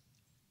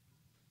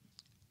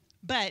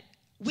 But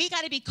we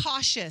got to be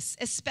cautious,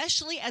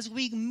 especially as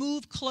we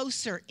move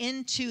closer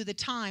into the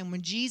time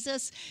when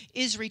Jesus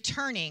is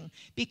returning,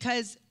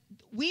 because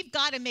we've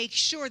got to make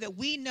sure that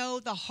we know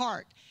the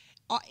heart.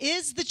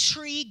 Is the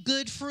tree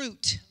good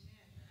fruit?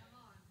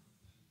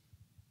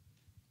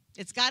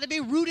 It's got to be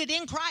rooted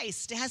in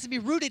Christ. It has to be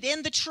rooted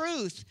in the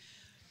truth.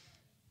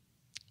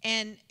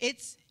 And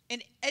it's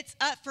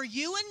up for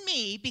you and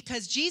me,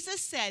 because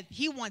Jesus said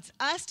he wants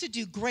us to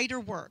do greater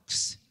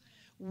works.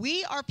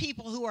 We are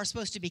people who are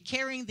supposed to be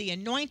carrying the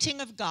anointing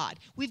of God.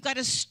 We've got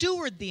to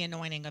steward the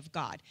anointing of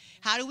God.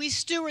 How do we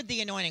steward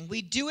the anointing?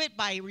 We do it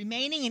by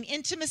remaining in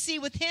intimacy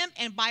with him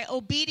and by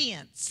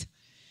obedience.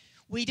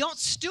 We don't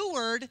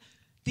steward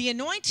the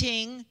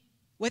anointing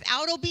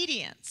without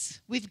obedience.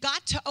 We've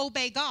got to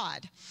obey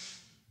God.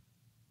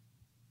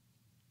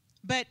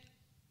 But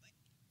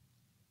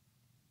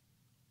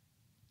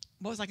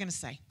what was I going to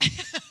say? I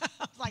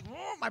was like,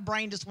 oh, my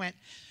brain just went.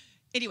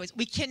 Anyways,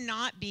 we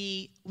cannot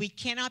be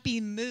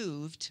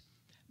moved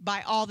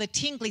by all the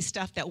tingly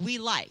stuff that we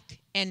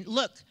like. And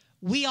look,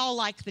 we all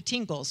like the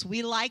tingles.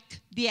 We like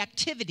the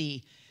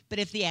activity. But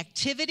if the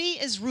activity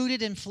is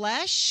rooted in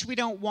flesh, we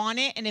don't want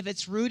it. And if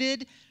it's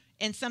rooted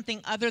in something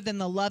other than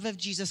the love of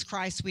Jesus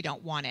Christ, we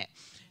don't want it.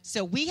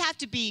 So we have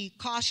to be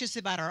cautious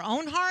about our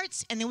own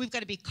hearts, and then we've got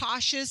to be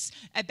cautious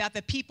about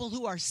the people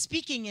who are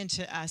speaking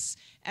into us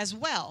as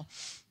well.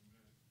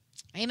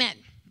 Amen.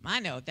 I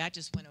know, that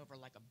just went over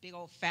like a big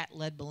old fat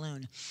lead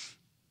balloon.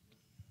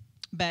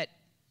 But,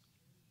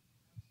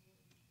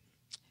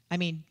 I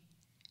mean,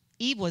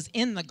 Eve was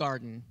in the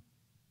garden.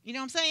 You know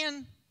what I'm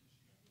saying?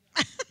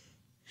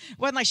 It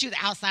wasn't like she was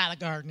outside the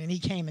garden and he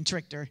came and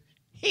tricked her.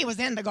 He was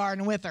in the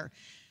garden with her.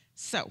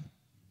 So,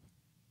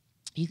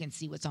 you can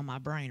see what's on my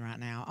brain right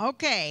now.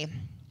 Okay.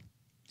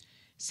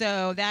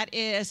 So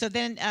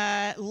then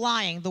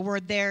lying, the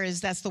word there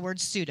that's the word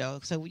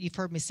pseudo. So you've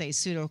heard me say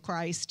pseudo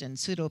Christ and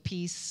pseudo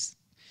peace.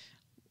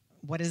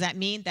 What does that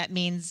mean? That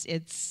means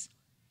it's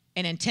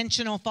an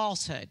intentional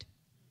falsehood.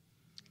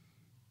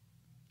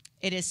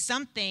 It is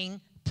something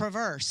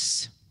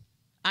perverse,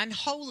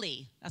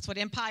 unholy. That's what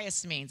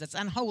impious means. It's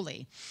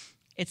unholy.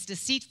 It's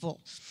deceitful.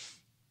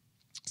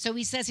 So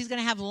he says he's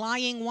going to have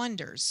lying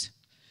wonders.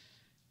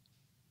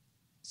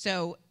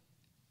 So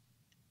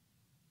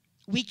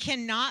we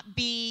cannot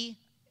be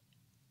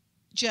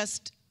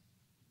just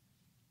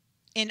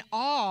in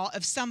awe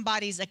of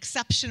somebody's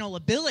exceptional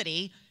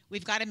ability.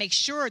 We've got to make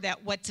sure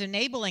that what's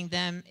enabling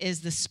them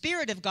is the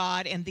Spirit of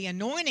God and the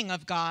anointing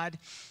of God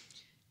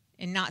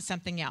and not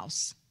something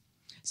else.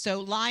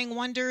 So lying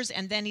wonders,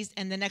 and then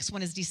the next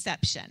one is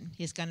deception.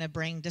 He's going to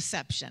bring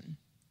deception.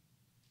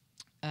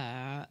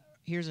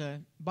 here's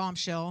a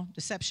bombshell.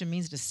 Deception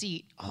means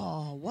deceit.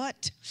 Oh,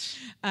 what?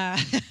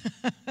 But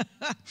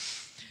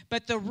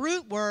the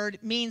root word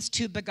means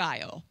to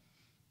beguile,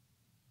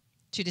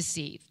 to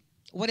deceive.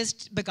 What is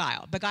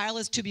beguile? Beguile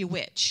is to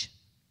bewitch,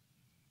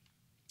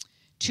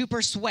 to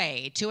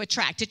persuade, to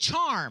attract, to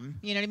charm.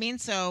 You know what I mean?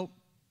 So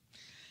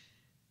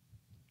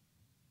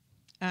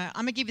I'm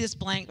going to give you this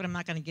blank, but I'm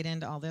not going to get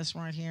into all this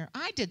right here.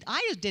 I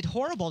did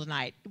horrible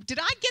tonight. Did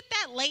I get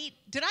that late?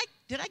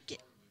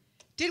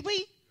 Did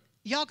we?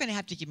 Y'all going to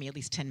have to give me at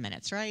least 10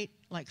 minutes, right?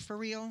 Like, for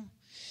real?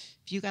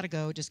 If you got to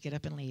go, just get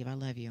up and leave. I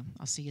love you.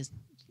 I'll see you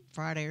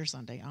Friday or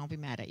Sunday. I won't be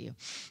mad at you.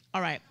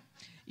 All right.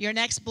 Your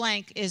next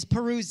blank is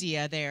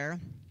Perusia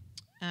there.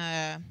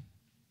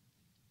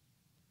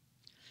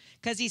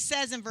 Because he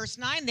says in verse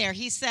 9 there,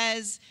 he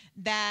says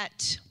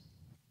that,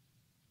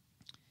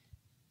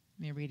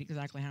 let me read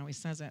exactly how he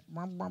says it.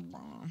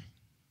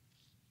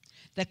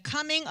 The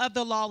coming of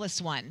the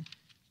lawless one.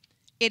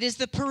 It is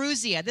the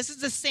Perusia. This is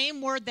the same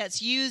word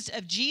that's used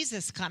of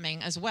Jesus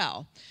coming as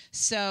well.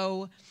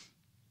 So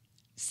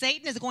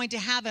Satan is going to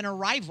have an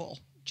arrival,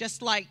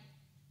 just like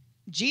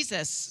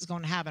Jesus is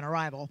going to have an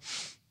arrival.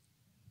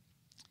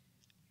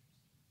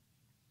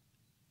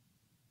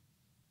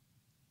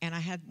 And I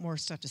had more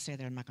stuff to say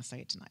there. I'm not going to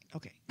say it tonight.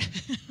 Okay.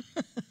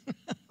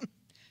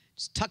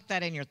 Just tuck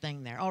that in your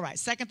thing there. All right.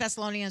 2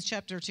 Thessalonians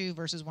chapter 2,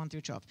 verses 1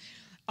 through 12.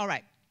 All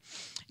right.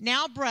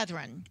 Now,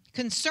 brethren,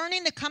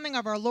 concerning the coming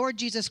of our Lord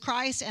Jesus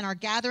Christ and our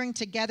gathering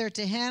together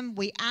to him,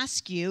 we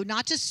ask you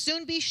not to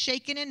soon be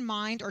shaken in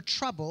mind or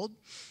troubled,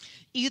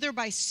 either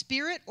by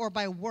spirit or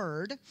by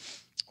word,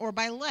 or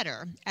by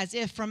letter, as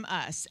if from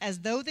us,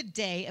 as though the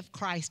day of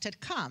Christ had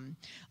come.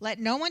 Let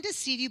no one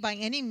deceive you by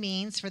any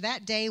means, for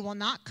that day will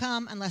not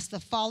come unless the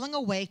falling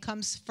away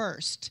comes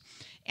first,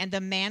 and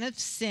the man of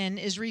sin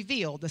is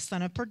revealed, the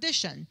son of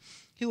perdition,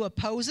 who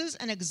opposes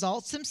and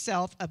exalts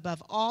himself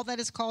above all that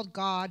is called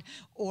God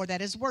or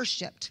that is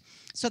worshipped.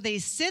 So that he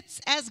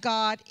sits as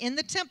God in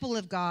the temple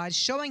of God,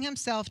 showing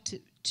himself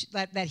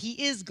that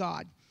he is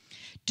God.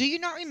 Do you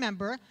not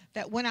remember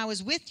that when I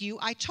was with you,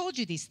 I told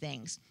you these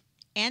things?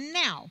 And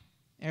now,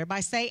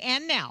 everybody say,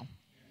 and now.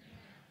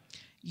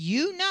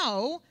 You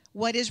know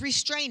what is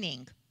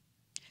restraining,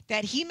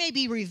 that he may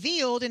be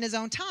revealed in his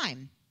own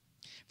time.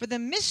 For the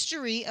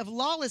mystery of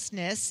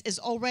lawlessness is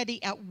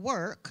already at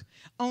work.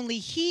 Only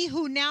he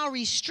who now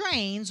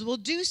restrains will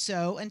do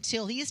so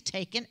until he is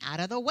taken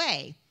out of the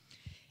way.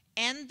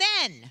 And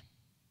then,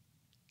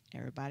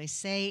 everybody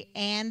say,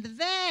 and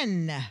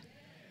then.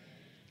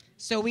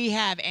 So we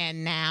have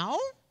and now,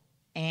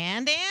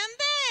 and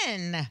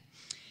then.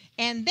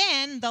 And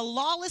then the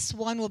lawless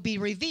one will be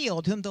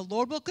revealed, whom the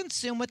Lord will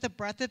consume with the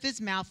breath of his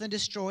mouth and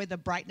destroy the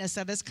brightness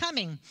of his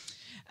coming.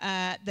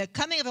 The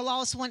coming of the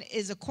lawless one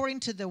is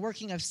according to the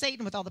working of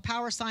Satan with all the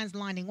power, signs,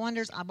 blinding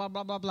wonders, blah,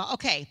 blah, blah, blah.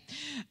 Okay.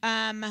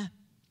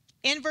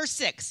 In verse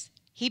 6,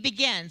 he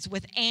begins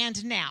with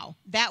and now.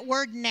 That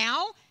word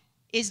now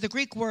is the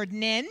Greek word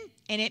nin,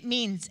 and it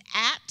means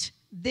at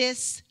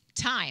this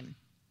time,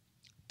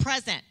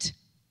 present,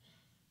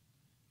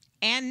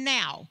 and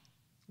now.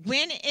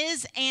 When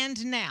is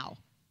and now?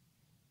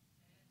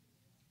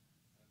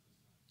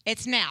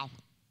 It's now.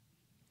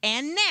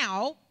 And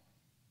now,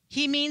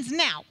 he means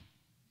now.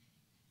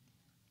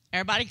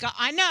 Everybody got,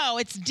 I know,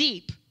 it's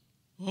deep.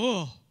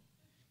 Oh.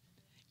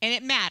 And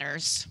it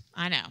matters.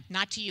 I know,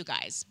 not to you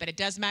guys, but it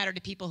does matter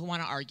to people who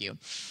want to argue.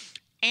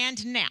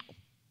 And now,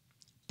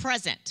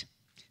 present.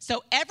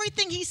 So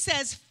everything he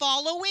says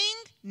following,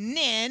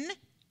 nin,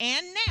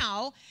 and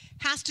now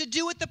has to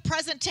do with the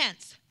present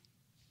tense.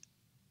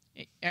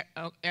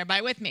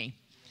 Everybody with me?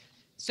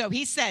 So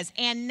he says,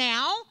 and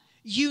now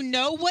you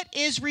know what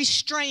is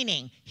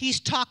restraining. He's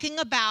talking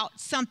about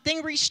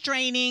something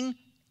restraining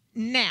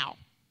now.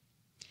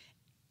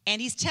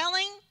 And he's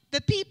telling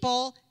the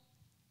people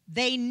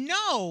they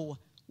know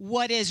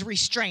what is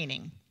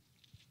restraining.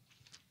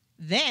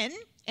 Then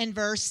in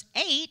verse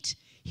 8,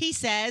 he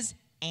says,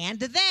 and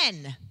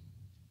then.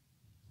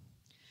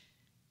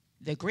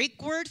 The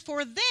Greek word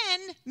for then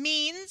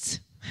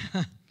means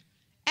at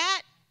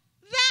that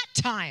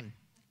time.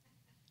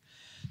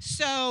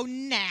 So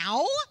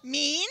now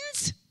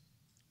means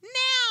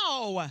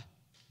now.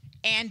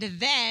 And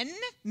then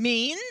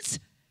means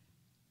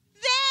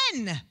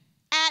then,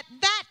 at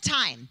that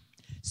time.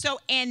 So,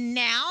 and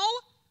now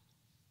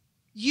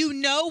you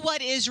know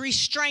what is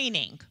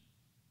restraining.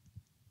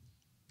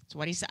 That's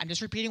what he said. I'm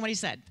just repeating what he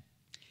said.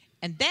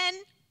 And then,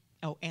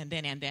 and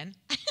then.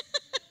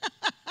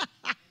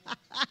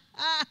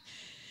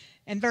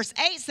 And verse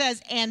 8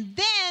 says, and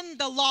then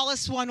the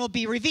lawless one will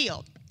be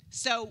revealed.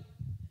 So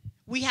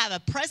we have a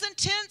present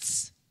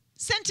tense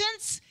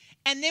sentence,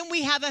 and then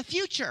we have a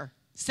future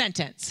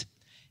sentence.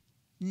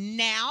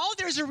 Now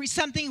there's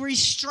something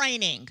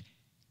restraining,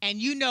 and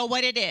you know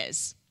what it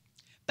is.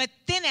 But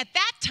then at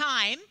that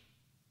time,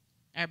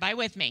 everybody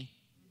with me?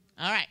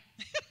 All right.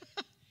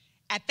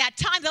 At that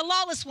time, the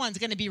lawless one's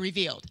going to be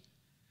revealed.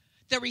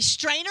 The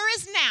restrainer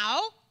is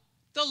now,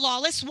 the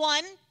lawless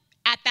one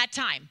at that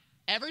time.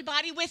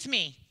 Everybody with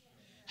me?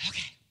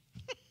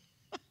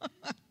 Okay.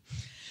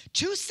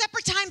 2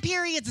 separate time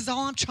periods is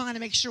all I'm trying to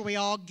make sure we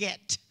all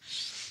get.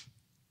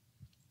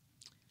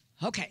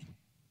 Okay.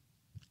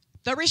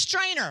 The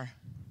restrainer.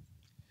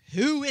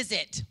 Who is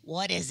it?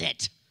 What is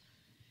it?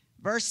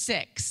 Verse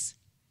 6.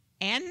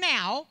 And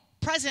now,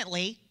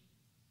 presently,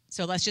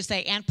 so let's just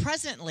say, and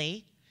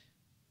presently,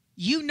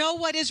 you know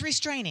what is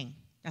restraining.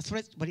 That's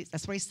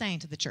what he's saying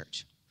to the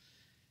church.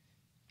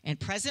 And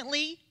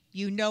presently,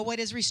 you know what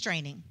is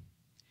restraining,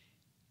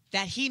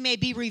 that he may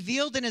be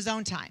revealed in his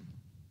own time.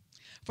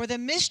 For the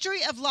mystery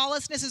of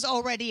lawlessness is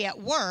already at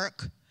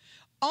work.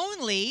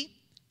 Only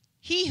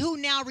he who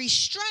now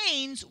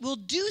restrains will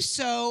do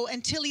so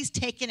until he's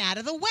taken out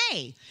of the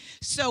way.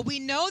 So we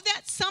know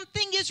that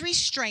something is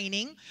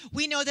restraining.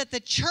 We know that the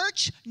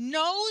church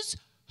knows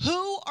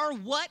who or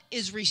what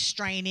is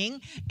restraining.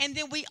 And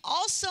then we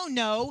also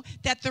know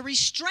that the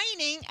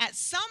restraining at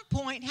some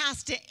point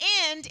has to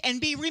end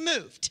and be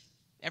removed.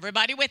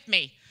 Everybody with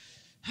me?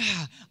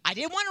 I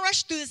didn't want to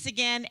rush through this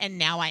again, and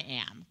now I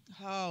am.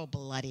 Oh,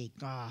 bloody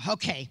God.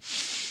 Okay.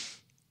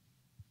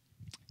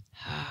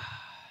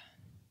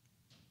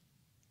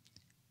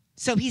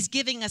 So he's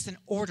giving us an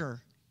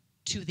order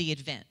to the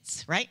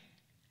events, right?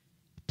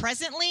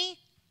 Presently,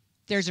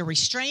 there's a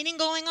restraining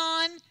going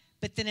on,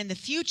 but then in the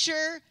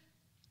future,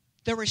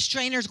 the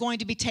restrainer is going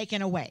to be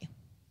taken away.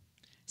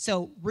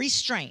 So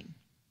restrain.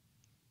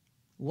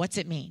 What's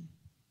it mean?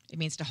 It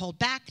means to hold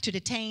back, to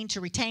detain,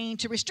 to retain,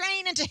 to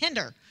restrain, and to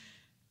hinder.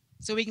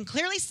 So we can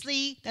clearly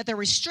see that the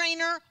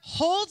restrainer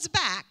holds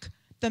back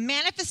the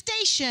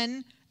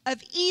manifestation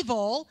of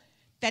evil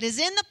that is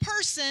in the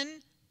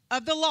person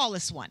of the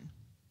lawless one.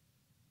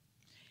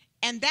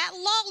 And that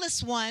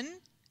lawless one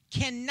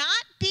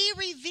cannot be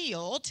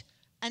revealed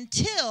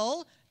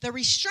until the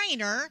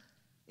restrainer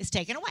is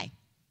taken away.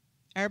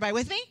 Everybody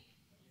with me?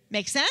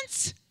 Make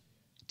sense?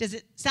 Does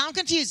it sound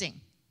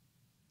confusing?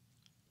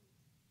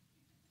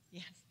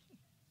 Yes.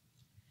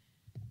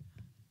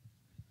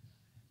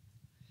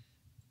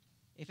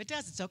 If it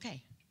does, it's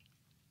okay.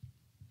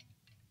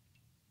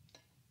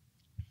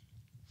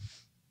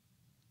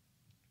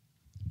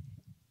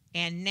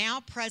 And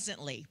now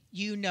presently,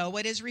 you know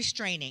what is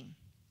restraining.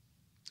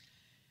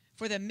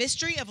 For the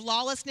mystery of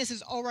lawlessness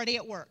is already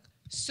at work.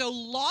 So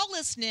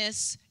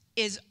lawlessness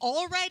is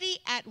already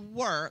at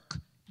work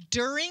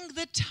during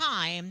the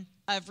time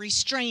of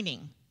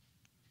restraining.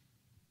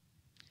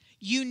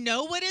 You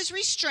know what is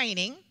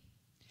restraining,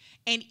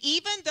 and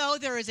even though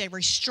there is a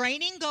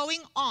restraining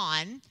going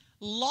on,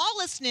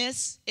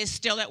 lawlessness is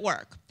still at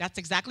work. That's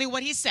exactly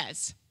what he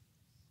says.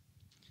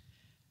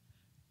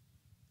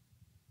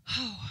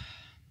 Oh.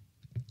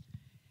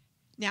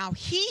 Now,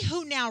 he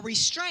who now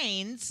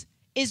restrains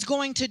is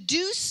going to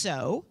do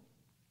so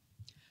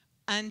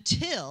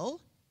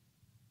until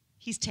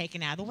he's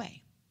taken out of the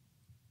way.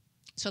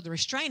 So the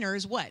restrainer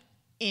is what?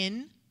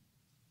 In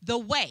the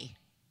way.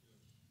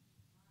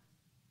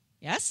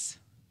 Yes?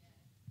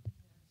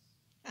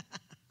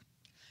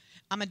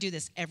 I'm going to do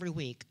this every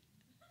week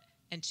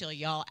until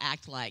y'all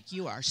act like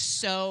you are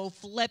so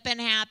flippin'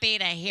 happy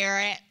to hear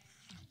it.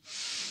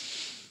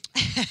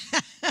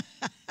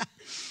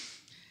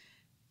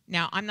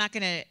 Now, I'm not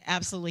going to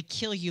absolutely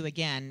kill you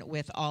again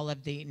with all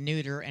of the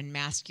neuter and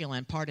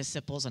masculine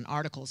participles and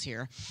articles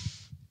here,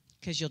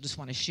 because you'll just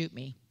want to shoot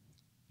me.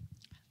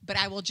 But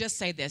I will just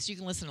say this. You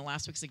can listen to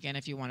last week's again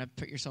if you want to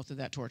put yourself through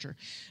that torture.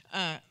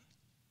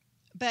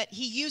 But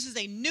he uses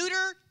a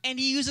neuter and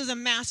he uses a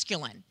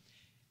masculine.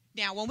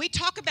 Now, when we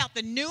talk about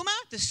the pneuma,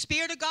 the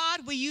Spirit of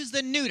God, we use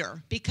the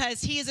neuter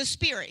because he is a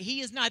spirit.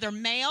 He is neither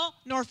male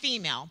nor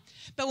female.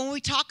 But when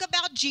we talk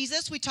about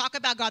Jesus, we talk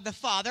about God the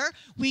Father,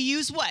 we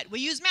use what?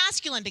 We use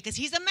masculine because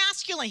he's a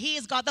masculine. He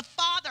is God the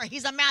Father.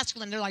 He's a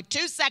masculine. They're like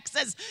two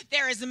sexes.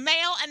 There is a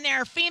male and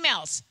there are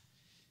females.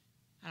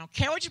 I don't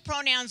care what your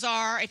pronouns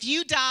are. If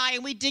you die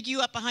and we dig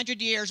you up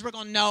 100 years, we're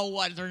going to know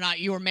whether or not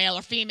you were male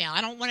or female.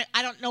 I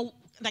don't know,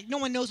 like no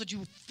one knows what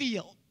you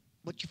feel,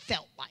 what you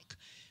felt like.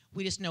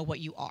 We just know what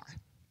you are.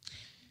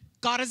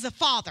 God is the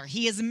Father.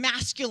 He is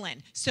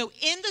masculine. So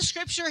in the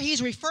scripture,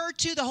 he's referred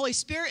to, the Holy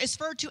Spirit is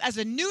referred to as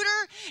a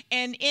neuter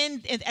and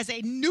as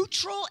a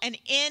neutral. And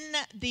in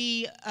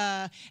the,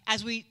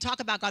 as we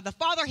talk about God the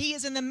Father, he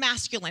is in the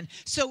masculine.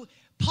 So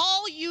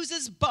Paul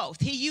uses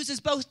both. He uses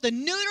both the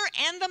neuter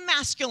and the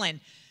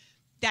masculine.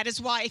 That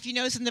is why, if you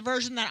notice in the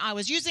version that I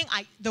was using,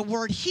 the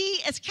word he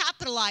is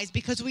capitalized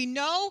because we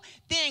know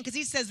then, because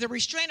he says the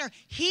restrainer,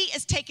 he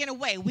is taken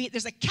away.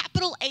 There's a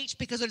capital H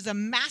because it is a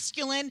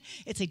masculine,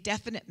 it's a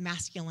definite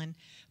masculine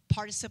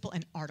participle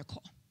and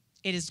article.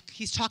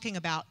 He's talking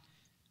about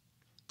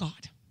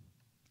God.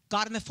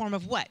 God in the form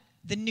of what?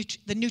 The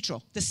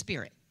neutral, the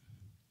Spirit.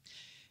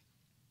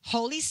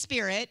 Holy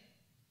Spirit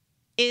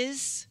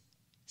is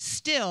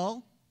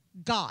still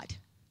God.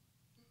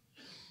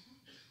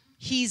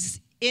 He's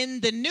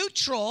in the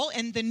neutral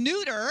and the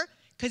neuter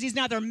because he's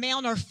neither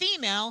male nor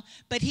female,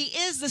 but he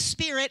is the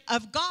Spirit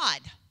of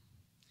God.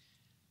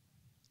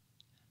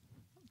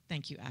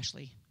 Thank you,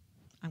 Ashley.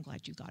 I'm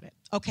glad you got it.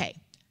 Okay.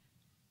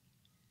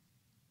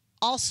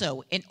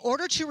 Also, in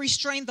order to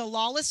restrain the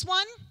lawless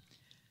one,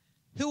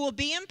 who will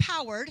be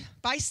empowered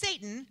by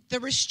Satan, the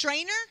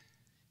restrainer.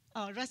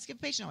 Oh, did I skip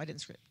a page? No, I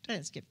didn't skip.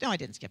 No, I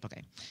didn't skip.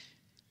 Okay.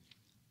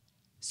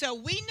 So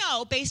we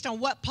know, based on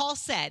what Paul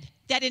said,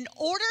 that in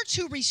order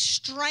to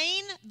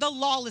restrain the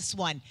lawless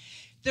one,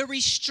 the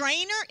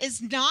restrainer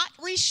is not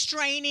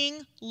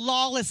restraining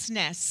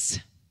lawlessness.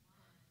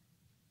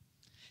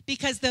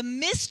 Because the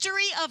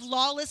mystery of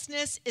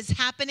lawlessness is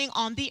happening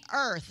on the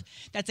earth.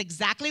 That's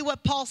exactly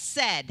what Paul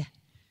said.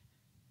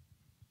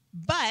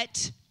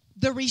 But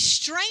the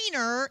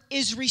restrainer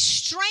is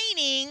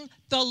restraining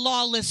the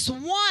lawless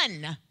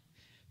one,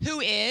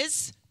 who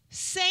is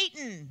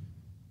Satan.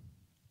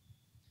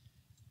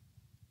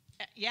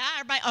 Yeah,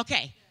 everybody?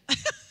 Okay.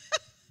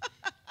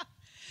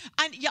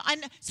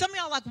 And some of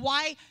y'all are like,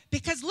 why?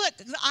 Because look,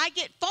 I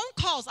get phone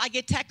calls, I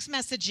get text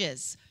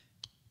messages.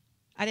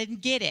 I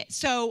didn't get it.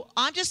 So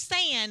I'm just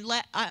saying,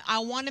 I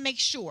want to make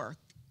sure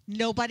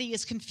nobody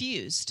is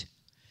confused.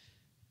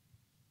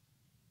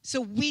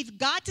 So we've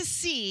got to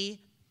see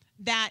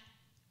that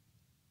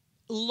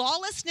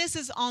lawlessness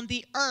is on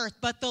the earth,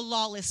 but the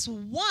lawless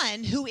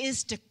one who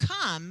is to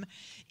come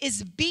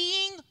is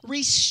being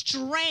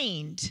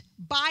restrained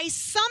by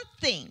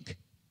something.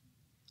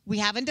 We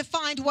haven't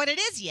defined what it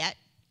is yet.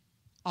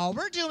 All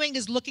we're doing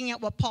is looking at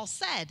what Paul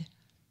said.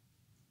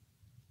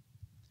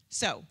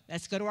 So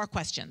let's go to our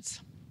questions.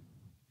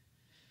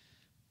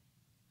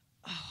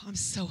 Oh, I'm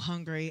so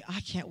hungry.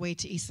 I can't wait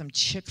to eat some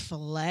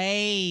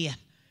Chick-fil-A.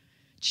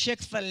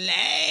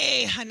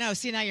 Chick-fil-A. I know.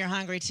 See, now you're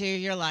hungry too.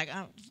 You're like,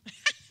 oh.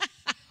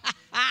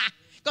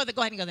 Go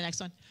ahead and go to the next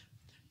one.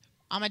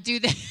 I'm going to do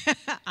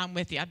that. I'm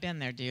with you. I've been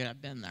there, dude.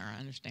 I've been there. I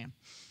understand.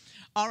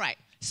 All right.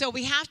 So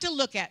we have to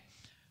look at,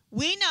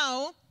 we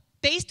know,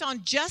 based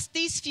on just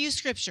these few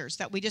scriptures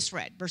that we just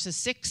read, verses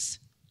 6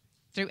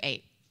 through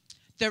 8,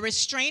 the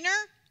restrainer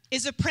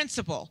is a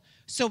principle.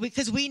 So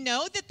because we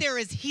know that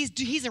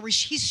he's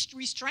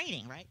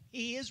restraining, right?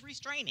 He is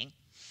restraining.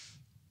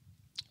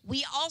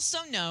 We also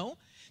know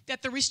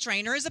that the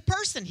restrainer is a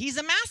person. He's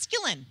a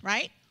masculine,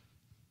 right?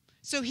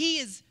 So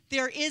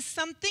there is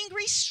something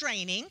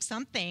restraining,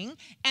 something,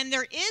 and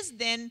there is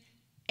then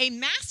a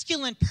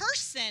masculine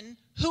person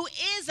who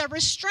is a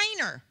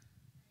restrainer.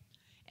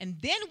 And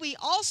then we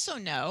also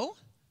know,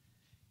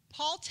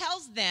 Paul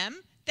tells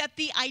them that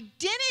the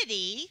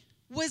identity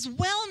was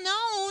well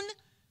known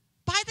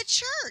by the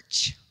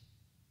church.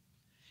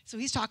 So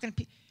he's talking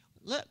to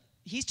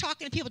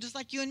people just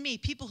like you and me,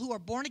 people who are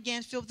born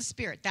again, filled with the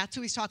Spirit. That's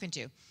who he's talking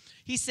to.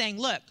 He's saying,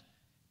 look,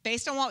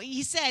 based on what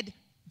he said,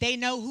 they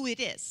know who it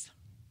is.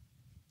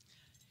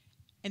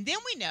 And then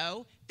we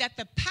know that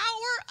the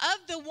power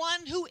of the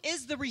one who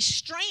is the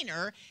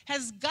restrainer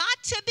has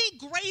got to be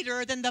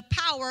greater than the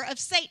power of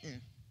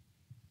Satan.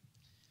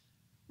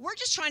 We're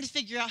just trying to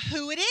figure out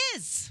who it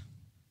is.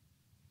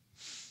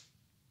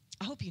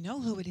 I hope you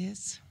know who it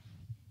is.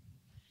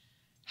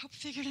 I hope you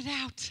figured it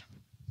out.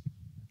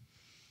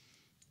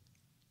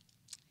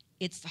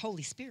 It's the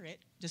Holy Spirit,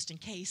 just in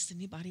case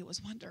anybody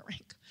was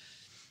wondering.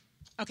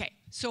 Okay,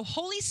 so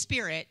Holy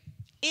Spirit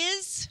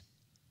is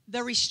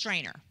the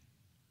restrainer.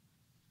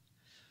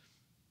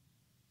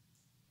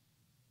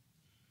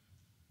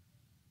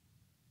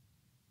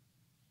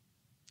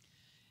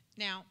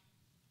 Now,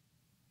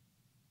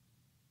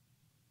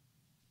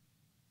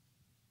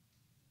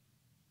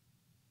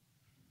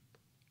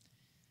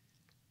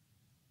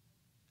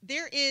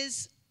 there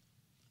is,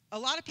 a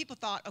lot of people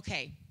thought,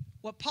 okay,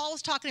 what Paul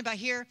was talking about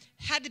here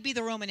had to be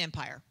the Roman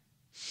Empire.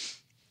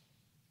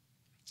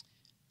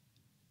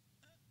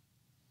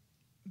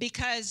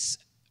 Because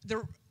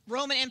the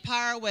Roman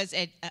Empire was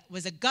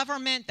a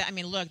government that, I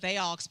mean, look, they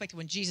all expected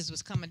when Jesus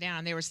was coming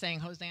down, they were saying,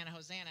 Hosanna,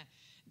 Hosanna.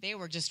 They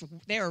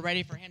were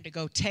ready for him to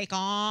go take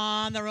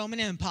on the Roman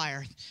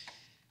Empire.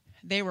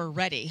 They were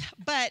ready.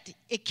 But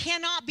it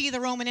cannot be the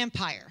Roman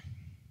Empire.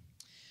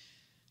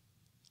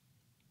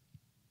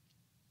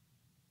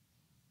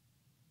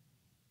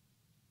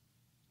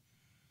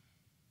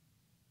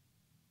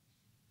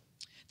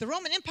 The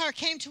Roman Empire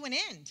came to an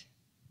end.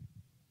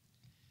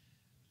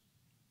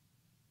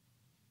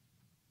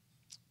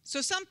 So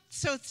some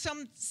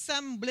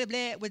blah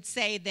blah would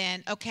say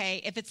then,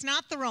 okay, if it's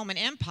not the Roman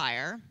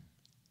Empire,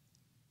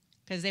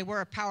 because they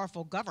were a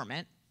powerful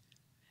government,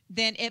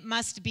 then it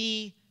must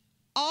be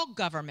all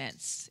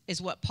governments, is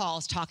what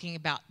Paul's talking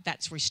about,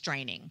 that's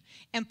restraining.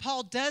 And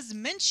Paul does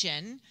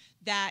mention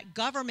that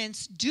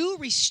governments do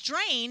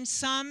restrain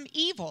some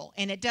evil,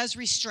 and it does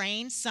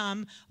restrain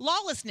some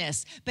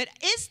lawlessness. But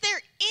is there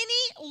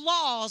any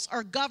laws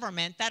or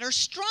government that are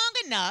strong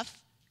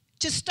enough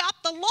to stop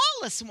the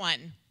lawless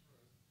one?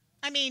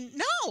 I mean,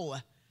 no.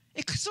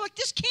 So it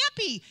just can't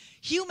be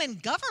human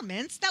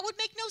governments. That would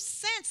make no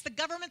sense. The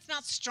government's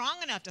not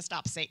strong enough to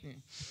stop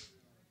Satan.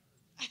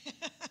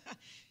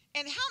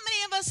 And how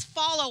many of us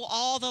follow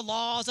all the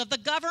laws of the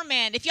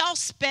government? If y'all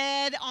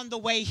sped on the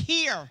way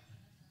here.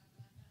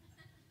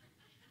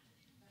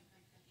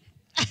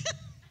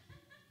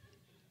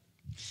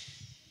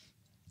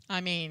 I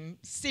mean,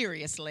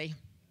 seriously.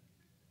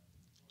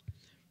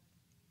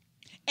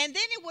 And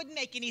then it wouldn't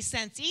make any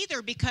sense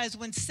either, because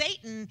when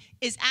Satan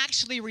is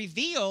actually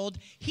revealed,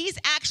 he's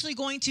actually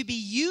going to be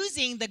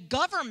using the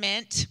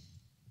government.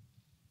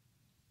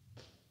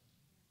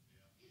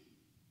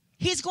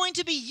 He's going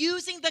to be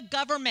using the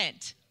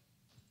government.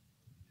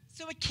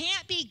 So it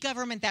can't be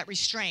government that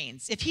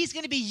restrains. If he's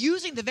going to be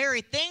using the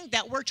very thing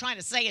that we're trying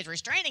to say is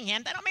restraining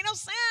him, that don't make no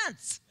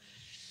sense.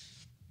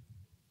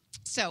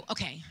 So,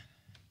 okay.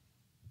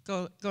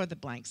 Go to the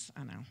blanks.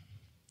 I know.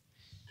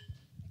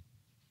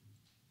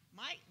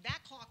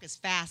 That clock is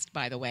fast,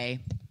 by the way.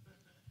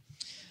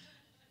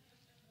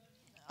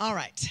 All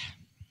right.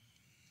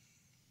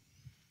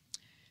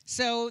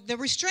 So the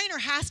restrainer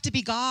has to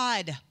be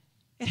God.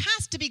 It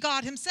has to be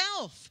God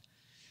himself.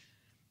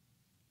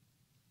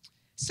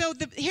 So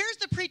here's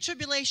the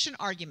pre-tribulation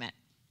argument.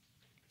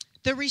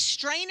 The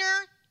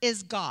restrainer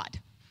is God.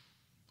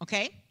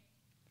 Okay?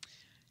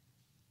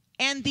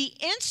 And the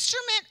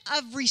instrument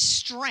of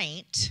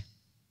restraint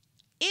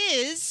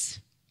is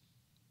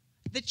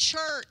the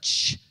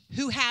church,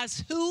 who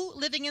has who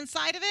living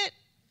inside of it?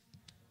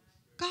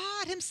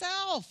 God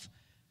himself.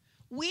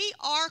 We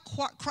are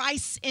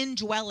Christ's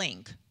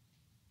indwelling.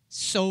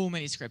 So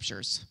many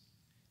scriptures.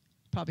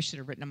 Probably should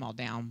have written them all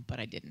down, but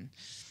I didn't.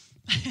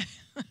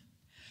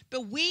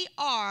 But we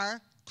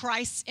are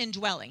Christ's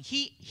indwelling.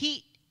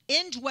 He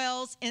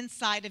indwells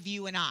inside of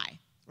you and I,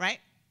 right?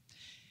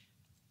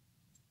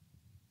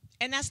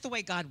 And that's the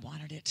way God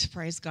wanted it.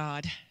 Praise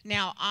God.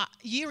 Now,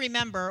 you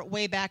remember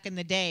way back in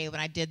the day when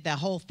I did the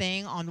whole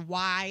thing on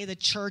why the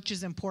church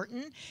is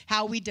important,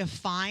 how we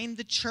define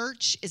the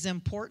church is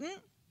important.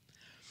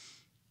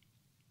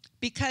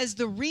 Because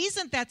the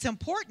reason that's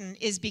important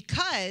is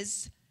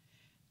because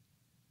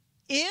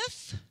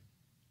if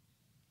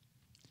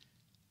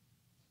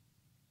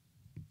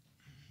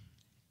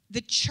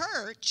the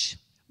church,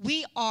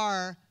 we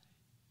are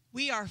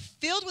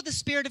filled with the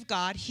Spirit of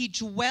God. He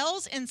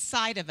dwells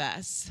inside of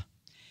us.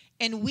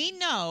 And we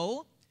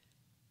know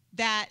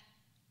that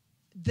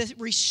the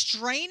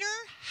restrainer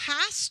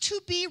has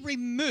to be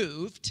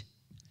removed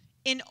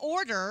in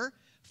order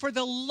for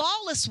the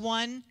lawless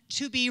one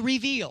to be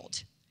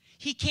revealed.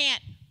 He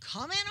can't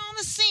come in on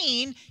the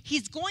scene.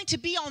 He's going to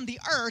be on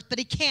the earth, but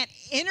he can't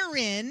enter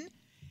in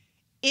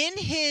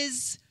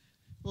his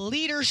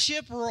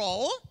leadership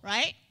role,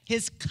 right?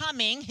 His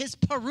coming, his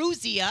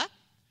parousia,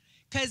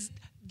 because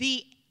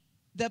the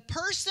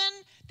person,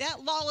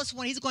 that lawless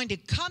one, he's going to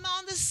come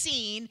on the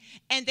scene,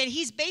 and then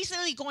he's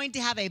basically going to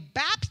have a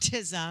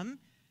baptism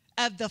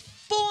of the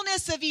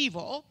fullness of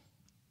evil.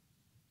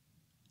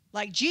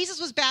 Like Jesus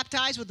was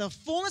baptized with the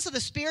fullness of the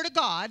Spirit of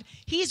God,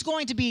 he's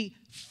going to be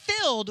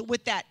filled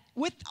with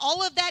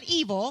all of that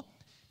evil,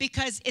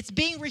 because it's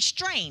being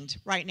restrained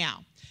right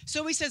now.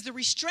 So he says the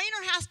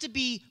restrainer has to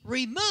be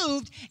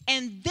removed,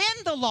 and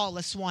then the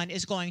lawless one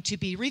is going to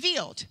be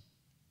revealed.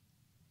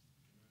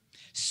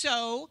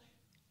 So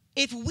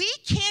if we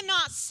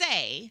cannot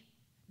say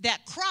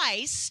that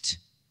Christ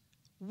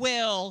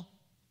will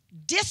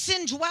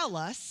disindwell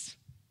us,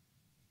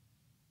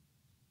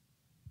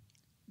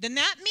 then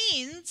that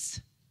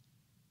means,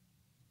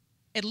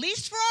 at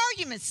least for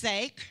argument's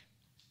sake,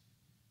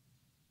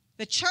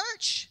 the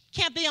church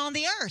can't be on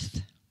the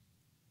earth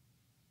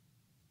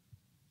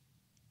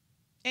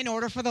in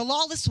order for the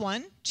lawless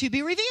one to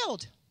be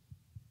revealed.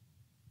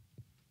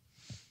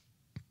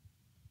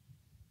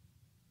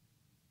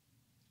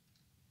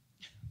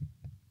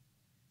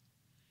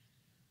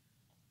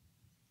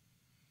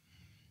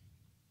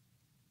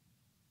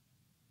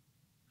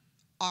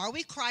 Are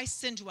we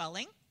Christ's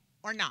indwelling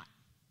or not?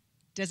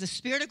 Does the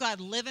Spirit of God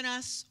live in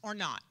us or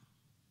not?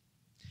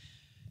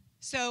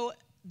 So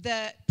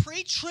the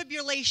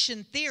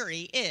pre-tribulation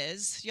theory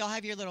is, y'all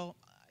have your little,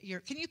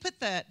 can you put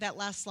that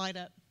last slide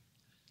up?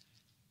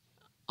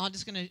 I'm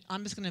just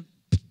gonna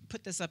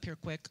put this up here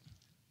quick.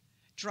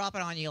 Drop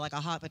it on you like a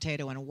hot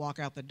potato and walk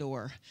out the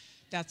door.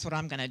 That's what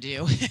I'm gonna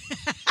do.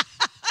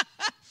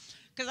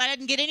 Because I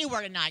didn't get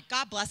anywhere tonight.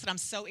 God bless it, I'm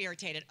so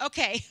irritated.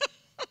 Okay.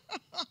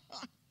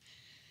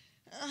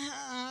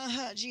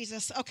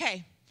 Jesus.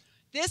 Okay.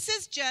 This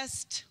is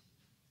just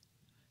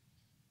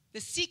the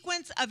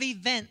sequence of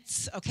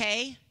events,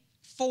 okay,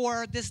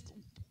 for this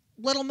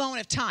little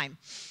moment of time.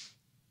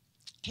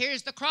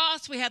 Here's the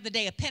cross. We have the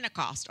day of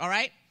Pentecost, all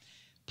right?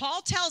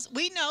 Paul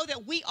we know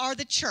that we are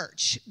the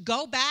church.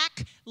 Go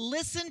back,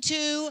 listen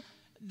to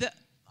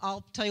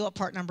I'll tell you what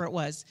part number it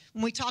was.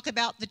 When we talk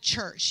about the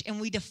church and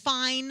we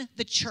define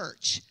the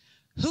church.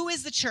 Who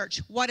is the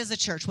church? What is the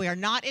church? We are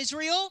not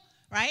Israel,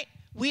 right?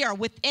 We are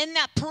within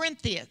that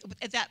parentheses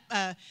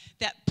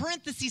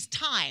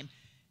time.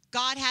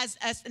 God has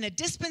us in a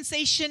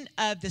dispensation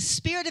of the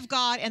Spirit of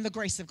God and the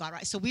grace of God,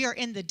 right? So we are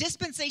in the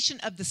dispensation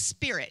of the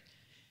Spirit.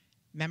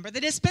 Remember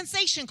the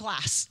dispensation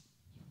class.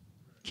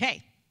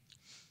 Okay.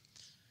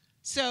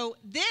 So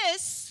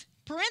this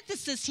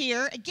parenthesis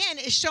here, again,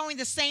 is showing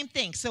the same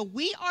thing. So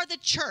we are the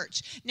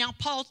church. Now,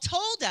 Paul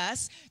told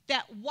us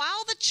that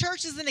while the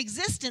church is in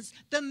existence,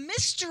 the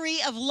mystery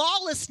of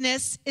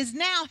lawlessness is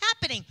now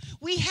happening.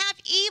 We have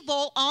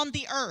evil on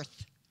the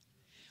earth.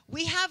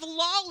 We have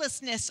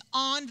lawlessness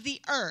on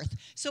the earth.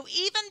 So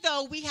even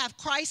though we have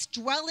Christ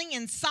dwelling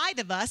inside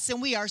of us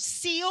and we are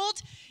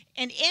sealed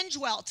and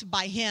indwelt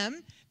by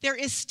him, there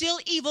is still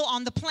evil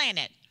on the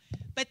planet.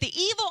 But the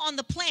evil on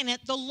the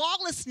planet, the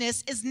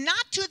lawlessness, is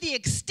not to the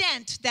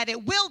extent that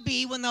it will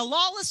be when the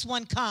lawless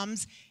one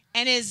comes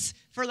and is,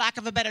 for lack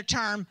of a better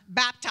term,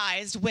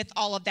 baptized with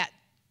all of that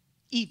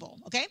evil,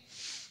 okay?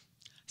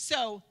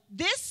 So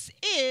this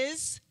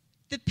is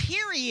the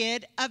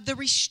period of the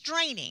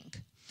restraining.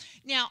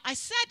 Now, I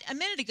said a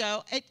minute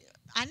ago,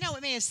 I know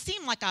it may have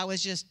seemed like I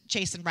was just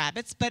chasing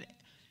rabbits, but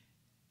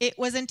it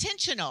was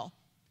intentional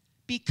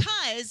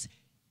because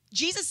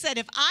Jesus said,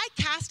 if I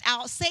cast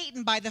out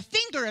Satan by the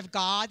finger of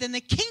God, then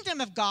the kingdom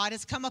of God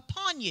has come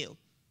upon you.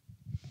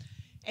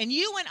 And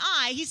you and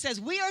I, he says,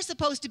 we are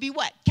supposed to be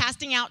what?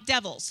 Casting out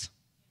devils.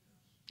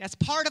 That's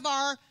part of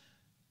our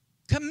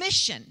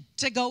commission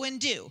to go and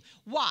do.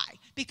 Why?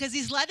 Because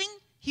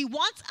he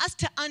wants us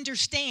to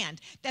understand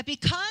that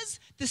because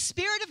the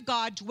Spirit of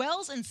God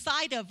dwells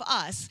inside of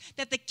us,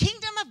 that the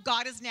kingdom of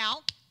God has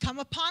now come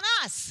upon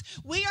us.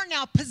 We are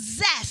now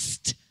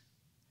possessed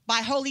by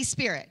Holy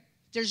Spirit.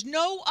 There's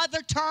no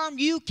other term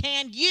you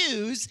can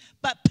use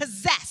but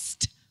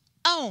possessed,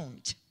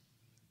 owned.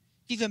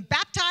 If you've been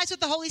baptized with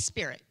the Holy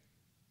Spirit,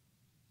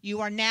 you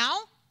are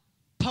now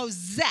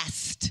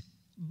possessed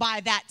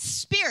by that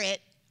Spirit.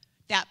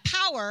 That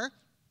power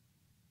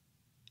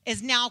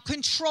is now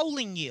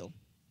controlling you.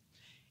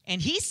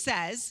 And he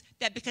says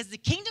that because the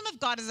kingdom of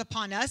God is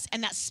upon us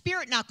and that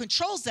Spirit now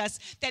controls us,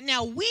 that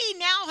now we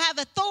now have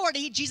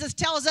authority, Jesus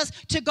tells us,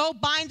 to go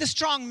bind the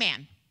strong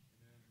man.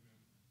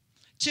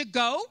 To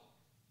go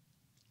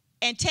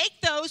and take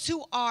those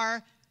who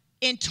are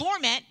in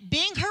torment,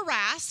 being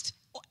harassed,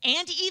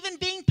 and even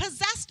being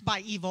possessed by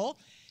evil,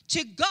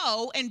 to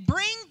go and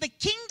bring the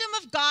kingdom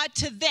of God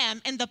to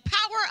them in the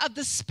power of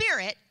the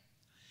Spirit,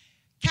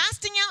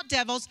 casting out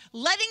devils,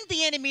 letting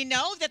the enemy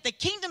know that the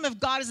kingdom of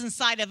God is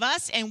inside of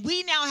us, and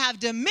we now have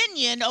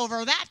dominion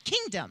over that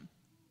kingdom.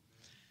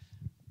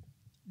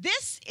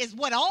 This is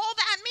what all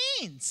that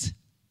means.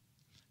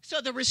 So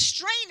the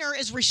restrainer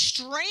is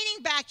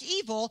restraining back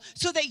evil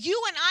so that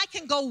you and I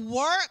can go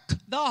work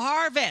the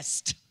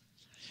harvest.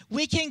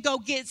 We can go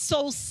get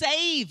souls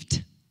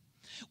saved.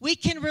 We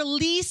can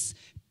release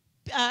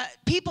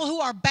people who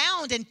are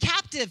bound and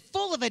captive,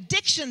 full of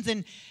addictions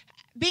and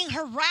being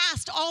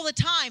harassed all the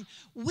time.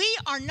 We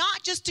are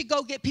not just to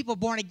go get people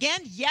born again.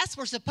 Yes,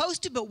 we're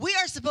supposed to, but we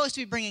are supposed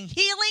to be bringing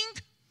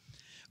healing,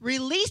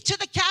 release to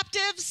the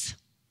captives.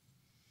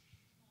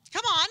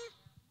 Come on.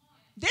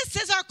 This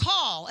is our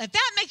call. If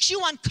that makes you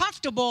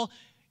uncomfortable,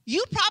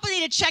 you probably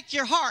need to check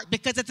your heart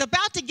because it's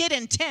about to get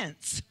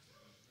intense.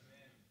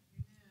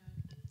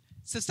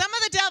 So some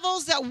of the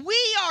devils that we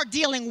are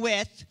dealing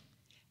with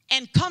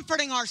and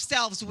comforting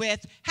ourselves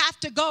with have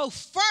to go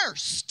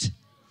first.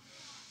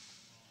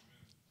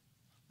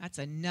 That's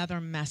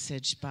another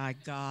message by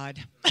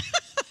God.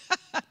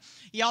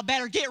 Y'all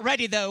better get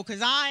ready, though,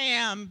 because I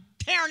am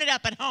tearing it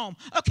up at home.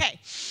 Okay.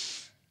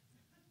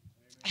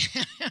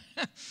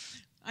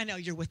 I know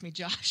you're with me,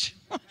 Josh.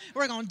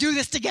 We're going to do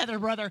this together,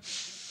 brother.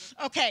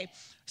 Okay,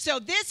 so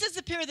this is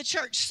the period of the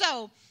church.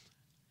 So,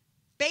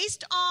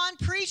 based on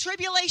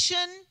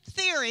pre-tribulation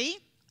theory,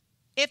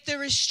 if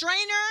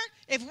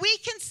we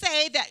can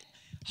say that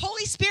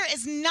Holy Spirit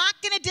is not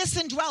going to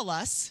disindwell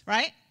us,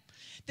 right?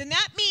 Then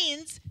that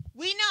means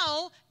we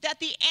know that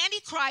the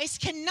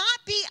Antichrist cannot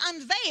be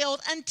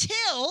unveiled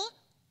until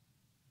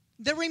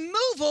the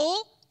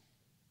removal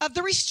of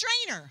the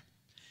restrainer.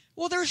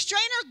 Well, the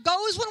restrainer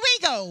goes when we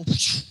go.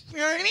 You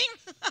know what I mean?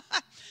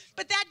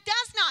 But that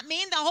does not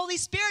mean the Holy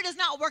Spirit is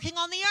not working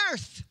on the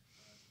earth.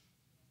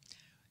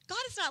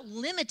 God is not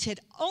limited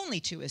only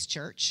to his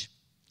church.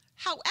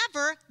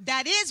 However,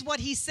 that is what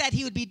he said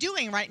he would be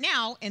doing right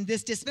now in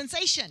this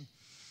dispensation.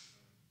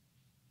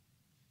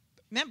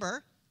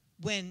 Remember,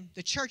 when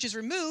the church is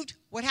removed,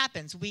 what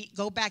happens? We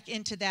go back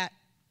into that.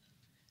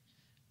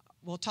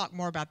 We'll talk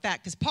more about that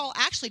because Paul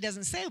actually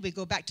doesn't say we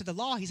go back to the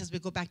law. He says we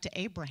go back to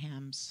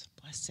Abraham's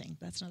blessing.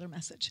 That's another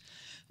message.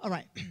 All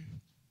right.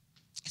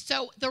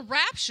 So the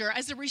rapture,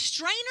 as the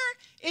restrainer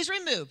is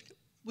removed,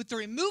 with the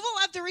removal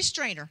of the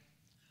restrainer,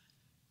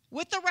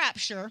 with the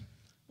rapture,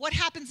 what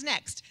happens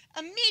next?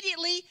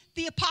 Immediately,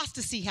 the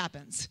apostasy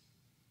happens,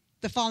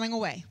 the falling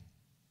away.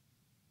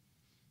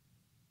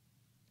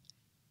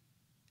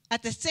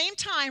 At the same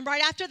time,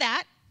 right after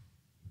that,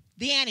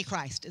 the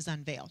Antichrist is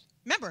unveiled.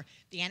 Remember,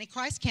 the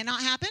Antichrist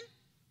cannot happen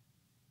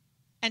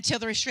until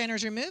the restrainer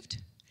is removed.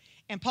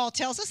 And Paul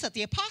tells us that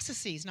the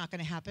apostasy is not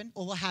going to happen,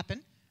 or will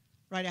happen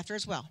right after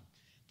as well.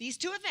 These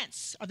two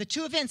events are the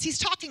two events he's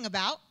talking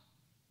about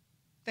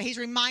that he's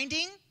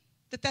reminding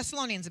the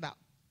Thessalonians about.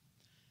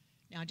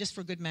 Now, just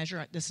for good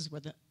measure, this is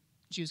where the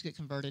Jews get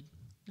converted.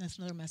 That's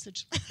another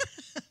message.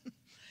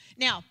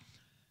 Now,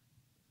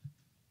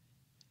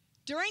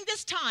 during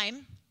this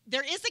time,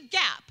 there is a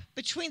gap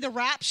between the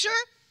rapture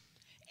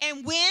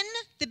and when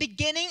the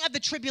beginning of the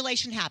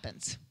tribulation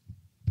happens,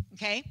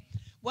 okay?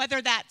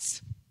 Whether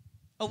that's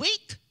a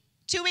week,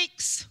 2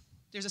 weeks,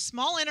 there's a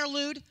small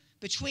interlude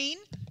between,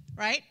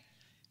 right?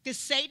 Because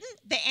Satan,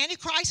 the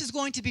Antichrist, is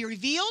going to be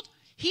revealed.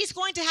 He's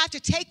going to have to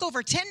take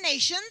over 10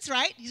 nations,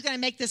 right? He's going to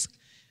make this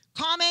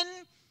common,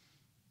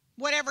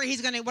 whatever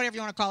you want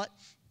to call it.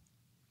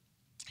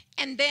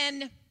 And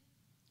then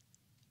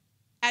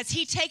as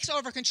he takes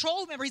over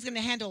control, remember, he's going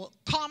to handle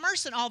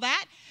commerce and all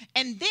that.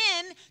 And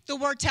then the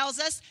word tells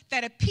us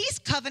that a peace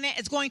covenant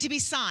is going to be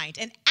signed.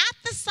 And at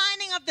the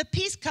signing of the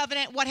peace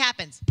covenant, what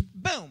happens?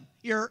 Boom,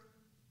 you're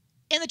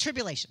in the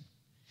tribulation.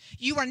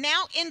 You are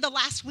now in the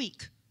last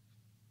week,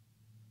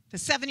 the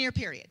 7-year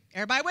period.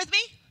 Everybody with me?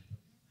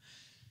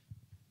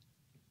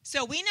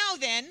 So we know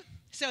then,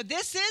 so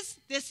this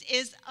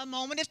is a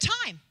moment of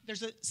time.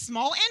 There's a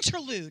small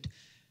interlude.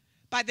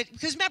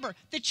 Because remember,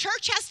 the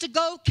church has to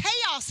go,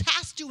 chaos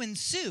has to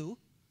ensue.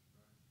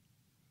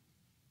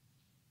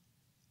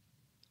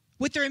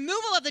 With the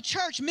removal of the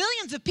church,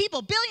 millions of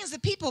people, billions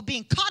of people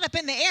being caught up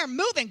in the air,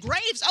 moving,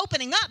 graves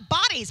opening up,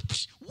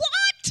 bodies.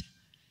 What?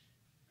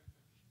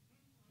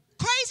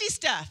 Crazy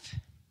stuff.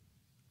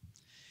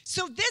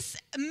 So this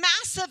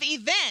massive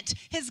event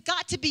has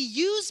got to be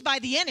used by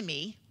the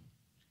enemy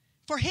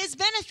for his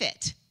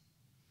benefit.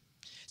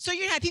 So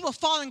you're going to have people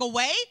falling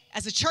away.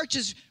 As the church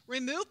is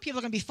removed, people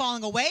are going to be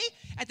falling away.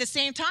 At the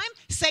same time,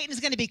 Satan is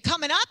going to be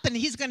coming up, and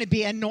he's going to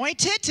be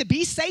anointed to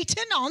be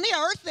Satan on the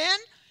earth then.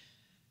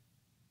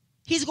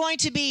 He's going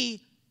to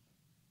be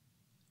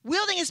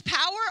wielding his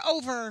power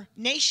over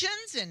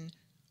nations and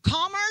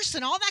commerce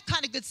and all that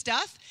kind of good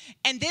stuff.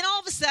 And then all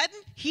of a sudden,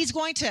 he's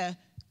going to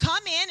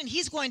come in, and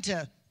he's going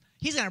to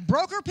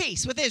broker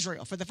peace with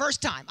Israel for the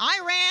first time.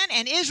 Iran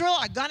and Israel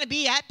are going to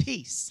be at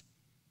peace.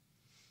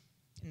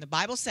 And the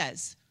Bible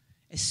says,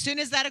 as soon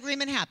as that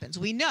agreement happens,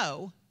 we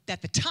know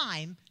that the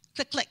time,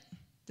 click, click,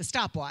 the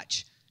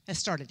stopwatch has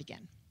started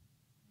again.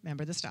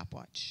 Remember the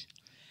stopwatch.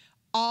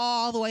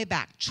 All the way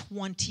back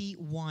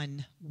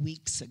 21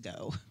 weeks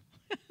ago.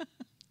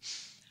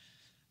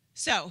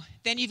 So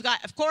then you've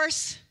got, of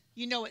course,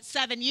 you know it's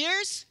 7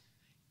 years.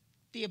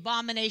 The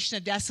abomination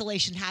of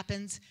desolation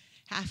happens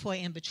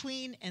halfway in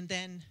between. And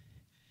then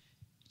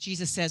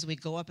Jesus says we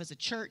go up as a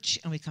church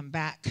and we come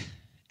back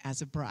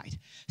as a bride.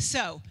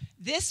 So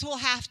this will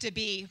have to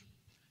be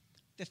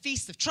the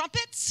Feast of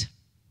Trumpets.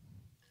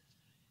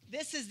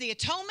 This is the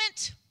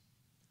Atonement.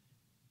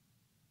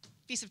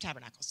 Feast of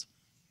Tabernacles.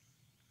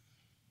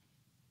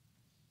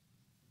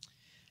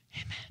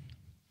 Amen.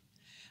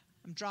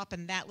 I'm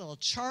dropping that little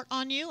chart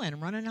on you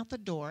and running out the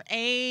door.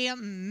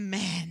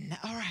 Amen.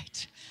 All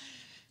right.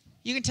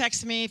 You can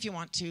text me if you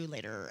want to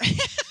later.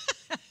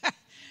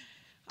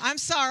 I'm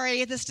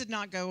sorry. This did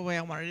not go the way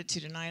I wanted it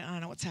to tonight. I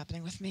don't know what's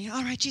happening with me.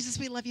 All right, Jesus,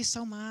 we love you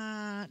so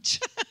much.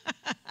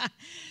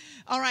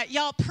 All right,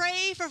 y'all,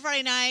 pray for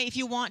Friday night if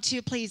you want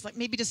to. Please, like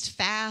maybe just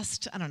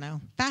fast. I don't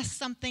know. Fast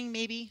something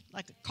maybe,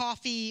 like a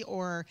coffee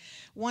or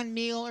one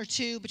meal or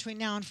two between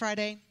now and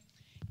Friday.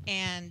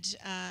 And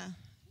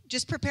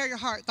just prepare your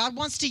heart. God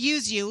wants to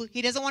use you.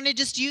 He doesn't want to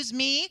just use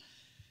me.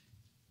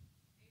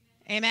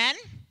 Amen?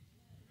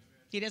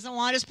 He doesn't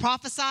want to just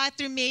prophesy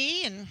through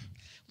me and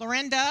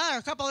Lorinda or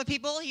a couple of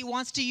people. He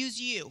wants to use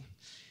you.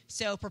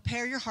 So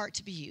prepare your heart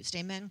to be used.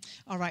 Amen.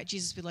 All right,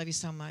 Jesus, we love you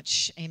so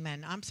much.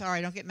 Amen. I'm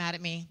sorry. Don't get mad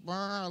at me.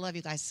 I love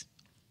you guys.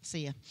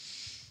 See ya.